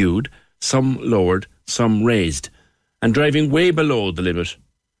reviewed, some lowered, some raised. And driving way below the limit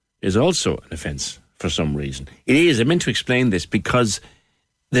is also an offence for some reason. It is. I meant to explain this because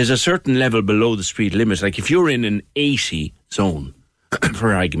there's a certain level below the speed limit. Like if you're in an 80 zone,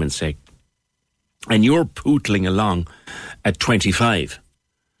 for argument's sake, and you're pootling along at 25,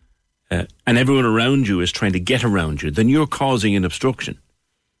 and everyone around you is trying to get around you, then you're causing an obstruction.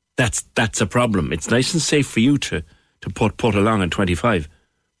 That's a problem. It's nice and safe for you to put along at 25,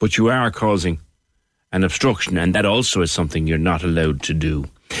 but you are causing an obstruction, and that also is something you're not allowed to do.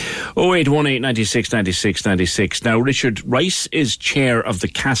 0818 96 96 96. Now, Richard Rice is chair of the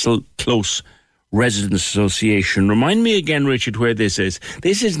Castle Close Residents Association. Remind me again, Richard, where this is.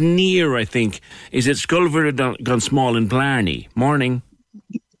 This is near, I think, is it Sculver-Gunsmall in Blarney? Morning.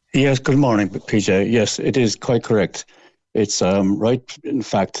 Yes, good morning, PJ. Yes, it is quite correct. It's right. In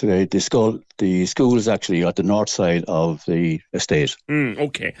fact, the school is actually at the north side of the estate.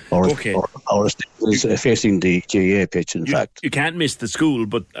 Okay. Our estate is facing the GAA pitch. In fact, you can't miss the school,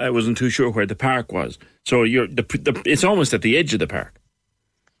 but I wasn't too sure where the park was. So it's almost at the edge of the park.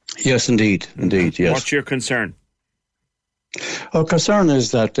 Yes, indeed. Yes. What's your concern? Our concern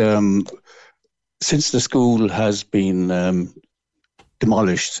is that since the school has been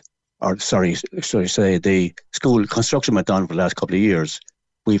demolished. The school construction went on for the last couple of years.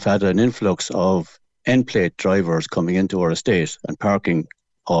 We've had an influx of end-plate drivers coming into our estate and parking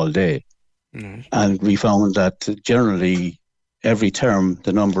all day. And we found that generally every term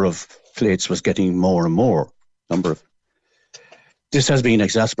the number of plates was getting more and more. This has been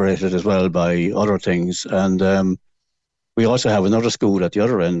exacerbated as well by other things. And we also have another school at the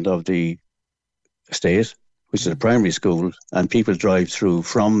other end of the estate, which is a primary school, and people drive through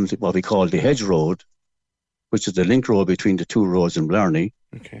from what we call the Hedge Road, which is the link road between the two roads in Blarney.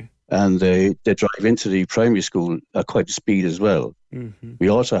 Okay. And they drive into the primary school at quite a speed as well. Mm-hmm. We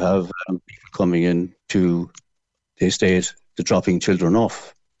also have people coming in to the estate, to dropping children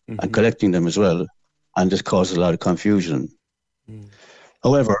off and collecting them as well, and this causes a lot of confusion.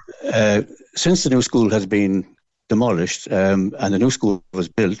 However, since the new school has been demolished and the new school was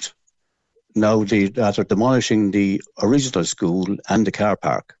built, now after demolishing the original school and the car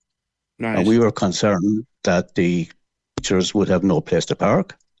park, and we were concerned that the teachers would have no place to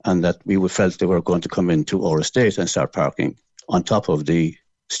park and that we felt they were going to come into our estate and start parking on top of the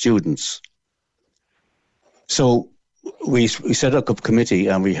students. So we set up a committee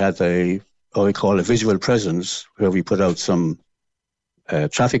and we had what we call a visual presence, where we put out some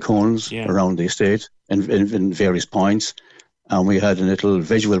traffic cones around the estate in various points. And we had a little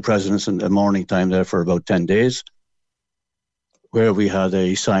visual presence in the morning time there for about 10 days, where we had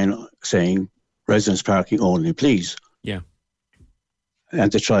a sign saying, residents parking only, please. Yeah. And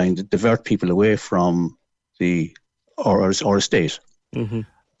to try and divert people away from our estate. Mm-hmm.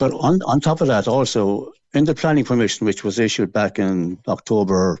 But on top of that, also, in the planning permission, which was issued back in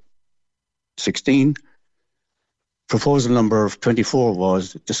October 16, proposal number 24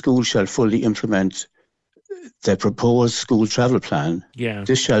 was, the school shall fully implement the proposed school travel plan. Yeah.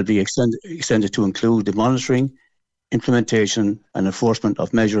 This shall be extended to include the monitoring, implementation and enforcement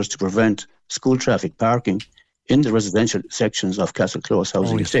of measures to prevent school traffic parking in the residential sections of Castle Close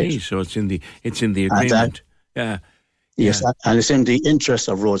housing estate. So it's in the agreement. Yes, and it's in the interest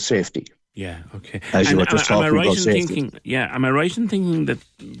of road safety. Yeah, okay. As you were just talking about safety. Am I right in thinking that,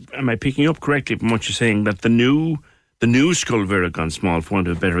 am I picking up correctly from what you're saying, that the new Sculver-Gunsmall, for want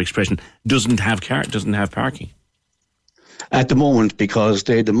of a better expression, doesn't have parking? At the moment, because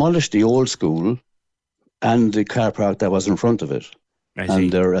they demolished the old school and the car park that was in front of it.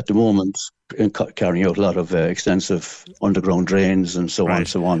 And they're at the moment carrying out a lot of extensive underground drains and so on and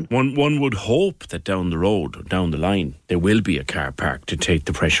so on. One would hope that down the road, or down the line, there will be a car park to take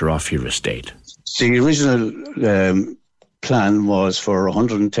the pressure off your estate. The original plan was for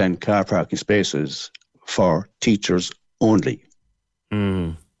 110 car parking spaces for teachers only.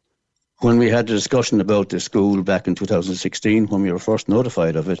 Mm. When we had a discussion about the school back in 2016, when we were first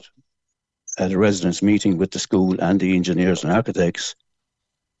notified of it, at a residents' meeting with the school and the engineers and architects,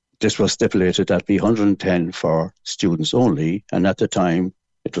 this was stipulated that be 110 for students only, and at the time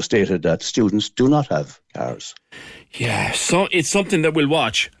it was stated that students do not have cars. Yeah, so it's something that we'll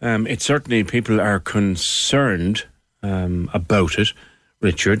watch. It's certainly, people are concerned about it,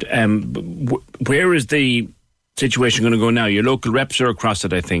 Richard. Where is the situation going to go now? Your local reps are across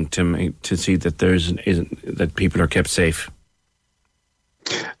it, I think, to see that that people are kept safe.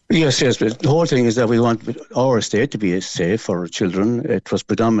 Yes, but the whole thing is that we want our estate to be safe for our children. It was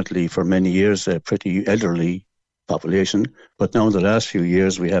predominantly for many years a pretty elderly population, but now in the last few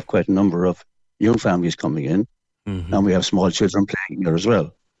years we have quite a number of young families coming in, and we have small children playing there as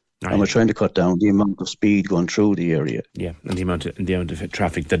well. And we're trying to cut down the amount of speed going through the area. Yeah, and the amount of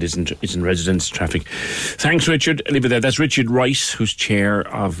traffic that isn't residents' traffic. Thanks, Richard. Leave it there. That's Richard Rice, who's chair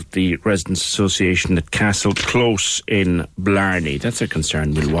of the Residents Association at Castle Close in Blarney. That's a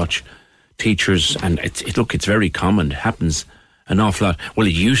concern we'll watch. Teachers, and it's very common. It happens an awful lot. Well,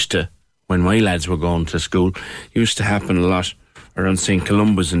 it used to, when my lads were going to school, it used to happen a lot around St.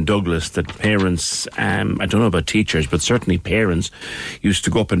 Columba's and Douglas, that parents, I don't know about teachers, but certainly parents used to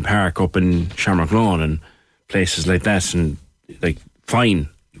go up and park up in Shamrock Lawn and places like that. And, fine,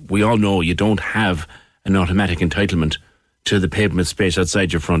 we all know you don't have an automatic entitlement to the pavement space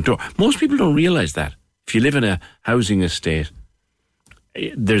outside your front door. Most people don't realise that. If you live in a housing estate,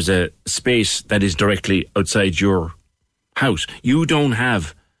 there's a space that is directly outside your house. You don't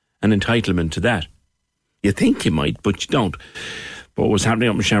have an entitlement to that. You think you might, but you don't. But what was happening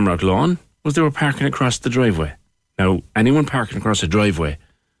up in Shamrock Lawn was they were parking across the driveway. Now, anyone parking across a driveway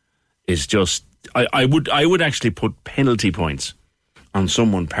is just... I would actually put penalty points on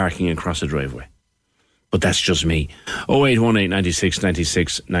someone parking across a driveway. But that's just me. 0818 96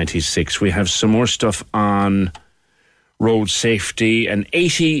 96 96. We have some more stuff on road safety. An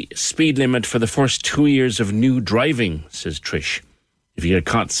 80 speed limit for the first 2 years of new driving, says Trish. If you get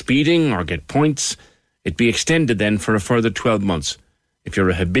caught speeding or get points, it'd be extended then for a further 12 months. If you're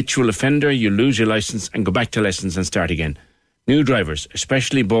a habitual offender, you lose your licence and go back to lessons and start again. New drivers,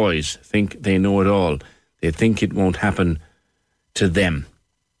 especially boys, think they know it all. They think it won't happen to them.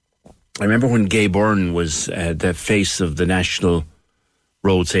 I remember when Gay Byrne was the face of the National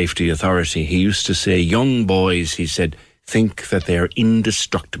Road Safety Authority, he used to say, young boys, he said, think that they're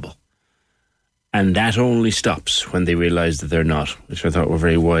indestructible. And that only stops when they realise that they're not, which I thought were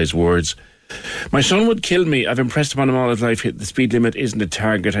very wise words. My son would kill me. I've impressed upon him all his life. The speed limit isn't a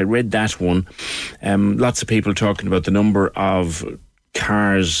target. I read that one. Lots of people talking about the number of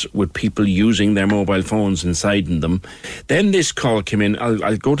cars with people using their mobile phones inside in them. Then this call came in.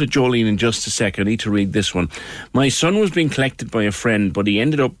 I'll go to Jolene in just a second. I need to read this one. My son was being collected by a friend, but he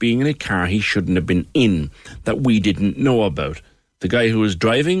ended up being in a car he shouldn't have been in, that we didn't know about. The guy who was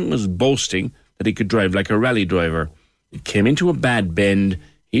driving was boasting that he could drive like a rally driver. It came into a bad bend.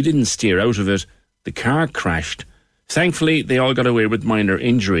 He didn't steer out of it. The car crashed. Thankfully, they all got away with minor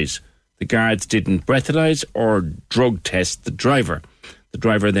injuries. The guards didn't breathalyze or drug test the driver. The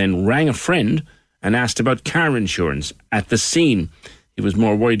driver then rang a friend and asked about car insurance at the scene. He was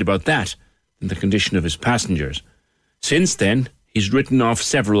more worried about that than the condition of his passengers. Since then, he's written off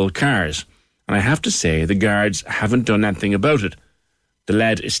several cars. And I have to say, the guards haven't done anything about it. The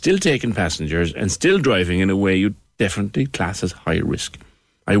lad is still taking passengers and still driving in a way you'd definitely class as high risk.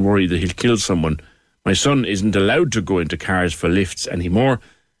 I worry that he'll kill someone. My son isn't allowed to go into cars for lifts anymore.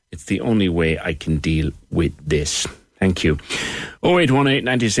 It's the only way I can deal with this. Thank you. 0818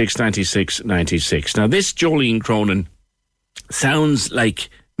 96 96 96. Now, this Jolene Cronin sounds like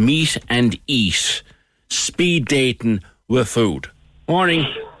meet and eat, speed dating with food. Morning.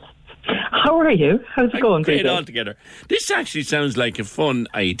 How are you? How's it going? Great altogether. This actually sounds like a fun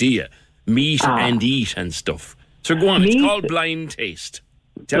idea. Meet and eat and stuff. So go on, it's called Blind Taste.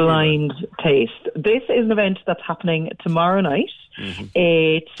 Blind Taste. This is an event that's happening tomorrow night. Mm-hmm.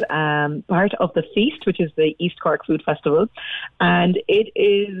 It's part of the Feast, which is the East Cork Food Festival, and it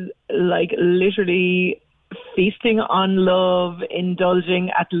is like literally feasting on love,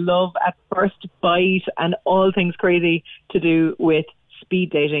 indulging at love at first bite, and all things crazy to do with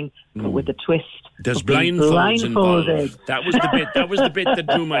speed dating, but with a twist. There's blindfolds involved. That was the bit that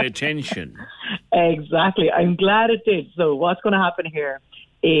drew my attention. Exactly. I'm glad it did. So what's going to happen here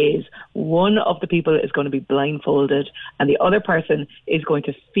is one of the people is going to be blindfolded and the other person is going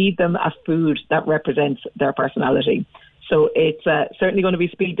to feed them a food that represents their personality. So it's certainly going to be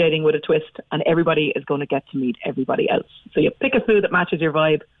speed dating with a twist, and everybody is going to get to meet everybody else. So you pick a food that matches your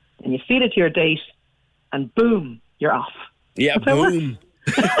vibe and you feed it to your date, and boom, you're off. Yeah, boom.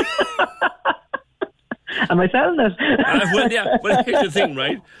 Am I selling it? Well, here's the thing,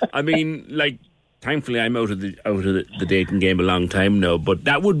 right? I mean, like, thankfully I'm out of the dating game a long time now, but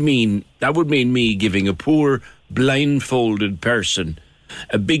that would mean me giving a poor blindfolded person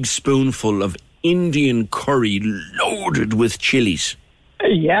a big spoonful of Indian curry loaded with chilies.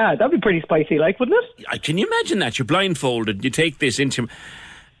 Yeah, that'd be pretty spicy, like, wouldn't it? Can you imagine that? You're blindfolded, you take this into,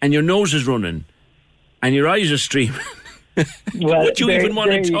 and your nose is running, and your eyes are streaming. Well, would you even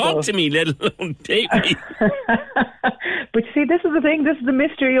want to talk to me, let alone date me? But see, this is the thing. This is the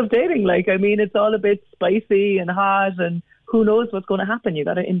mystery of dating. Like, I mean, it's all a bit spicy and hot, and who knows what's going to happen. You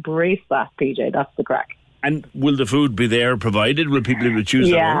got to embrace that, PJ. That's the crack. And will the food be there provided? Will people be able to choose?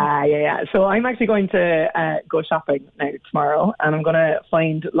 Yeah. So I'm actually going to go shopping now tomorrow, and I'm going to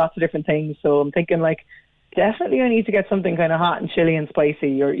find lots of different things. So I'm thinking, like, definitely I need to get something kind of hot and chilly and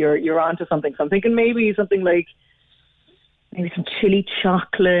spicy. You're onto something. So I'm thinking maybe something like maybe some chili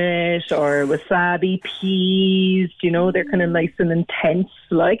chocolate or wasabi peas. You know, they're kind of nice and intense,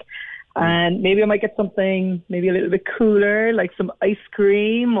 like. And maybe I might get something maybe a little bit cooler, like some ice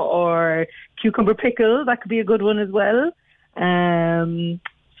cream or cucumber pickle. That could be a good one as well.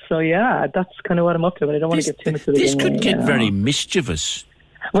 So yeah, that's kind of what I'm up to, but I don't want to get too much of This could get very mischievous.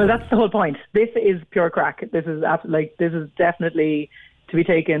 Well, that's the whole point. This is pure crack. This is definitely to be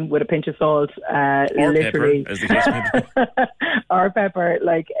taken with a pinch of salt, or literally, pepper, as the case may be. or pepper.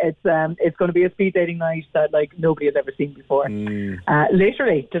 Like it's going to be a speed dating night that like nobody has ever seen before.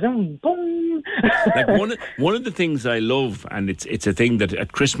 Literally, boom. Like one of the things I love, and it's a thing that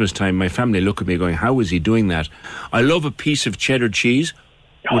at Christmas time my family look at me going, "How is he doing that?" I love a piece of cheddar cheese.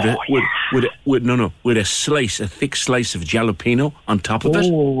 With a thick slice of jalapeno on top of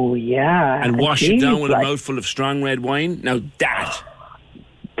it. Oh yeah, and wash it down with a mouthful of strong red wine. Now that.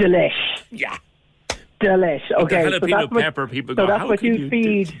 Delish. Yeah. Delish. Okay. The jalapeno pepper, people go, that's what you'd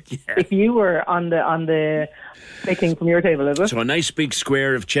feed if you were on the picking from your table, is it? So a nice big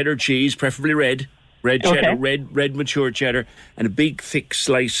square of cheddar cheese, preferably red cheddar, red mature cheddar, and a big thick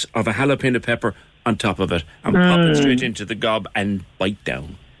slice of a jalapeno pepper on top of it, and pop it straight into the gob and bite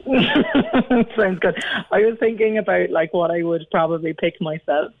down. Sounds good. I was thinking about like what I would probably pick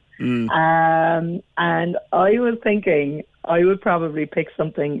myself. And I was thinking I would probably pick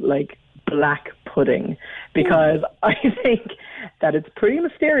something like black pudding, because I think that it's pretty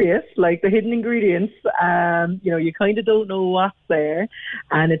mysterious, like the hidden ingredients. You kind of don't know what's there,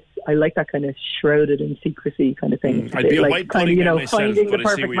 and I like that kind of shrouded in secrecy kind of thing. I'd be a white pudding myself, finding but the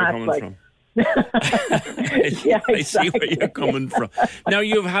I see perfect where you're match, coming like. from. Yeah, exactly. I see where you're coming from. Now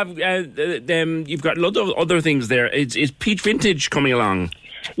you've got a lot of other things there. Is Peach Vintage coming along?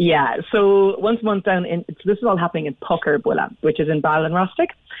 Yeah, so once a month this is all happening in Pucker Bulla, which is in Ballinrostic.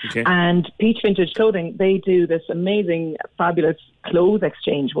 Okay. And Peach Vintage Clothing, they do this amazing, fabulous clothes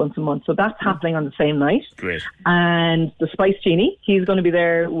exchange once a month. So that's happening on the same night. Great. And the Spice Genie, he's going to be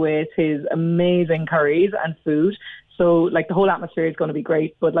there with his amazing curries and food. So, like, the whole atmosphere is going to be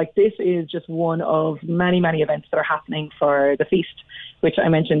great. But, like, this is just one of many, many events that are happening for the feast, which I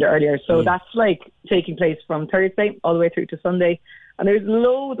mentioned earlier. So that's, like, taking place from Thursday all the way through to Sunday. And there's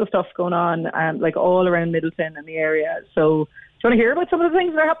loads of stuff going on, like, all around Middleton and the area. So, do you want to hear about some of the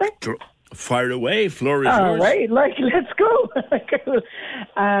things that are happening? Fire away. Floor is yours. All right. Like, let's go. Cool.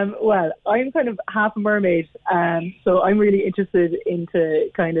 Well, I'm kind of half a mermaid, so I'm really interested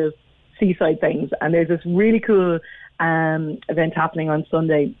into kind of seaside things. And there's this really cool event happening on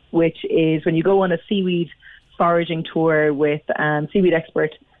Sunday, which is when you go on a seaweed foraging tour with seaweed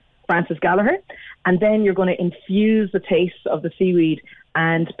expert Francis Gallagher, and then you're going to infuse the taste of the seaweed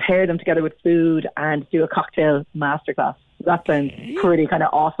and pair them together with food and do a cocktail masterclass. That sounds pretty kind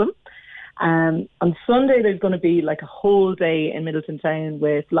of awesome. On Sunday there's going to be like a whole day in Middleton Town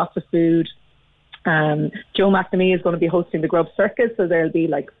with lots of food. Joe McNamee is going to be hosting the Grub Circus, so there'll be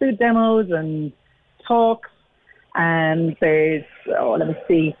like food demos and talks. And there's, let me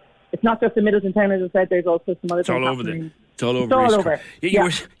see. It's not just in Middleton Town, as I said. There's also some other things happening. It's all over. It's all over.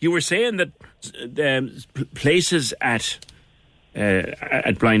 You were saying that places at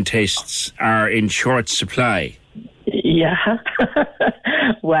Blind Tastes are in short supply. Yeah.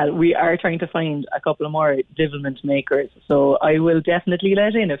 Well, we are trying to find a couple of more divilment makers, so I will definitely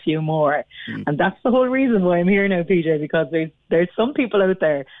let in a few more. And that's the whole reason why I'm here now, PJ, because there's some people out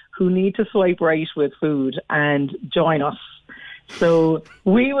there who need to swipe right with food and join us. So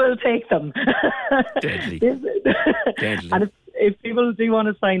we will take them. Deadly. Deadly. And if people do want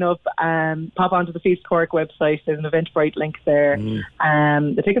to sign up, pop onto the Feast Cork website. There's an Eventbrite link there.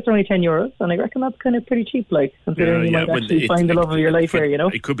 The tickets are only €10, and I reckon that's kind of pretty cheap, like, considering you might actually find the love of your life here, you know?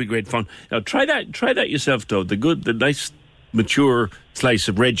 It could be great fun. Now, try that yourself, though. The nice, mature slice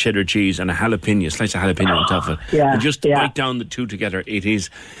of red cheddar cheese and a slice of jalapeno on top of it. Yeah, and just bite down the two together. It's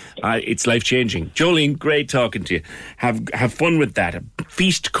life-changing. Jolene, great talking to you. Have fun with that.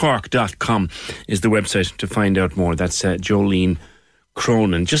 Feastcork.com is the website to find out more. That's Jolene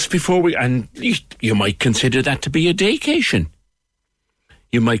Cronin. Just before and you might consider that to be a daycation.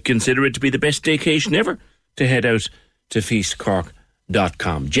 You might consider it to be the best daycation ever, to head out to Feast Cork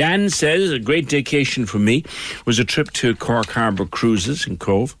Jan says a great vacation for me was a trip to Cork Harbour Cruises in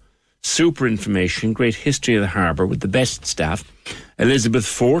Cove. Super information, great history of the harbour with the best staff. Elizabeth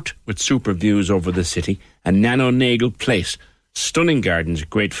Fort with super views over the city. And Nano Nagle Place, stunning gardens,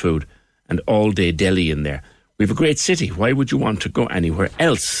 great food, and all-day deli in there. We have a great city. Why would you want to go anywhere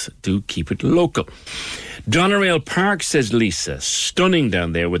else? Do keep it local. Doneraile Park, says Lisa, stunning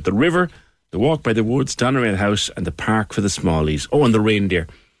down there with the river, the walk by the woods, Doneraile House, and the park for the smallies. Oh, and the reindeer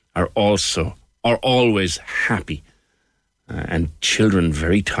are always happy. And children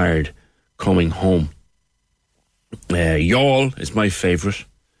very tired coming home. Youghal is my favourite.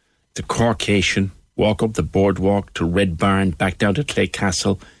 The Corkation. Walk up the boardwalk to Red Barn, back down to Clay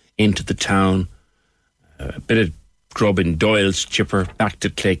Castle, into the town. A bit of grub in Doyle's chipper, back to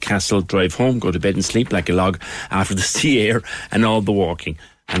Clay Castle, drive home, go to bed and sleep like a log after the sea air and all the walking.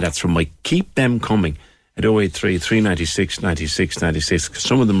 And that's from Mike. Keep them coming at 083 396 96 96.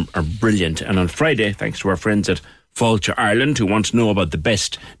 Some of them are brilliant. And on Friday, thanks to our friends at Fáilte Ireland, who want to know about the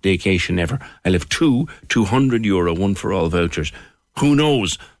best vacation ever, I'll have two €200 one for all vouchers. Who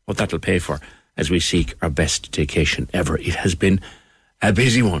knows what that'll pay for as we seek our best vacation ever. It has been a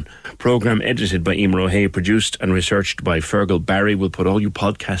busy one. Programme edited by Emer O'Hay, produced and researched by Fergal Barry. We'll put all your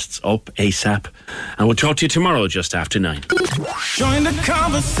podcasts up ASAP. And we'll talk to you tomorrow just after 9. Join the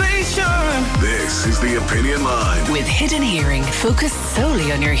conversation. This is The Opinion Line. With Hidden Hearing, focused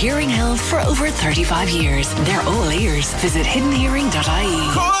solely on your hearing health for over 35 years. They're all ears. Visit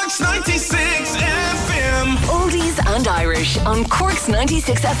hiddenhearing.ie. Cork's 96 FM. Oldies and Irish on Cork's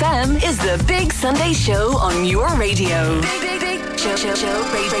 96 FM is the Big Sunday Show on your radio. Big show,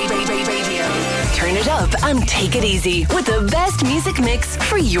 radio. Turn it up and take it easy with the best music mix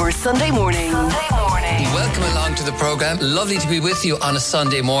for your Sunday morning. Welcome along to the programme. Lovely to be with you on a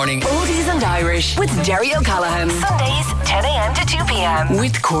Sunday morning. Oldies and Irish with Derry O'Callaghan. Sundays, 10 a.m. to 2 p.m.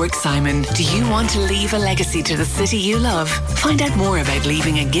 With Cork Simon. Do you want to leave a legacy to the city you love? Find out more about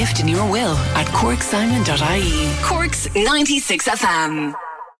leaving a gift in your will at corksimon.ie. Cork's 96 FM.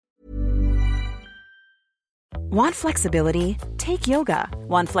 Want flexibility? Take yoga.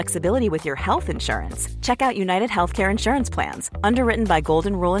 Want flexibility with your health insurance? Check out United Healthcare Insurance Plans. Underwritten by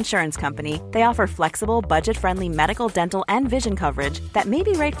Golden Rule Insurance Company, they offer flexible, budget-friendly medical, dental, and vision coverage that may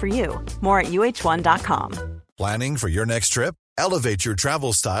be right for you. More at uh1.com. Planning for your next trip? Elevate your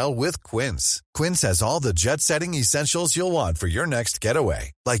travel style with Quince. Quince has all the jet-setting essentials you'll want for your next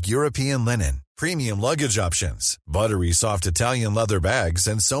getaway, like European linen, premium luggage options, buttery soft Italian leather bags,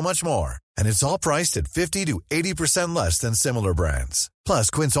 and so much more. And it's all priced at 50 to 80% less than similar brands.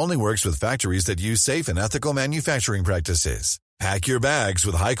 Plus, Quince only works with factories that use safe and ethical manufacturing practices. Pack your bags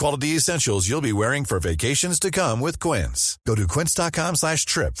with high-quality essentials you'll be wearing for vacations to come with Quince. Go to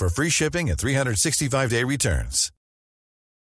quince.com/trip for free shipping and 365-day returns.